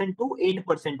 -2% to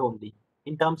 8% only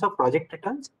in terms of project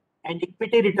returns, and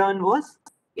equity return was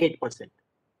 8%.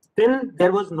 Still,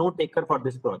 there was no taker for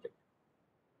this project.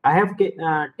 I have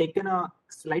taken a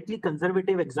slightly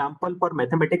conservative example for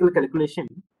mathematical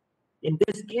calculation. In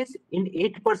this case, in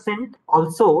 8%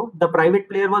 also, the private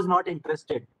player was not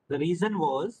interested. The reason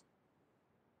was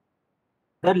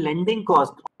the lending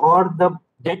cost or the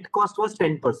debt cost was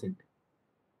 10%.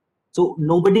 So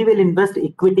nobody will invest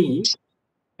equity.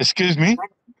 Excuse me.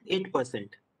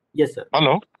 8%. Yes, sir.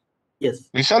 Hello. Yes.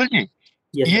 Vishal ji.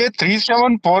 Yes, ये sir.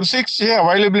 3746 ये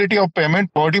availability of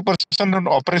payment 40% on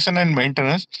operation and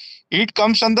maintenance. It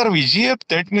comes under VGF.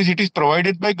 That means it is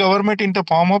provided by government in the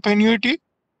form of annuity.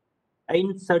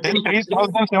 In certain countries,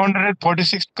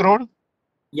 3,746 crore.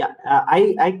 yeah,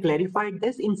 I clarified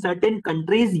this. In certain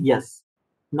countries, yes,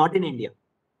 not in India.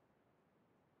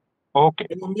 Okay.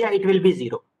 In India, it will be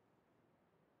 0.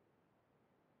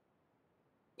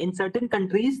 In certain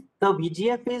countries, the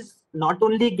VGF is not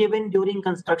only given during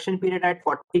construction period at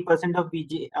 40% of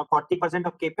 40%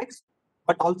 of capex,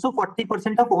 but also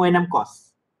 40% of O&M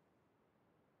costs,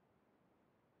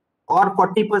 or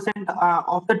 40%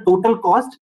 of the total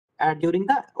cost during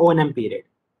the O&M period.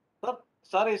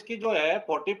 Sir इसकी जो है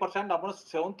 40% अपन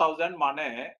 7,000 माने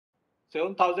हैं,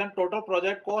 7,000 total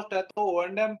project cost है, तो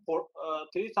O&M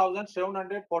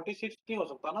 3,746 नहीं हो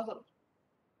सकता ना सर?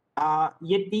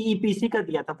 ये TEPC का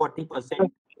दिया था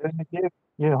 40%.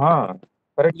 ये हाँ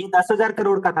करेक्ट. ये 10,000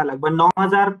 करोड़ का था, लगभग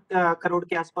 9,000 करोड़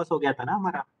के आसपास हो गया था ना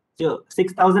हमारा. जो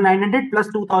 6,900 प्लस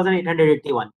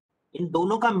 2,881, इन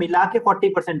दोनों का मिला के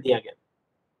 40% दिया गया.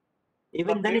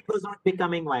 Even then it was not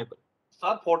becoming viable.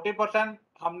 Sir 40%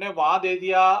 हमने वहां दे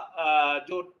दिया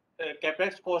जो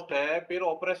कैपेक्स कॉस्ट है, फिर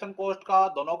ऑपरेशन कॉस्ट का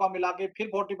दोनों का मिला के फिर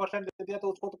 40% दे दिया, तो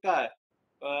उसको तो क्या है,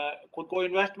 खुद को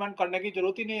इन्वेस्टमेंट करने की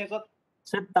जरूरत ही नहीं है सर.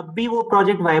 सर तब भी वो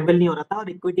प्रोजेक्ट वायबल नहीं हो रहा था और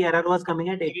equity error was coming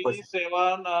at 8%.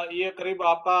 7 ये करीब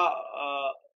आपका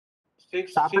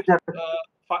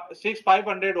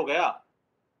 6,500 हो गया.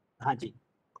 हाँ जी.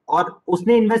 और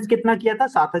उसने इन्वेस्ट कितना किया था?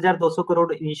 7,200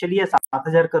 करोड़ इनिशियली, या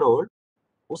 7,000 करोड़.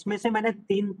 उसमें से मैंने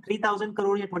 3,000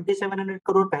 करोड़ या 2,700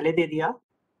 करोड़ पहले दे दिया,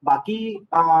 बाकी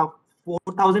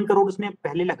 4,000 करोड़ उसने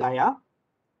पहले लगाया,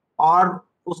 और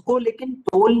उसको लेकिन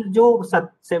टोल जो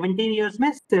 17 इयर्स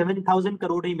में 7,000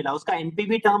 करोड़ ही मिला. उसका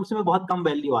एनपीवी टर्म्स में बहुत कम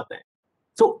वैल्यू आता है.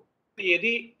 सो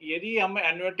यदि हम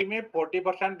एन्युटी में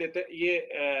 40% देते, ये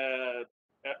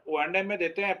O&M में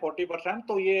देते हैं 40%,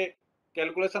 तो ये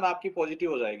कैलकुलेशन आपकी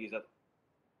पॉजिटिव हो जाएगी सर.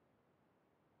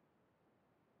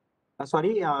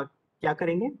 सॉरी, क्या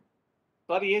करेंगे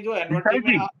सर? ये जो एन्युटी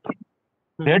में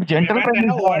That gentleman पेमेंट है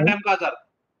ना O&M का सर,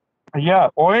 या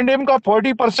O&M का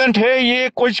 40% है, ये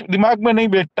कुछ दिमाग में नहीं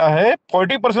बैठता है.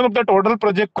 40% of the total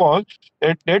project cost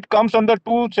that comes under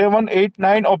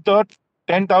 2,789 of the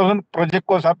 10,000 project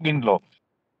cost आप गिन लो.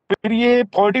 फिर ये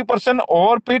 40%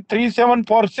 और फिर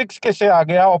 3,746 कैसे आ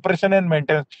गया? Operation and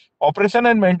maintenance. Operation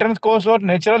and maintenance cost और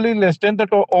naturally less than the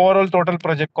overall total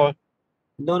project cost.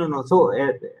 No. सो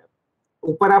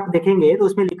ऊपर आप देखेंगे तो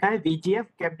उसमें लिखा है VGF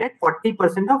kept at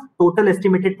 40% of total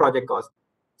estimated project cost.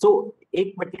 So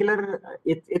एक particular,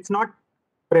 it's not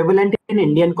prevalent in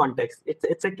Indian context.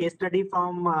 It's a case study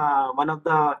from one of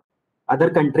the other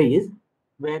countries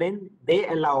wherein they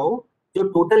allow जो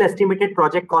total estimated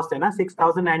project cost है ना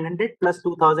 6,900 plus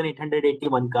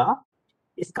 2,881 का,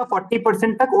 इसका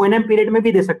 40% तक O&M period में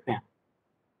भी दे सकते हैं.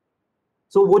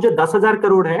 So वो जो 10,000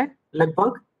 करोड़ है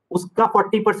लगभग, उसका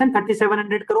 40%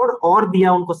 3,700 करोड़ और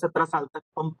दिया उनको 17 साल तक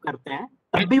पंप करते हैं,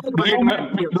 तब भी वो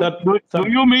project. Do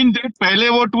you mean that पहले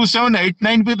वो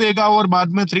 2789 पे देगा और बाद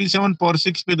में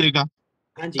 3746 पे देगा?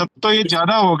 हाँ जी. तब तो ये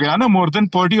ज्यादा हो गया ना, more than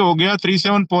 40 हो गया.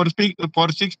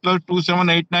 3746 plus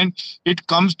 2789, it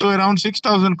comes to around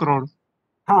 6,000 crore.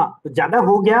 हाँ, ज्यादा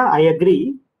हो गया, आई एग्री,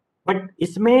 बट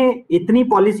इसमें इतनी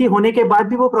पॉलिसी होने के बाद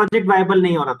भी वो प्रोजेक्ट वायबल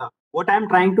नहीं हो रहा था. What I am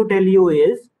trying to tell you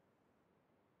is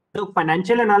the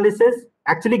financial analysis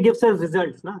actually gives us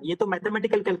results ना. ये तो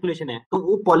मैथमेटिकल कैलकुलेशन है. तो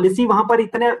वो पॉलिसी वहां पर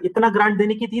इतना ग्रांट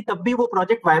देने की थी, तब भी वो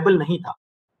प्रोजेक्ट वायबल नहीं था.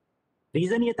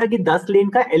 रीजन ये था कि 10 लेन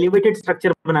का एलिवेटेड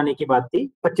स्ट्रक्चर बनाने की बात थी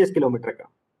 25 किलोमीटर का.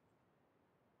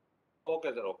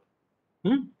 Okay, sir.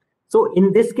 Okay. So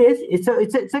in this case, it's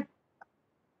a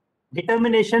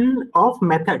determination of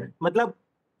method. मतलब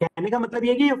कहने का मतलब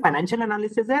ये कि फाइनेंशियल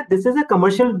एनालिसिस है, this is a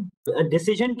commercial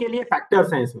decision के लिए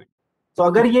फैक्टर्स हैं इसमें. तो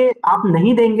अगर ये आप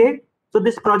नहीं देंगे तो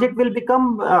this project will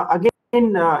become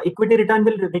again equity return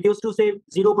will reduce to से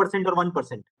 0% or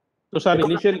 1%. So, sir,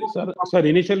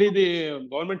 initially the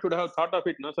government should have thought of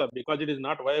it, no, sir, because it is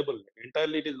not viable.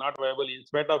 Entirely, it is not viable in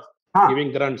spite of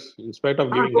giving grants. In spite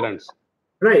of giving grants.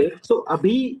 Right. So,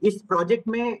 अभी इस project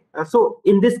में, so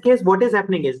in this case, what is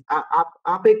happening is,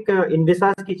 आप एक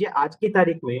इन्विसाज कीजिए, आज की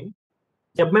तारीख में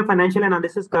जब मैं फाइनेंशियल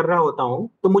एनालिसिस कर रहा होता हूँ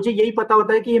तो मुझे यही पता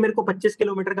होता है कि ये मेरे को 25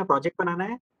 किलोमीटर का प्रोजेक्ट बनाना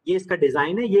है, ये इसका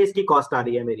डिजाइन है, ये इसकी कॉस्ट आ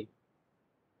रही है मेरी.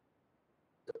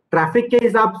 ट्रैफिक के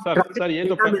हिसाब से सर ये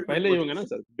तो पहले ही होंगे ना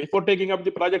sir, before taking up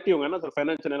the project ही होंगे ना सर,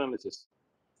 फाइनेंशियल एनालिसिस.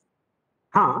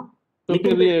 हाँ, तो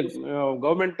फिर ये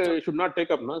government should not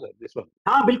take up ना सर दिस वन.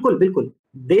 हाँ, बिल्कुल बिल्कुल,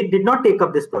 they did not take up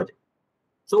this project.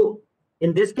 So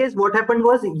in this case what happened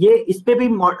was, ये इस पे भी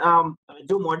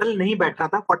जो मॉडल नहीं बैठ रहा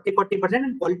था 40%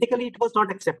 and politically it was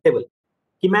not acceptable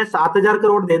कि मैं 7,000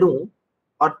 करोड़ दे दूं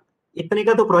और इतने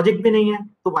का तो प्रोजेक्ट भी नहीं है,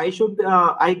 तो why should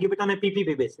I give it on A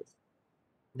PPP basis.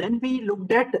 Then we looked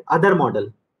at other model.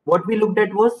 What we looked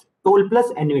at was toll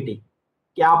plus annuity.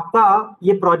 कि आपका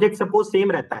ये प्रोजेक्ट सपोज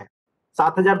सेम रहता है,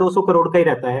 7,200 करोड़ का ही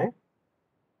रहता है,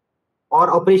 और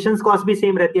ऑपरेशंस कॉस्ट भी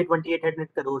सेम रहती है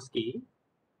 2,800 करोड़ की.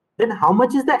 Then how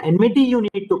much is the annuity you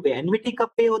need to pay? Annuity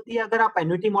कब पे होती है? अगर आप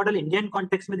annuity मॉडल इंडियन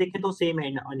कॉन्टेक्स्ट में देखें तो सेम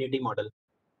है annuity मॉडल.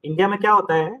 इंडिया में क्या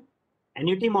होता है,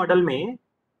 annuity मॉडल में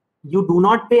you do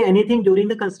not pay anything during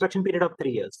the construction period of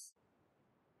 3 years.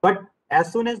 But as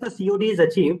soon as the COD is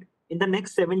achieved, in the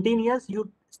next 17 years, you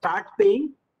start paying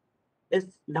this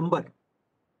number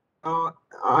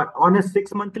on a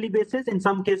 6 monthly basis. In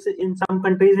some cases, in some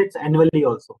countries, it's annually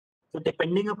also. So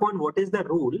depending upon what is the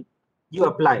rule, you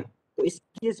apply. तो इस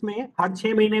case में हर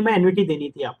 6 महीने में annuity देनी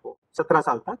थी आपको 17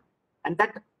 साल तक, and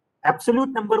that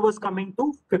absolute number was coming to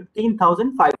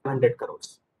 15,500 crores.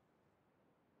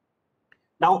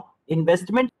 Now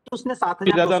investment उसने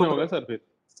 7,000 ज्यादा ना होगा सर फिर.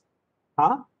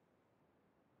 हाँ,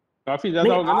 काफी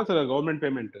ज्यादा होगा ना sir government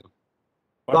payment.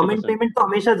 Government payment तो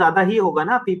हमेशा ज्यादा ही होगा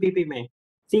ना पीपीपी में.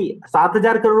 सी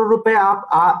 7,000 करोड़ रुपए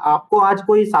आपको आज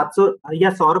कोई 700 या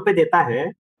 100 रुपए देता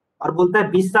है और बोलता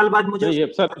है 20 साल बाद मुझे.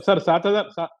 Sir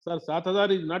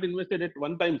 7,000 is not invested at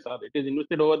one time sir, it is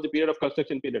invested over the period of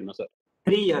construction period ना sir.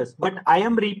 3 years, but I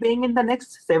am repaying in the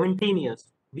next 17 years.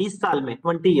 20 साल में,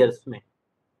 20 years में.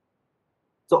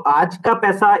 तो आज का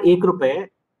पैसा 1 रुपए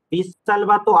 20 साल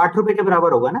बाद तो 8 रुपए के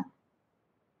बराबर होगा ना.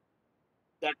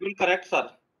 That will correct, sir.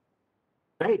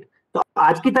 Right. तो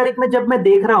आज की तारीख में जब मैं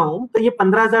देख रहा हूं तो ये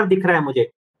 15,000 दिख रहा है मुझे,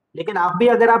 लेकिन आप भी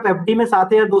अगर आप एफडी में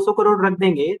 7,200 करोड़ रख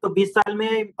देंगे तो 20 साल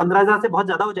में 15,000 से बहुत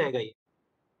ज्यादा हो जाएगा ये.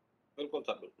 बिल्कुल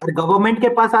सर. और गवर्नमेंट के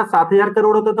पास आज 7,000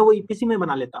 करोड़ होता तो वो ईपीसी में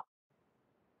बना लेता.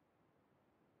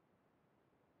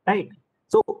 Right.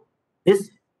 So this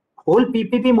whole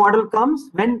PPP model comes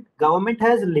when government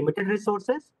has limited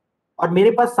resources, और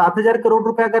मेरे पास 7,000 करोड़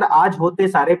रुपए अगर आज होते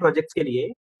सारे प्रोजेक्ट्स के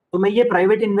लिए, तो मैं ये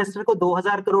प्राइवेट इन्वेस्टर को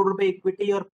 2,000 करोड़ रुपए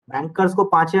इक्विटी और बैंकर्स को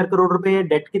 5,000 करोड़ रुपए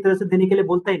डेट की तरह से देने के लिए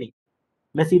बोलता ही नहीं.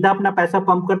 मैं सीधा अपना पैसा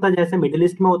पंप करता जैसे मिडिल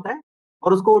ईस्ट में होता है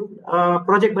और उसको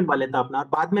प्रोजेक्ट बनवा लेता अपना और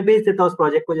बाद में बेच देता उस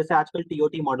प्रोजेक्ट को, जैसे आजकल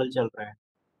टीओटी मॉडल चल रहा है.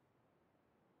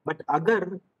 बट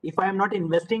अगर if I am not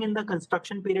investing in the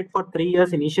construction period for 3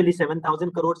 years, initially 7,000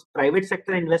 crore private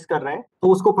sector invest कर रहा है,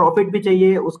 तो उसको प्रॉफिट भी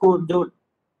चाहिए, उसको जो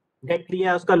डेट लिया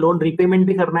है उसका लोन रीपेमेंट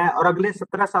भी करना है, और अगले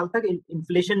 17 साल तक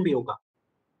इन्फ्लेशन भी होगा.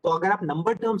 तो अगर आप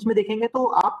नंबर टर्म्स में देखेंगे तो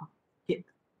आप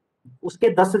उसके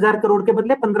 10,000 करोड़ के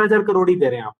बदले 15,000 करोड़ ही दे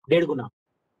रहे हैं आप, 1.5 गुना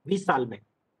 20 साल में.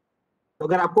 तो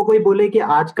अगर आपको कोई बोले कि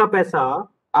आज का पैसा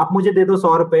आप मुझे दे दो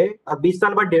 100 रुपए और 20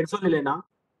 साल बाद 150 ले लेना,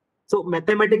 तो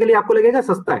मैथमेटिकली आपको लगेगा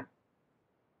सस्ता है।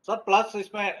 सर प्लस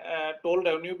इसमें टोल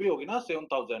रेवेन्यू भी होगी ना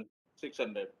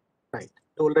 7,600। राइट,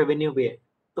 टोल रेवेन्यू भी है।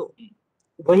 तो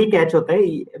वही कैच होता है,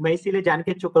 मैं इसीलिए जान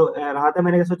के चुप रहा था,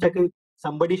 मैंने सोचा कि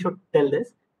somebody should tell this।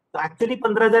 तो एक्चुअली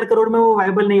 15,000 करोड़ में वो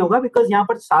वायबल नहीं होगा, बिकॉज यहाँ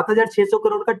पर 7,600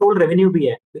 करोड़ का टोल रेवेन्यू भी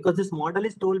है, because this model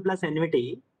is toll plus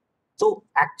annuity. तो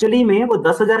एक्चुअली में वो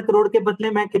 10,000 करोड़ के बदले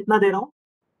मैं कितना दे रहा हूँ?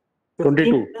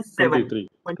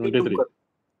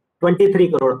 23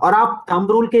 करोड़। और आप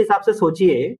थंब रूल के हिसाब से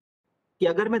सोचिए कि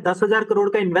अगर मैं 10,000 करोड़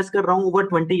का इन्वेस्ट कर रहा हूँ ओवर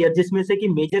 20 ईयर, जिसमें से कि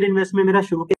मेजर इन्वेस्टमेंट मेरा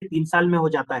शुरू के 3 साल में हो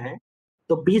जाता है,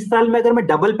 तो 20 साल में अगर मैं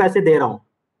डबल पैसे दे रहा हूँ,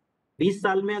 20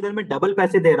 साल में अगर मैं डबल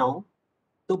पैसे दे रहा हूँ,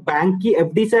 तो बैंक की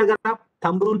एफडी से अगर आप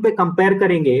थंब रूल पे कंपेयर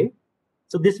करेंगे,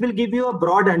 so this will give you a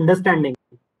broad understanding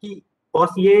कि बॉस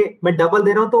ये मैं डबल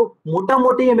दे रहा हूं तो मोटा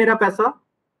मोटी ये मेरा पैसा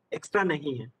एक्स्ट्रा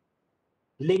नहीं है।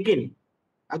 लेकिन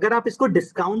अगर आप इसको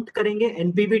डिस्काउंट करेंगे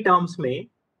एनपीवी टर्म्स में,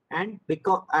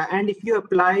 and if you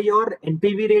apply your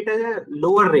NPV rate as a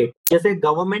lower rate, जैसे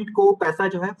गवर्नमेंट को पैसा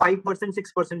जो है 5%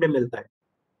 6% में मिलता है,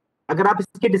 अगर आप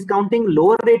इसकी डिस्काउंटिंग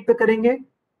लोअर रेट पे करेंगे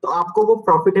तो आपको वो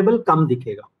प्रॉफिटेबल कम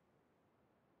दिखेगा।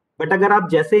 बट अगर आप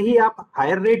जैसे ही आप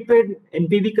हायर रेट पे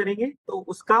एनपीवी करेंगे तो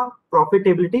उसका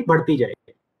प्रॉफिटेबिलिटी बढ़ती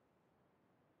जाएगी।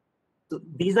 तो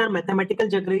these are mathematical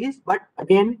jaggeries, but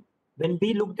again when we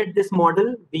looked at this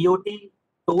model, BOT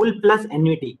toll plus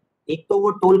annuity, एक तो वो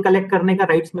टोल कलेक्ट करने का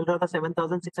राइट्स मिल रहा था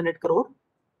 7,600 करोड़,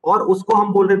 और उसको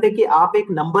हम बोल रहे थे कि आप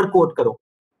एक नंबर कोट करो,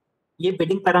 ये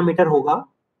बिडिंग पैरामीटर होगा,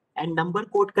 एंड नंबर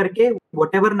कोट करके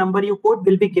whatever number you quote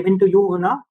will be given to you on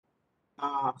a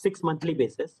 6 monthly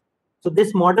basis. So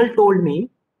this model told me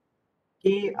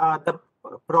कि the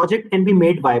project can be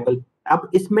made viable. अब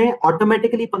इसमें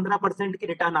automatically 15% की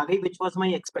return आ गई, which was my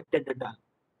expected return.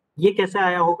 ये कैसे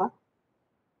आया होगा?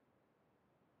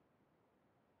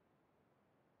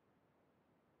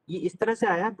 ये इस तरह से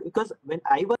आया because when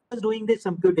I was doing this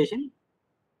computation,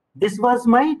 this was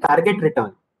my target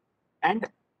return, and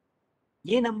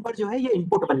ये नंबर जो है ये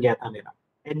इनपुट बन गया था मेरा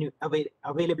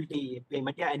अवेलेबिलिटी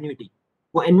पेमेंट या एन्युटी।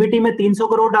 वो एन्युटी में 300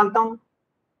 करोड़ डालता हूँ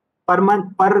पर मंथ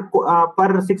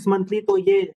पर 6 मंथली, तो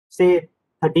ये से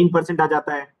 13% आ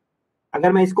जाता है।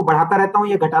 अगर मैं इसको बढ़ाता रहता हूँ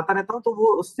या घटाता रहता हूँ तो वो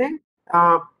उससे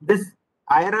this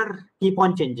IRR keep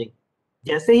on changing.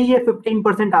 जैसे ही ये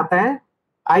 15% आता है,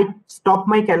 I stop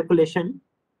my calculation,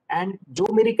 and जो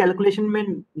मेरी कैलकुलेशन में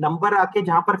नंबर आके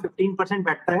जहां पर 15%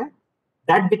 बैठता है,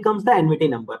 that becomes the annuity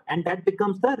number and that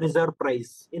becomes the reserve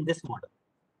price in this model.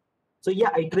 So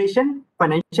ये iteration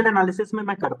financial analysis में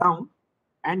मैं करता हूँ,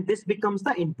 and this becomes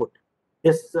the input,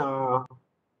 this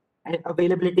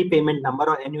availability payment number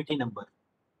or annuity number.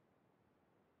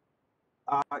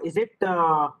 Is it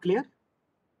clear?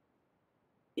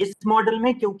 इस model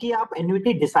में क्योंकि आप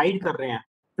annuity decide कर रहे हैं,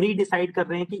 प्री डिसाइड कर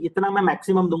रहे हैं कि इतना मैं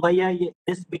मैक्सिमम दूंगा या ये,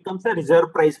 this becomes a reserve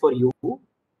price for you,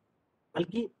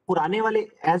 बल्कि पुराने वाले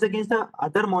as against the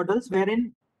other models where in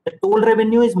the toll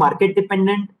revenue is market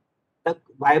dependent, the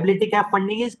viability cap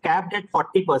funding is capped eight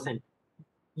 40%,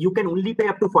 you can only pay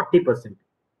up to 40%.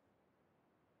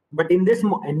 But in this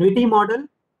annuity model,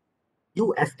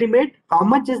 you estimate how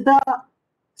much is the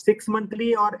 6 monthly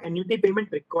or annuity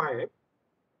payment required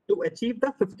to achieve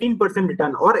the 15%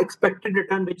 return or expected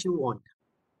return which you want.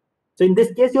 So in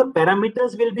this case, your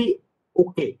parameters will be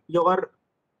okay. Your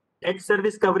debt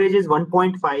service coverage is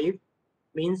 1.5,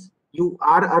 means you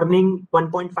are earning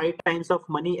 1.5 times of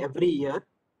money every year,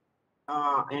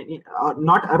 and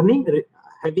not earning,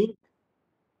 having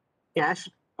cash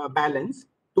balance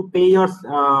to pay your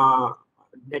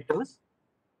debtors.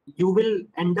 You will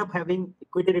end up having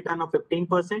equity return of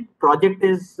 15%. Project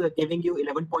is giving you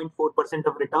 11.4%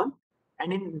 of return,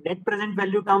 and in net present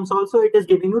value terms also it is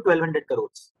giving you 1,200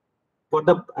 crores for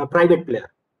the private player.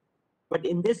 But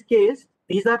in this case,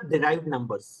 these are derived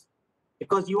numbers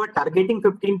because you are targeting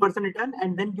 15% return,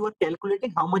 and then you are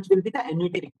calculating how much will be the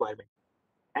annuity requirement,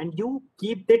 and you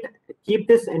keep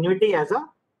this annuity as a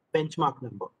benchmark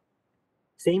number.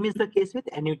 Same is the case with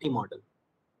annuity model.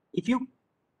 If you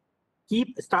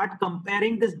start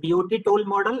comparing this BOT toll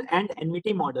model and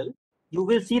annuity model, you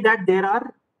will see that there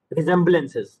are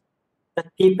resemblances. The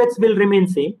capex will remain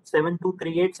same,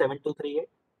 7238.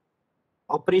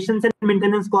 Operations and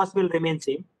maintenance cost will remain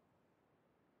same,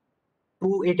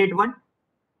 2881.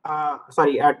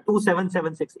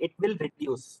 2776. It will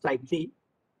reduce slightly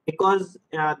because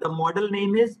the model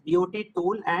name is BOT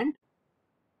toll and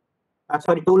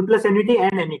toll plus annuity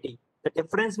and annuity. The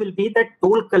difference will be that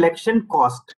toll collection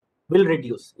cost will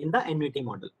reduce in the annuity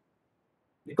model.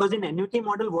 Because in annuity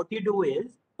model, what you do is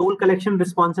toll collection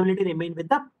responsibility remain with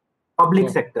the public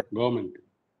sector,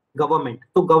 government,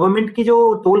 तो government की जो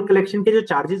toll collection के जो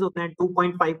charges होते हैं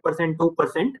 2.5%,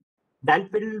 2%,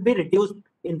 that will be reduced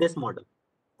in this model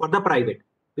for the private,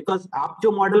 because आप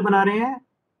जो model बना रहे हैं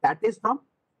that is from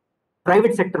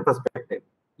private sector perspective.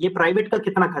 ये प्राइवेट का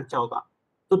कितना खर्चा होगा,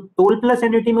 तो टोल प्लस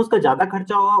एन्युटी में उसका ज्यादा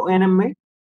खर्चा होगा ओएनएम में,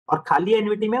 और खाली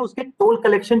एन्युटी में उसके टोल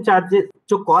कलेक्शन चार्जेस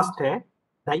जो कॉस्ट है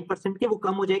 2.5% की वो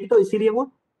कम हो जाएगी, तो इसीलिए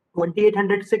वो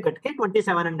 2800 से घट के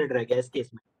 2700 रह गया इस केस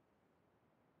में,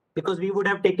 because we would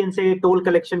have taken say toll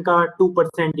collection का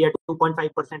 2% या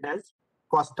 2.5% as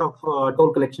cost of toll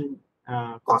collection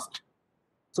cost.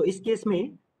 So इस केस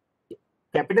में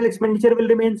capital expenditure will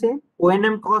remain same,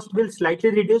 O&M cost will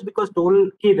slightly reduce because toll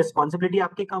की responsibility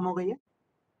आपकी कम हो गई है.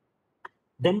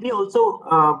 Then we also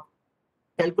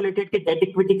calculated कि debt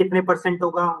equity कितने %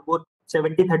 होगा, वो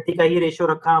 70-30 का ही ratio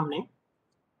रखा हमने,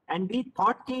 and we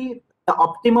thought कि the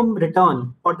optimum return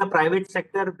for the private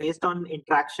sector based on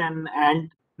interaction and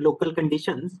local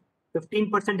conditions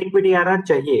 15% equity IRR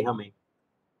चाहिए हमें,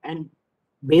 and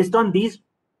based on these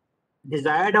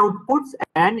desired outputs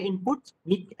and inputs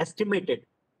we estimated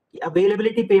कि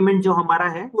availability payment जो हमारा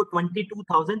है वो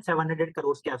 22,700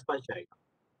 crores के आसपास जाएगा.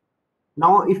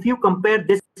 Now if you compare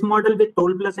this model with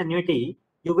toll plus annuity,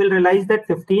 you will realize that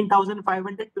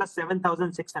 15,500 plus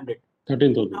 7,600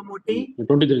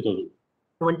 13,000,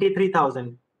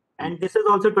 23,000 and this is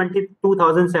also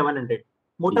 22,700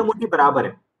 मोटा मोटी बराबर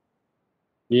है,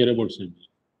 नियर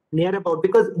अबाउट,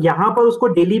 बिकॉज यहाँ पर उसको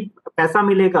डेली पैसा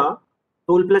मिलेगा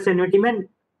टोल प्लस एन्युटी में.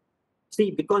 सी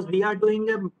because we are doing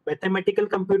a mathematical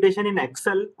computation in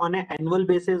Excel on A annual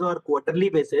basis और quarterly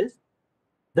basis,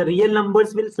 the real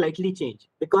numbers will slightly change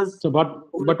because. So but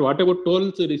what about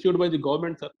tolls received by the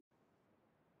government, sir?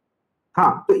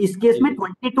 हाँ, तो इस case में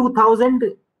 22,000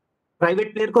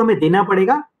 private player को हमें देना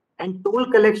पड़ेगा and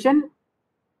told collection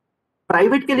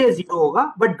private के लिए 0 होगा,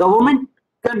 बट गवर्नमेंट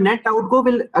का net outgo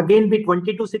will again B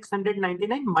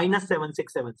 22,699 minus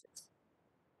 7,676.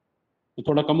 तो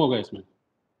थोड़ा कम होगा इसमें,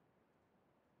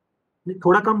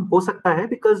 थोड़ा कम हो सकता है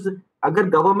बिकॉज अगर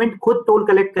गवर्नमेंट खुद टोल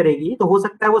कलेक्ट करेगी तो हो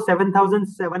सकता है वो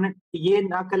 7,700 ये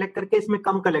ना कलेक्ट करके इसमें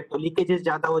कम कलेक्ट हो, लीकेजेस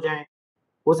ज्यादा हो जाए,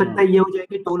 हो सकता है ये हो जाए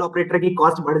कि टोल ऑपरेटर की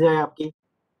कॉस्ट बढ़ जाए आपकी,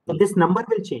 तो दिस नंबर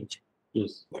विल चेंज.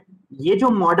 ये जो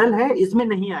मॉडल है इसमें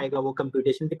नहीं आएगा वो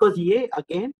कंप्यूटेशन, बिकॉज ये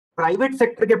अगेन प्राइवेट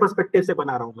सेक्टर के पर्सपेक्टिव से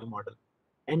बना रहा हूं मैं मॉडल.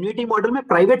 एन्युटी मॉडल में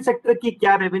प्राइवेट सेक्टर की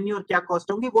क्या रेवेन्यू और क्या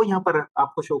कॉस्ट होंगी वो यहाँ पर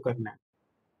आपको शो करना है.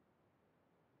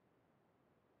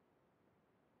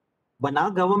 बना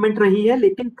गवर्नमेंट रही है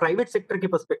लेकिन प्राइवेट सेक्टर के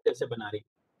पर्सपेक्टिव से बना रही है.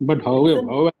 but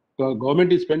however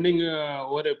government is spending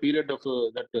over a period of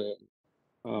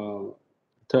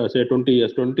say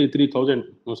 23,000,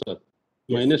 no sir,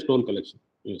 Yes. minus toll collection.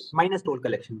 Yes, minus toll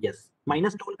collection, yes,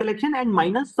 minus toll collection and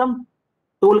minus sum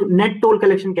toll, net toll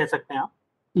collection कह सकते हैं आप,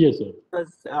 yes sir.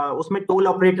 उसमें toll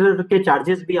operator के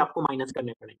charges भी आपको minus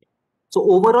करने पड़ेंगे. सो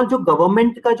ओवरऑल जो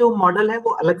गवर्नमेंट का जो मॉडल है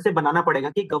वो अलग से बनाना पड़ेगा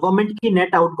कि गवर्नमेंट की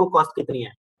नेट आउटगो कॉस्ट कितनी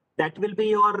है, that will be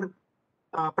your.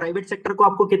 Private sector को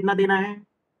आपको कितना देना है,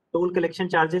 टोल कलेक्शन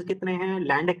चार्जेस कितने हैं,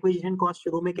 लैंड एक्विजिशन कॉस्ट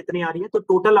शुरू में कितनी आ रही है, तो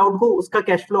टोटल आउटगो उसका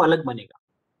कैश फ्लो अलग बनेगा.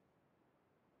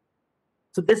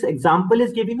 So this example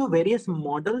is giving you various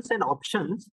models and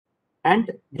options and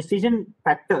decision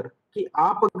factor कि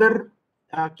आप अगर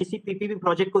किसी PPP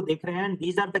प्रोजेक्ट को देख रहे हैं and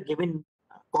these are the given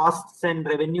costs and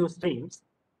revenue streams,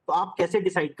 तो आप कैसे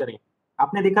डिसाइड करें.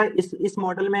 आपने देखा इस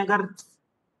मॉडल में अगर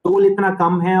टोल इतना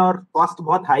कम है और कॉस्ट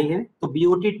बहुत हाई है तो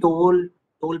BOT toll,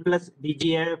 toll plus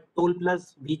VGF, toll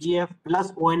plus VGF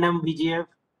plus O&M VGF,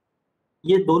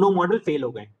 ये दोनों मॉडल फेल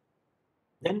हो गए.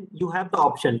 Then you have the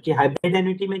option कि हाइब्रिड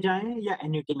एन्युटी में जाएं या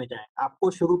एन्युटी में जाएं, आपको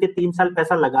शुरू के 3 साल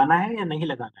पैसा लगाना है या नहीं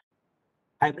लगाना है.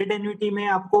 हाइब्रिड एन्युटी में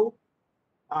आपको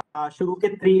शुरू के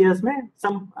 3 years में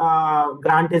some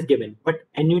grant is given, but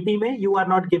annuity में you are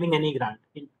not giving any grant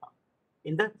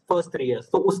in the first 3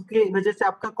 years, तो उसकी वजह से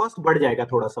आपका कॉस्ट बढ़ जाएगा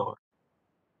थोड़ा सा और.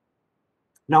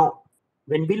 Now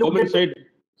when we look Government at side,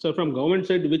 sir, from government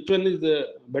side, which one is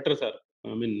better, sir? I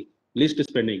mean, least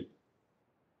spending.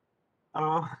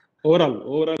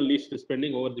 Overall least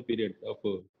spending over the period of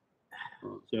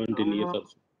 17 years or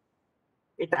so.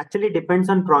 It actually depends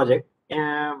on project.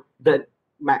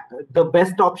 The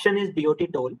best option is BOT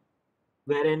toll,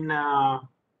 wherein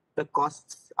the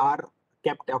costs are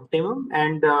kept optimum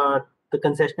and the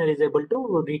concessionaire is able to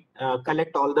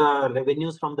collect all the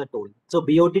revenues from the toll. So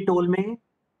BOT toll में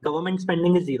government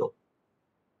spending is 0,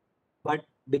 but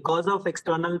because of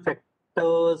external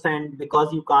factors and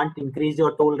because you can't increase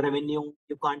your toll revenue,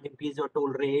 you can't increase your toll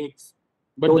rates,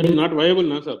 But So that is the- not viable,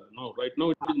 no, sir. No, right now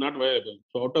it is not viable.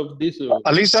 So out of this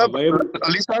Ali Saab,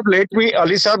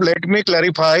 Ali Saab, let me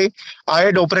clarify. I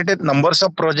had operated numbers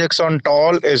of projects on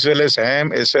toll as well as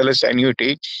HAM as well as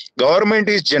NUT. Government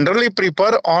is generally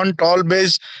prefer on toll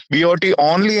based BOT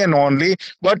only and only.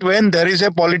 But when there is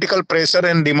a political pressure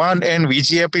and demand and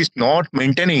VGF is not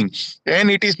maintaining,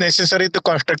 and it is necessary to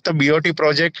construct the BOT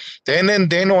project, then and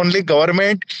then only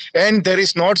government, and there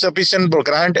is not sufficient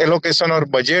grant allocation or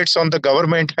budgets on the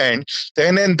government hand,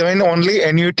 then and then only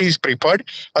NUT is preferred.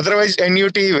 Otherwise,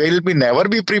 NUT will be never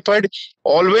be preferred.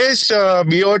 Always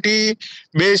BOT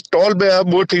based toll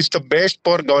booth is the best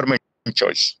for government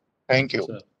choice. Thank you.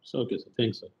 sir. So, okay, sir.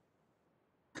 Thanks, sir.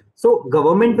 so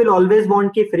government will always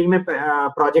want कि free में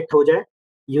project हो जाए,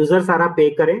 user सारा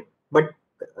pay करे, but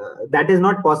that is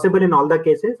not possible in all the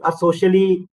cases. Or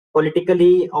socially,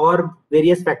 politically, or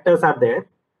various factors are there.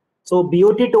 So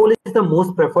BOT toll is the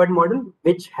most preferred model,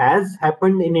 which has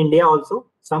happened in India also.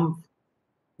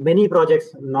 Many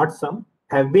projects, not some,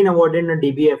 have been awarded a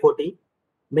DBFOT.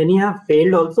 Many have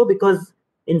failed also because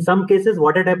in some cases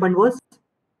what had happened was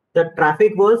the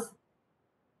traffic was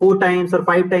 4 times or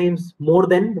 5 times more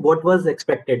than what was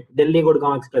expected. Delhi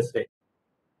Gurgaon Expressway,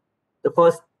 the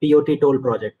first BOT toll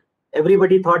project.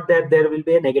 Everybody thought that there will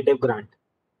be a negative grant.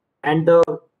 And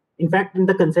in fact, in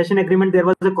the concession agreement, there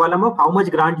was a column of how much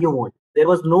grant you want. There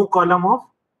was no column of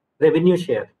revenue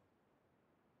share.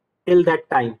 Till that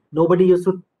time, nobody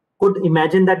could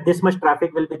imagine that this much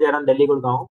traffic will be there on Delhi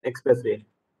Gurgaon Expressway.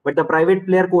 But the private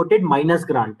player quoted minus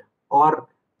grant or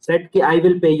said ki I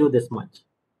will pay you this much.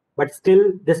 But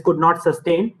still, this could not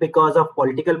sustain because of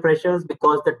political pressures,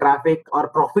 because the traffic or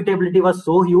profitability was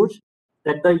so huge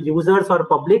that the users or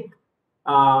public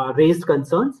raised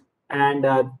concerns. And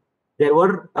there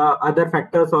were other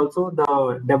factors also.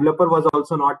 The developer was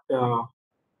also not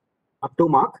up to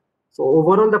mark. So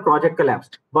overall, the project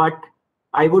collapsed. But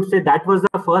I would say that was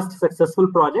the first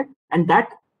successful project, and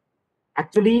that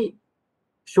actually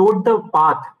showed the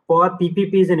path for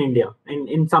PPPs in India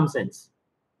in some sense.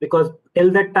 Because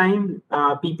till that time,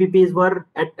 PPPs were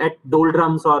at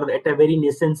doldrums or at a very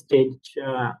nascent stage,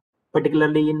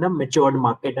 particularly in the matured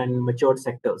market and matured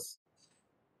sectors.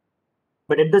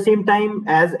 But at the same time,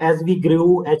 as we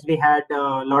grew, as we had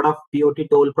a lot of BOT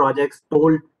toll projects,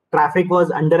 toll traffic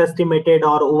was underestimated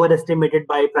or overestimated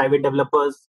by private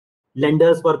developers.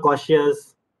 Lenders were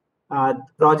cautious.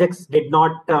 Projects did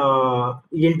not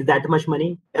yield that much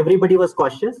money. Everybody was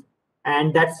cautious.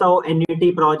 And that's how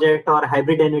NUT project or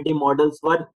hybrid NUT models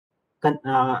were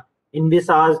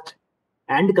envisaged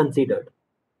and considered.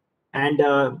 And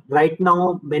right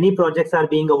now, many projects are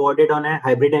being awarded on a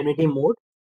hybrid NUT mode,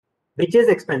 which is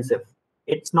expensive.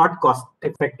 It's not cost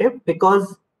effective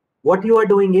because what you are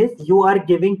doing is you are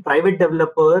giving private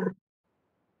developer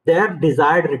their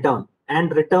desired return,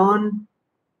 and return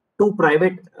to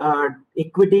private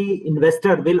equity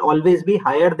investor will always be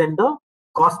higher than the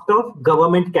cost of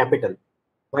government capital.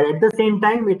 But at the same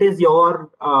time, it is your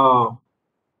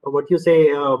what you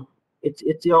say.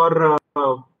 It's your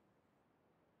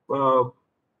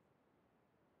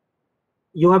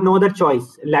you have no other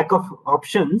choice, lack of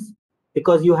options,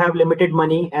 because you have limited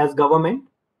money as government,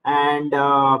 and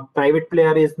private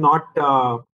player is not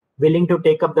willing to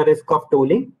take up the risk of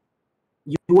tolling.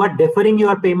 You are deferring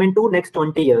your payment to next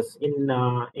 20 years.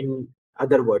 In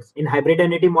other words, in hybrid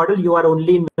NUT model, you are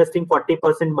only investing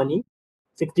 40% money,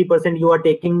 60% you are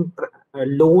taking a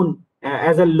loan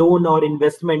as a loan or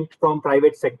investment from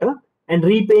private sector and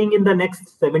repaying in the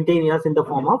next 17 years in the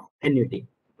form of NUT.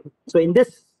 So in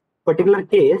this particular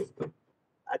case,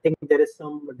 I think there is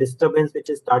some disturbance which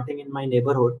is starting in my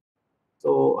neighborhood.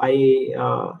 So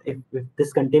if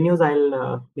this continues,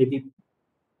 I'll maybe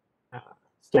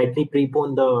slightly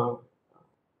prepone the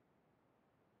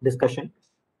discussion.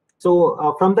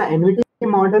 So from the NUT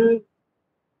model,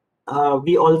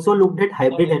 we also looked at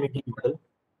hybrid NUT model,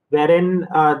 wherein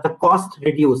the cost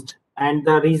reduced, and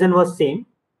the reason was same,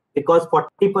 because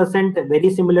 40%, very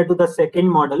similar to the second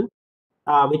model,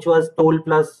 which was toll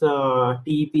plus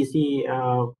TEPC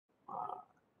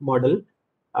model.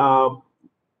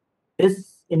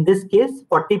 In this case,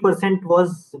 40%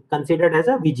 was considered as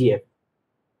a VGF,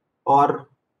 or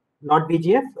not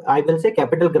VGF, I will say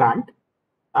capital grant,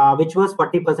 which was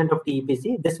 40% of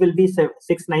TEPC. This will be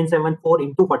 6974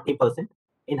 into 40%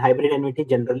 in hybrid NUT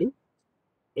generally.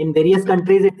 In various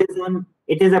countries,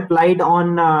 it is applied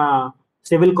on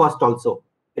civil cost also,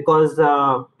 because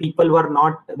people were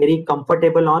not very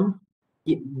comfortable on,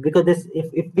 because this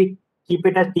if we keep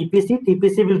it as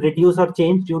TPC will reduce or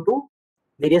change due to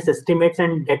various estimates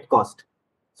and debt cost.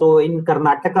 So in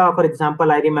Karnataka, for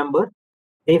example, I remember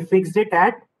they fixed it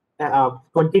at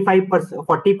 25%,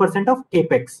 40% of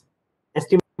capex,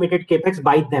 estimated capex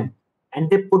by them, and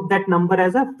they put that number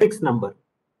as a fixed number.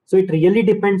 So it really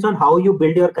depends on how you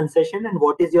build your concession and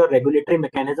what is your regulatory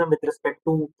mechanism with respect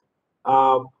to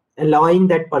allowing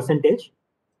that percentage.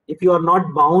 If you are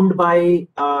not bound by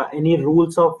any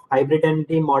rules of hybrid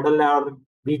annuity model or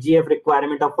VGF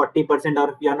requirement of 40%,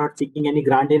 or if you are not seeking any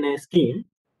grant in a scheme,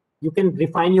 you can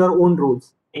refine your own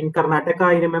rules. In Karnataka,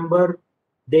 I remember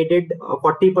they did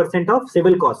 40% of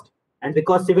civil cost, and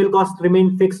because civil cost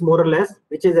remained fixed more or less,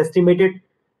 which is estimated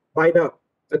by the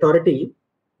authority,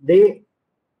 they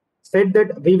said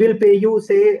that we will pay you,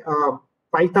 say,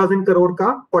 5,000 crore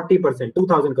ka 40%,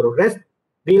 2,000 crore. Rest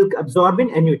we'll absorb in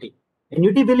annuity.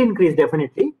 Annuity will increase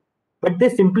definitely, but they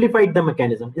simplified the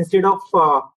mechanism. Instead of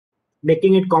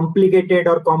making it complicated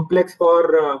or complex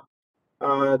for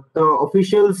the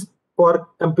officials for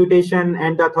computation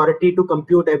and the authority to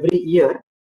compute every year,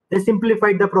 they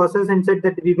simplified the process and said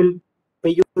that we will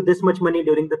pay you this much money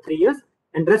during the 3 years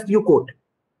and rest you quote.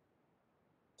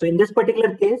 So in this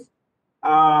particular case,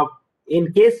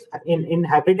 in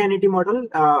hybrid annuity model,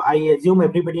 I assume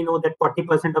everybody know that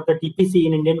 40% of the TPC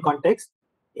in Indian context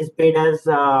is paid as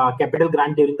capital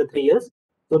grant during the 3 years.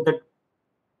 So the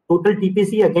total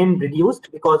TPC again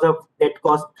reduced because of debt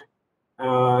cost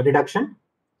reduction.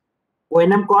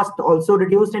 O&M cost also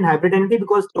reduced in hybrid annuity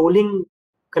because toll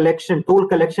collection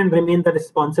remains the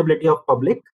responsibility of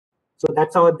public. So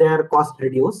that's how their cost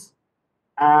reduce.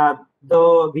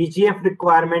 The VGF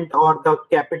requirement or the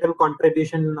capital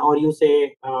contribution, or you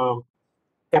say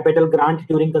capital grant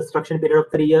during construction period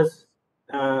of 3 years,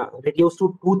 reduced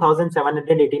to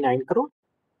 2,789 crore.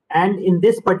 And in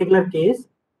this particular case,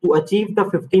 to achieve the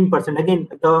 15%, again,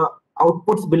 the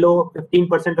outputs below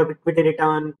 15% of equity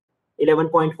return,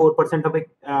 11.4% of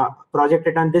project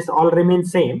return, this all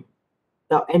remains same.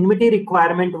 The annuity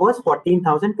requirement was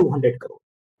 14,200 crore.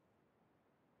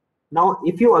 Now,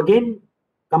 if you again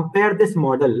compare this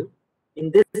model, in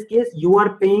this case, you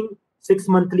are paying 6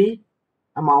 monthly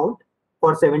amount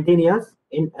for 17 years,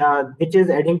 which is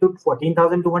adding to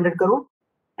 14,200 crore,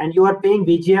 and you are paying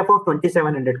VGF of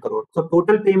 2,700 crore. So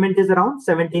total payment is around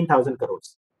 17,000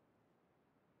 crores.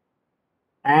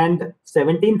 And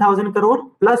 17,000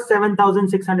 crore plus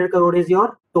 7,600 crore is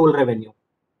your toll revenue.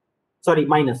 Sorry,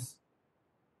 minus.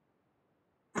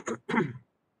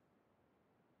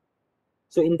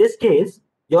 So in this case,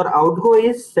 your outgo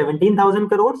is 17,000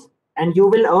 crores and you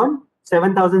will earn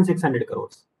 7,600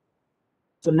 crores.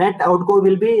 So net outgo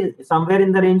will be somewhere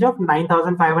in the range of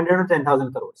 9,500 or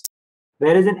 10,000 crores.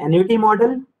 Whereas in annuity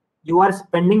model, you are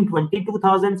spending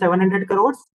 22,700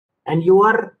 crores and you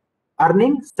are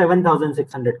earning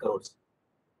 7,600 crores.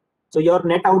 So your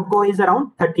net outgo is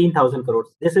around 13,000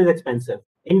 crores. This is expensive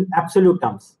in absolute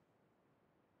terms.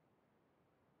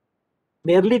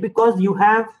 Merely because you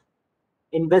have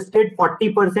invested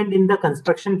 40% in the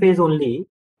construction phase only,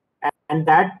 and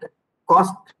that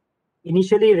cost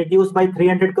initially reduced by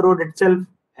 300 crore itself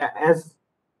as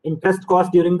interest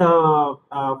cost during the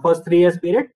first 3 years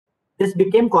period, this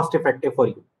became cost effective for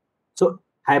you. So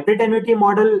hybrid annuity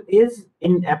model is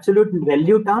in absolute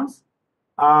value terms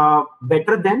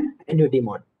better than annuity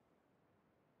model.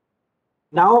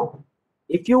 Now,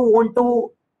 if you want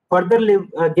to further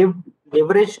give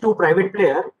leverage to private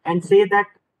player and say that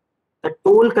the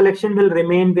toll collection will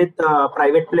remain with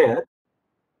private player,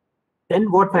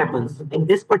 then what happens? In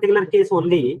this particular case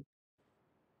only,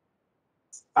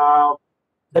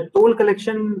 the toll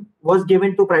collection was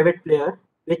given to private player,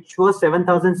 which was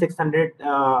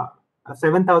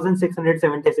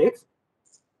 7,676.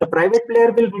 The private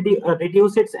player will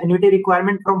reduce its annuity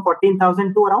requirement from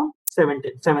 14,000 to around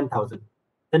 7,000.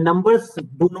 The numbers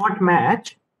do not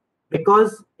match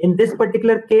because in this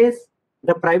particular case,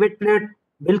 the private player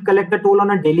will collect the toll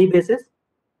on a daily basis.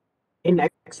 In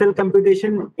Excel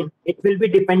computation, it will be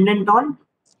dependent on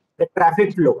the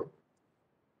traffic flow,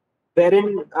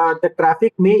 wherein the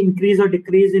traffic may increase or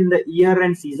decrease in the year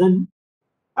and season.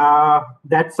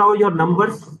 That's how your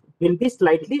numbers will be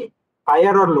slightly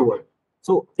higher or lower.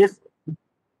 So this,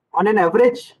 on an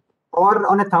average or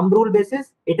on a thumb rule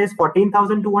basis, it is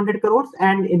 14,200 crores,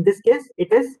 and in this case,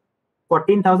 it is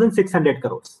 14,600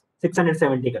 crores,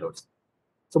 670 crores.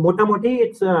 So mota moti,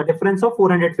 it's a difference of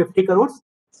 450 crores,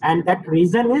 and that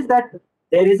reason is that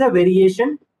there is a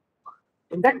variation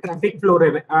in the traffic flow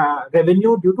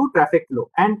revenue due to traffic flow.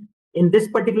 And in this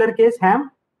particular case,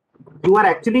 HAM, you are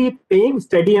actually paying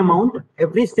steady amount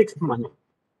every 6th month.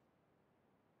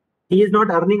 He is not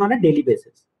earning on a daily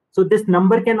basis. So this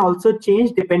number can also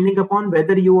change depending upon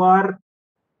whether you are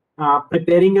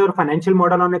preparing your financial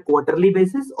model on a quarterly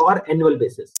basis or annual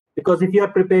basis. Because if you are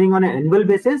preparing on an annual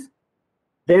basis,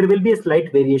 there will be a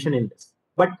slight variation in this.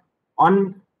 But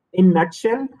in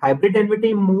nutshell, hybrid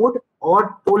annuity mode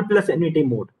or toll plus annuity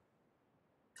mode,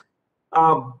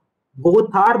 both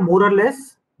are more or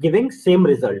less giving same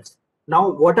results. Now,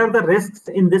 what are the risks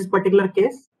in this particular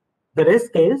case? The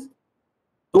risk is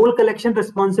toll collection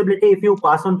responsibility. If you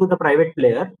pass on to the private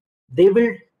player, they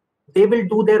will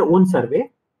do their own survey,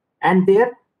 and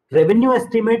their revenue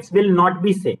estimates will not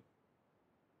be same,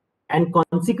 and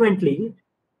consequently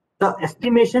the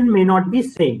estimation may not be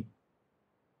same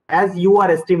as you are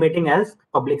estimating as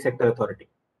public sector authority.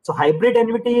 So hybrid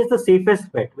annuity is the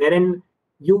safest bet, wherein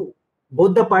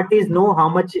both the parties know how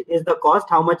much is the cost,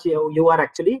 how much you are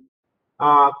actually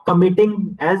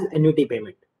committing as annuity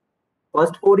payment.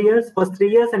 First 4 years, first 3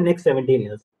 years, and next 17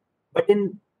 years. But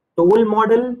in toll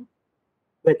model,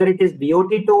 whether it is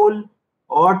BOT toll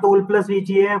or toll plus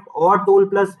VGF or toll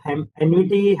plus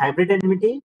annuity, hybrid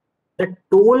annuity, the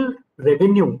toll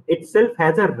revenue itself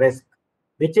has a risk,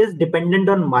 which is dependent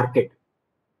on market,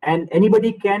 and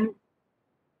anybody can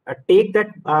take that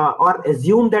or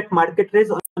assume that market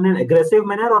risk on an aggressive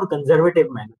manner or conservative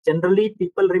manner. Generally,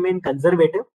 people remain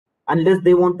conservative unless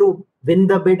they want to win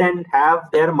the bid and have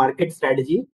their market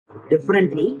strategy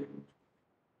differently.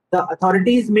 The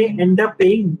authorities may end up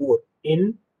paying more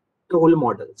in toll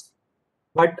models.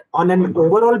 But on an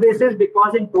overall basis,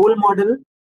 because in toll model,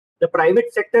 the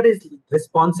private sector is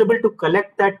responsible to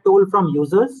collect that toll from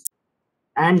users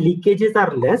and leakages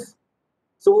are less.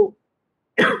 So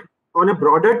on a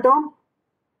broader term,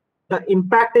 the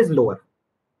impact is lower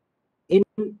in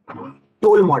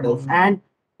toll models, and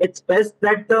it's best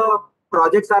that the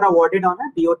projects are awarded on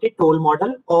a BOT toll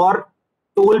model or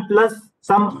toll plus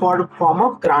some form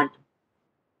of grant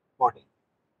model.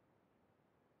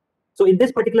 So in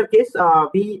this particular case,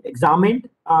 we examined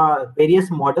various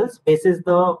models basis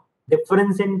the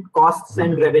difference in costs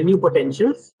and revenue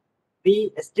potentials.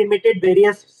 We estimated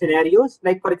various scenarios,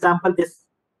 like for example,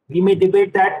 we may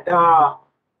debate that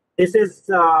this is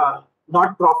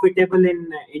not profitable in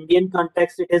Indian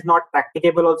context. It is not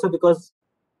practicable also because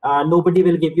nobody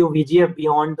will give you VGF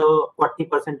beyond the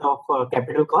 40% of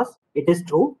capital cost. It is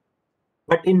true,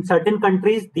 but in certain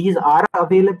countries these are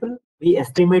available. We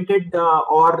estimated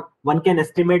or one can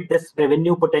estimate this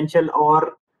revenue potential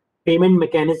or payment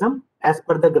mechanism as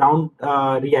per the ground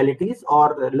realities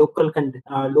or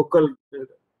local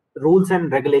rules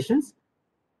and regulations,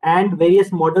 and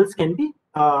various models can be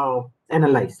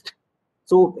analyzed.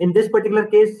 So in this particular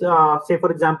case, say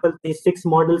for example, these 6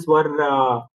 models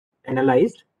were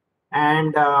analyzed,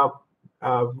 and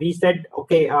we said,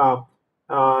 okay,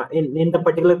 in the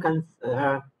particular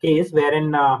case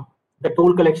wherein the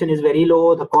toll collection is very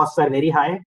low, the costs are very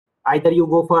high, either you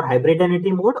go for hybrid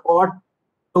annuity mode or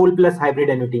toll plus hybrid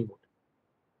annuity mode.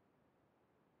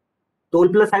 Toll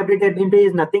plus hybrid annuity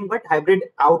is nothing but hybrid.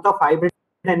 Out of hybrid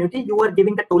annuity, you are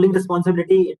giving the tolling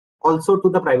responsibility also to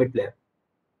the private player.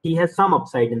 He has some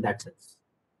upside in that sense.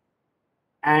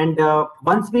 And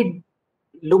once we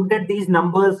looked at these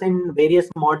numbers in various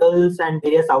models and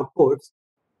various outputs,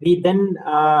 we then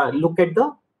look at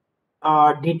the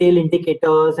detail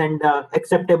indicators and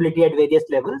acceptability at various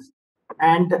levels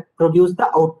and produce the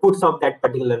outputs of that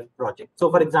particular project. So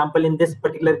for example, in this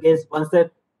particular case, once the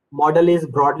model is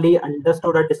broadly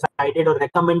understood or decided or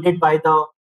recommended by the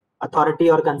authority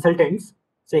or consultants,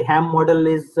 say HAM model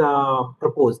is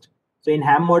proposed. So in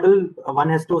HAM model, one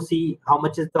has to see how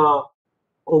much is the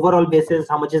overall basis,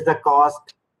 how much is the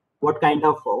cost, what kind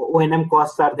of O&M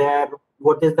costs are there,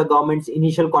 what is the government's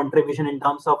initial contribution in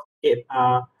terms of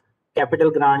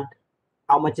capital grant,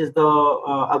 how much is the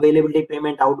availability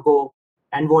payment outgo,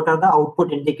 and what are the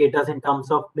output indicators in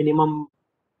terms of minimum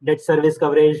debt service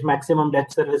coverage, maximum debt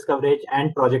service coverage,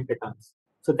 and project returns.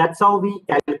 So that's how we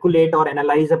calculate or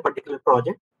analyze a particular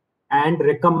project and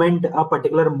recommend a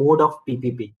particular mode of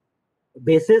PPP.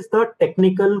 Basis the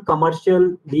technical,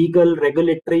 commercial, legal,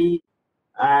 regulatory,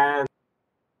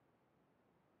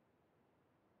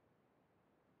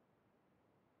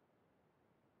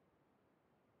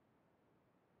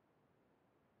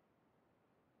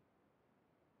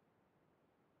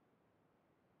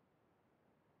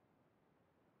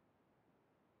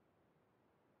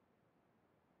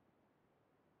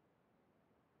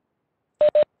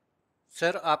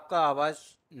 sir आपका आवाज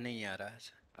नहीं आ रहा है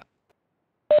sir.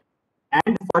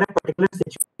 And for a particular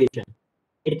situation,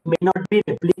 it may not be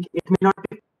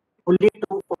fully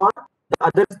true for the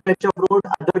other stretch of road,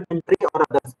 other country, or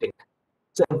other state.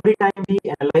 So every time we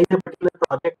analyze a particular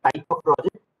type of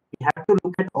project, we have to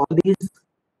look at all these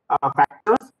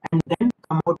factors and then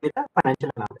come out with a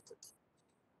financial analysis.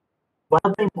 One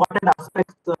of the important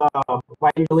aspects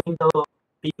while doing the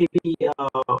PPP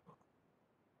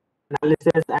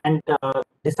analysis and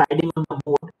deciding on the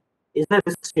mode is the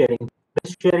risk sharing.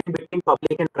 Risk sharing between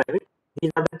public and private.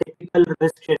 These are the typical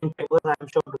risk sharing papers. I'm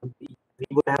sure we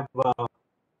would have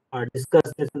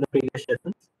discussed this in the previous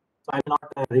sessions, so I will not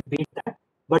repeat that.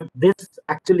 But this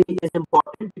actually is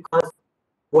important because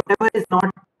whatever is not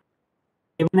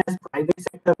given as private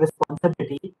sector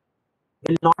responsibility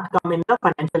will not come in the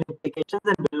financial implications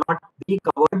and will not be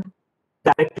covered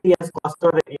directly as cost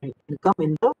or income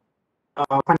in the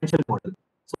financial model.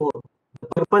 So the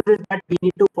purpose is that we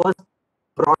need to first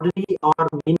broadly or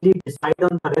mainly decide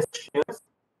on the risk shares,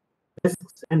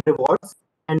 risks and rewards,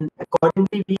 and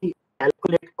accordingly we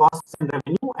calculate costs and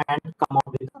revenue and come up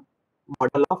with a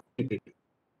model of PPP.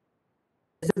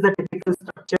 This is the typical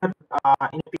structure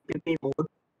in a PPP mode,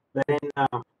 wherein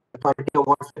authority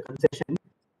awards the concession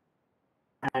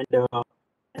and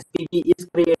SPV is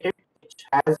created, which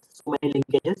has so many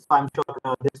linkages. So I'm sure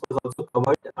this was also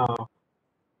covered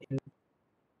in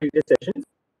previous sessions.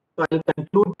 So I'll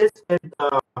conclude this with the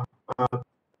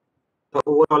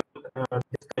overall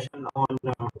discussion on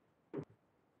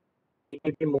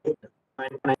PPP mode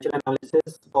and financial analysis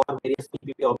for various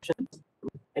PPP options.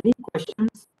 Any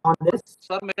questions on this?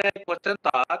 Sir मेरा एक question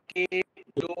था कि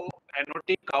जो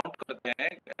annuity count करते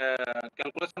हैं,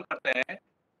 calculation करते हैं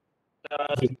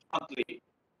monthly,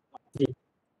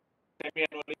 semi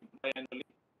annually, by annually,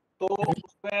 तो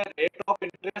उसमें rate of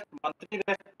interest monthly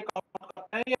rate पे काउंट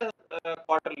करते हैं या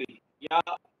क्वार्टरली या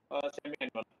सेमी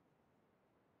एनुअल?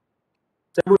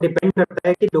 सर वो डिपेंड करता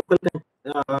है कि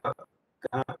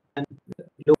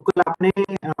लोकल आपने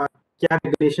क्या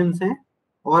रेगुलेशंस हैं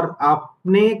और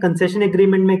आपने कंसेशन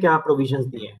एग्रीमेंट में क्या प्रोविजंस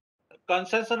दिए हैं।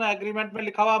 कंसेशन एग्रीमेंट में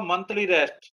लिखा हुआ मंथली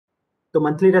रेस्ट, तो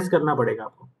मंथली रेस्ट करना पड़ेगा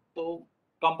आपको, तो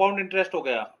कंपाउंड इंटरेस्ट हो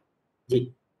गया जी।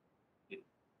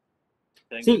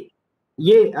 Thank सी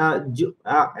ये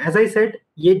एज आई सेड,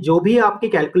 ये जो भी आपके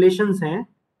कैलकुलेशंस हैं,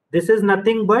 दिस इज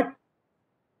नथिंग बट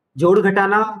जोड़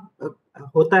घटाना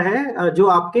होता है जो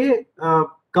आपके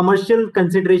कमर्शियल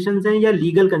कंसिडरेशंस हैं या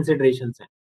लीगल कंसिडरेशंस हैं।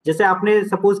 जैसे आपने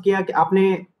सपोज किया कि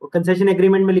आपने कंसेशन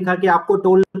एग्रीमेंट में लिखा कि आपको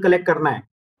टोल कलेक्ट करना है,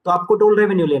 तो आपको टोल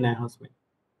रेवेन्यू लेना है, उसमें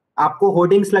आपको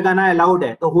होर्डिंग्स लगाना अलाउड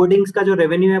है, तो होर्डिंग्स का जो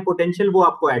रेवेन्यू है पोटेंशियल वो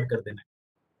आपको ऐड कर देना है।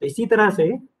 तो इसी तरह से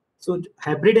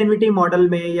हाइब्रिड एन्युटी मॉडल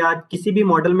में या किसी भी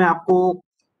मॉडल में आपको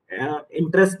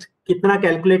इंटरेस्ट कितना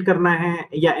कैलकुलेट करना है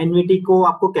या एन्युटी को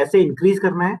आपको कैसे इंक्रीज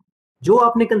करना है, जो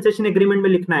आपने कंसेशन एग्रीमेंट में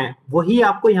लिखना है वही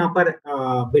आपको यहाँ पर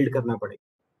बिल्ड करना पड़ेगा।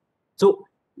 सो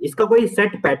इसका कोई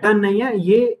सेट पैटर्न नहीं है,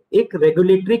 ये एक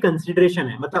रेगुलेटरी कंसिडरेशन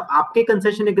है। मतलब आपके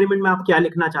कंसेशन एग्रीमेंट में आप क्या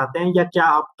लिखना चाहते हैं या क्या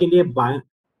आपके लिए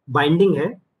बाइंडिंग है,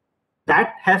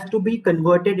 that has to be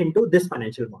converted into this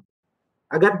financial model.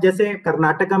 अगर जैसे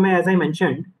कर्नाटका में as I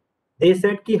mentioned, they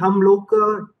said कि हम लोग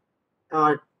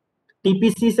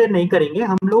टीपीसी से नहीं करेंगे,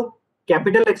 हम लोग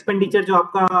कैपिटल एक्सपेंडिचर जो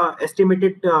आपका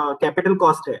एस्टिमेटेड कैपिटल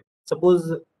कॉस्ट है,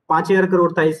 सपोज 5,000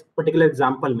 करोड़ था इस पर्टिकुलर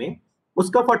एग्जांपल में,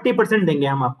 उसका 40% देंगे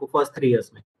हम आपको फर्स्ट 3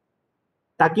 इयर्स में,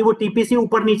 ताकि वो टीपीसी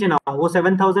ऊपर नीचे ना हो, वो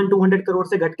 7,200 करोड़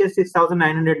से घट के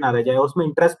 6,900 ना रह जाए, उसमें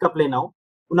इंटरेस्ट का प्ले ना हो।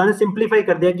 उन्होंने सिंप्लीफाई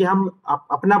कर दिया कि हम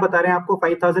अपना बता रहे हैं आपको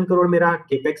 5,000 करोड़ मेरा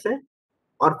केपेक्स है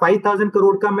और 5,000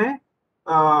 करोड़ का मैं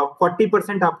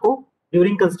 40% आपको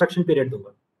ड्यूरिंग कंस्ट्रक्शन पीरियड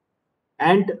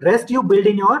दूंगा and rest you build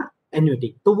in your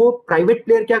annuity. तो वो प्राइवेट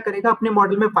प्लेयर क्या करेगा, अपने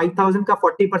मॉडल में 5,000 का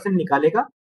 40% निकालेगा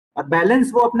और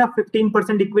बैलेंस वो अपना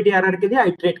 15% इक्विटी आरआर के लिए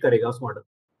आइटरेट करेगा उस model.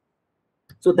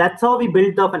 So that's how we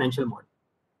build the financial model.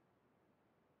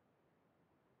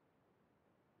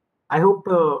 I hope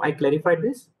I clarified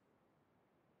this.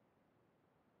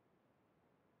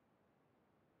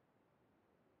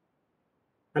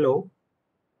 Hello.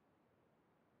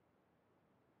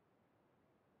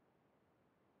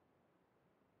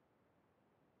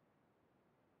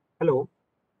 Hello.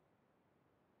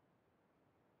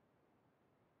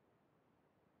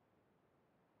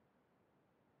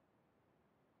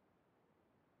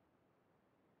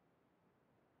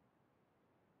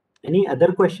 Any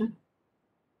other question?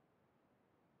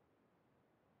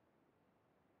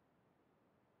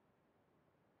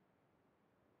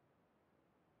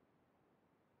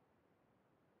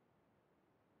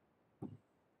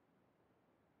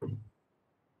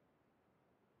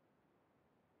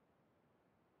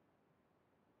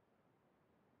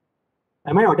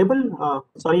 Am I audible?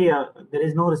 Sorry, there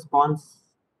is no response.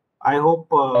 I hope.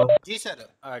 Ji sir,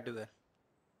 audible.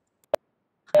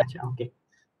 Achha, okay.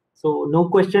 So no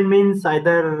question means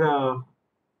either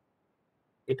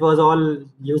it was all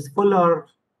useful or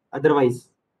otherwise.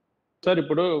 Sir,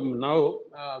 ఇప్పుడు now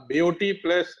BOT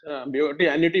plus BOT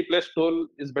annuity plus toll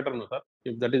is better, no sir?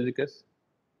 If that is the case.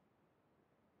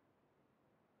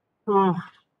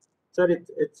 Sir,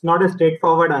 it's not a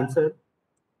straightforward answer.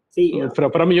 See,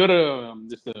 From your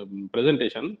this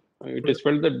presentation, it is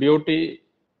felt that BOT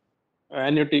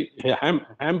annuity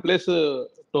HAM plus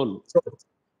toll.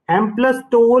 HAM plus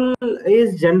toll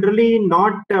is generally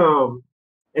not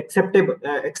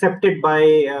accepted by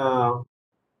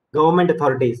government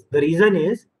authorities. The reason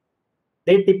is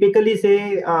they typically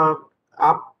say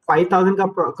आप 5,000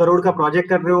 crore का project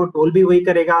कर रहे हो, toll भी वही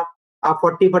करेगा, आप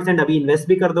 40% अभी इन्वेस्ट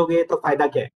भी कर दोगे, तो फायदा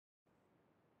क्या है?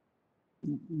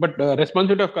 But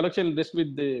responsibility of collection rests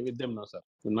with them now, sir,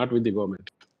 not with the government.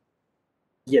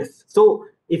 Yes. So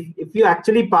if you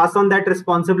actually pass on that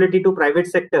responsibility to private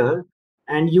sector,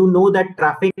 and you know that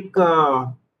traffic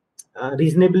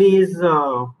reasonably is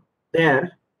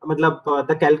there, matlab,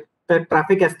 the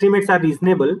traffic estimates are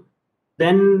reasonable,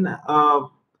 then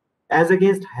as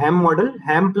against HAM model,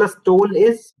 HAM plus toll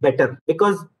is better,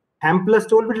 because HAM plus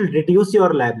toll will reduce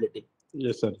your liability.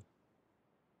 Yes, sir.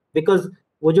 Because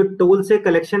वो जो toll से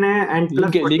collection है and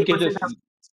plus 40%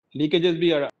 leakages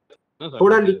भी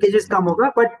थोड़ा leakages कम होगा,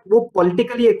 but वो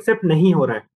politically accept नहीं हो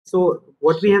रहा है. So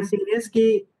what we have seen is कि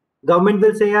गवर्नमेंट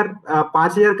विल से यार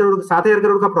 5,000 करोड़ 7,000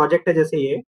 करोड़ का प्रोजेक्ट है, जैसे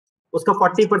ये उसका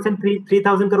 40%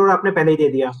 3,000 करोड़ आपने पहले ही दे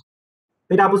दिया,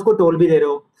 फिर आप उसको टोल भी दे रहे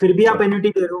हो, फिर भी आप एन्युटी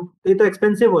दे रहे हो, तो ये तो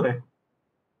एक्सपेंसिव हो रहा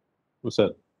है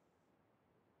सर.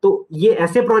 तो ये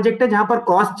ऐसे प्रोजेक्ट है जहां पर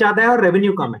कॉस्ट ज्यादा है और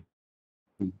रेवेन्यू कम है.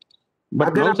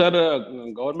 बट नो सर,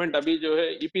 गवर्नमेंट अभी जो है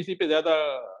ईपीसी पे ज्यादा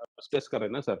स्ट्रेस कर रहे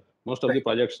हैं ना sir. Most of the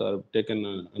projects are taken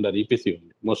under EPC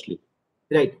mostly.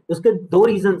 Right. उसके दो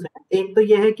रीजंस हैं. एक तो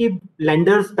ये है कि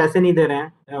लेंडर्स पैसे नहीं दे रहे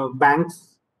हैं, बैंक्स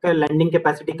का लेंडिंग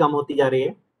कैपेसिटी कम होती जा रही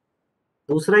है.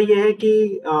 दूसरा ये है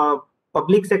कि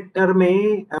पब्लिक सेक्टर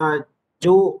में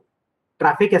जो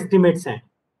ट्रैफिक एस्टिमेट्स हैं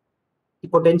कि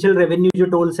पोटेंशियल रेवेन्यू जो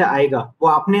टोल से आएगा, वो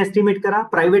आपने एस्टिमेट करा,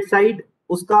 प्राइवेट साइड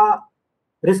उसका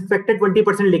रिस्क फैक्टर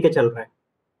 20% लेके चल रहा है,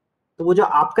 तो वो जो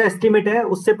आपका एस्टिमेट है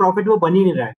उससे प्रॉफिट वो बन ही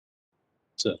नहीं रहा है.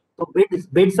 तो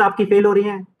बिड्स आपकी फेल हो रही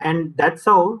हैं, and that's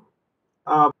how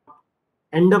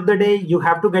end of the day you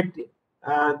have to get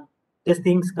this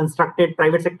things constructed.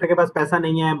 Private sector के पास पैसा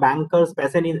नहीं है, बैंकर्स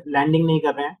पैसे नहीं, लैंडिंग नहीं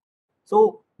कर रहे हैं. So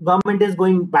government is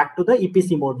going back to the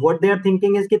EPC mode. What they are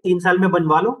thinking is कि 3 साल में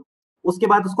बनवा लो, उसके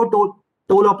बाद उसको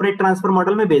टोल ऑपरेट ट्रांसफर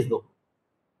मॉडल में बेच दो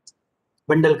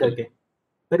बंडल करके,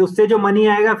 फिर उससे जो मनी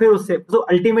आएगा फिर उससे. तो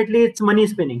अल्टीमेटली इट्स मनी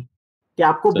स्पिनिंग, कि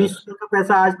आपको 20 साल का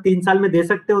पैसा आज 3 साल में दे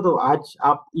सकते हो, तो आज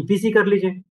आप ईपीसी कर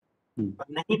लीजिए.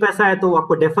 नहीं पैसा है तो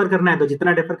आपको डेफर करना है, तो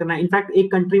जितना डेफर करना है. इनफैक्ट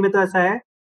एक कंट्री में तो ऐसा है,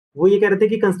 वो ये कह रहे थे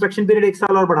कि कंस्ट्रक्शन पीरियड 1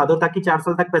 साल और बढ़ा दो, ताकि 4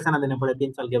 साल तक पैसा ना देना पड़े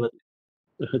 3 साल के बदले.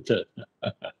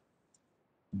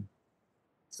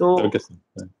 So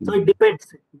it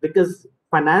depends, because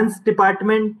finance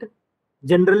department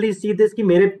generally see this कि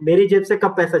मेरी जेब से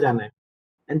कब पैसा जाना है,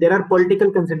 and there are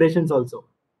political considerations also.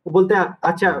 वो बोलते हैं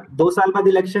अच्छा 2 साल बाद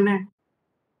इलेक्शन है,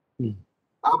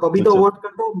 आप अभी तो वोट कर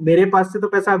दो, मेरे पास से तो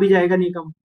पैसा अभी जाएगा नहीं,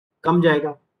 कम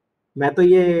जाएगा, मैं तो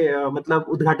ये मतलब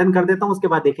उद्घाटन कर देता हूँ, उसके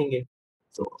बाद देखेंगे.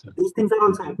 So these things are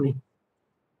also happening.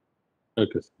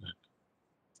 Okay.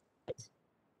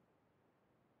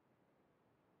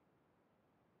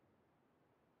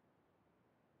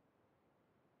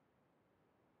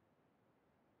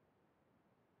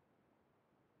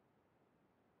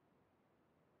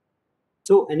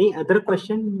 So any other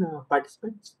question,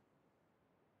 participants?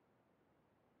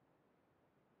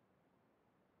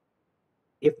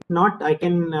 If not, I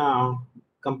can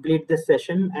complete this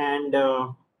session, and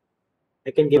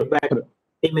I can give back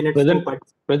 10 minutes to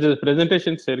participants.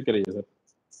 Presentation share करिए सर.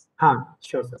 हाँ,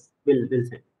 sure sir. We'll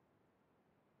send.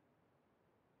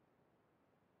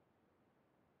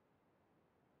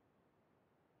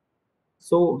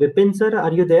 So Vipin sir,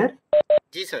 are you there?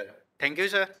 Ji sir. Thank you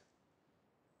sir.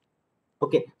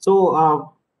 Okay. So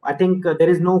I think there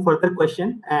is no further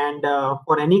question, and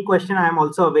for any question I am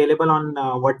also available on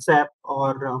WhatsApp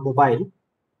or mobile.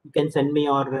 You can send me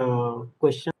your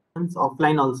questions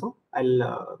offline also.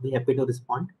 I'll be happy to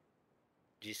respond.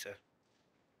 Ji sir.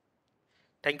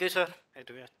 Thank you sir.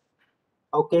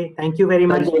 Okay. Thank you very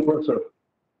much. Thank you very much, sir.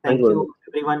 Thank you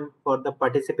everyone for the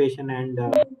participation, and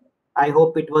I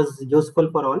hope it was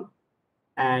useful for all.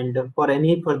 And for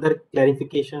any further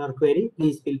clarification or query,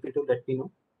 please feel free to let me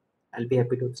know. I'll be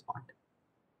happy to respond.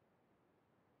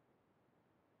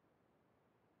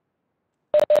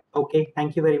 Okay,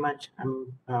 thank you very much. I'm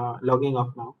logging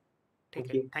off now.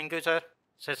 ठीक है. Thank you sir.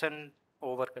 Session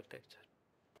over करते हैं sir.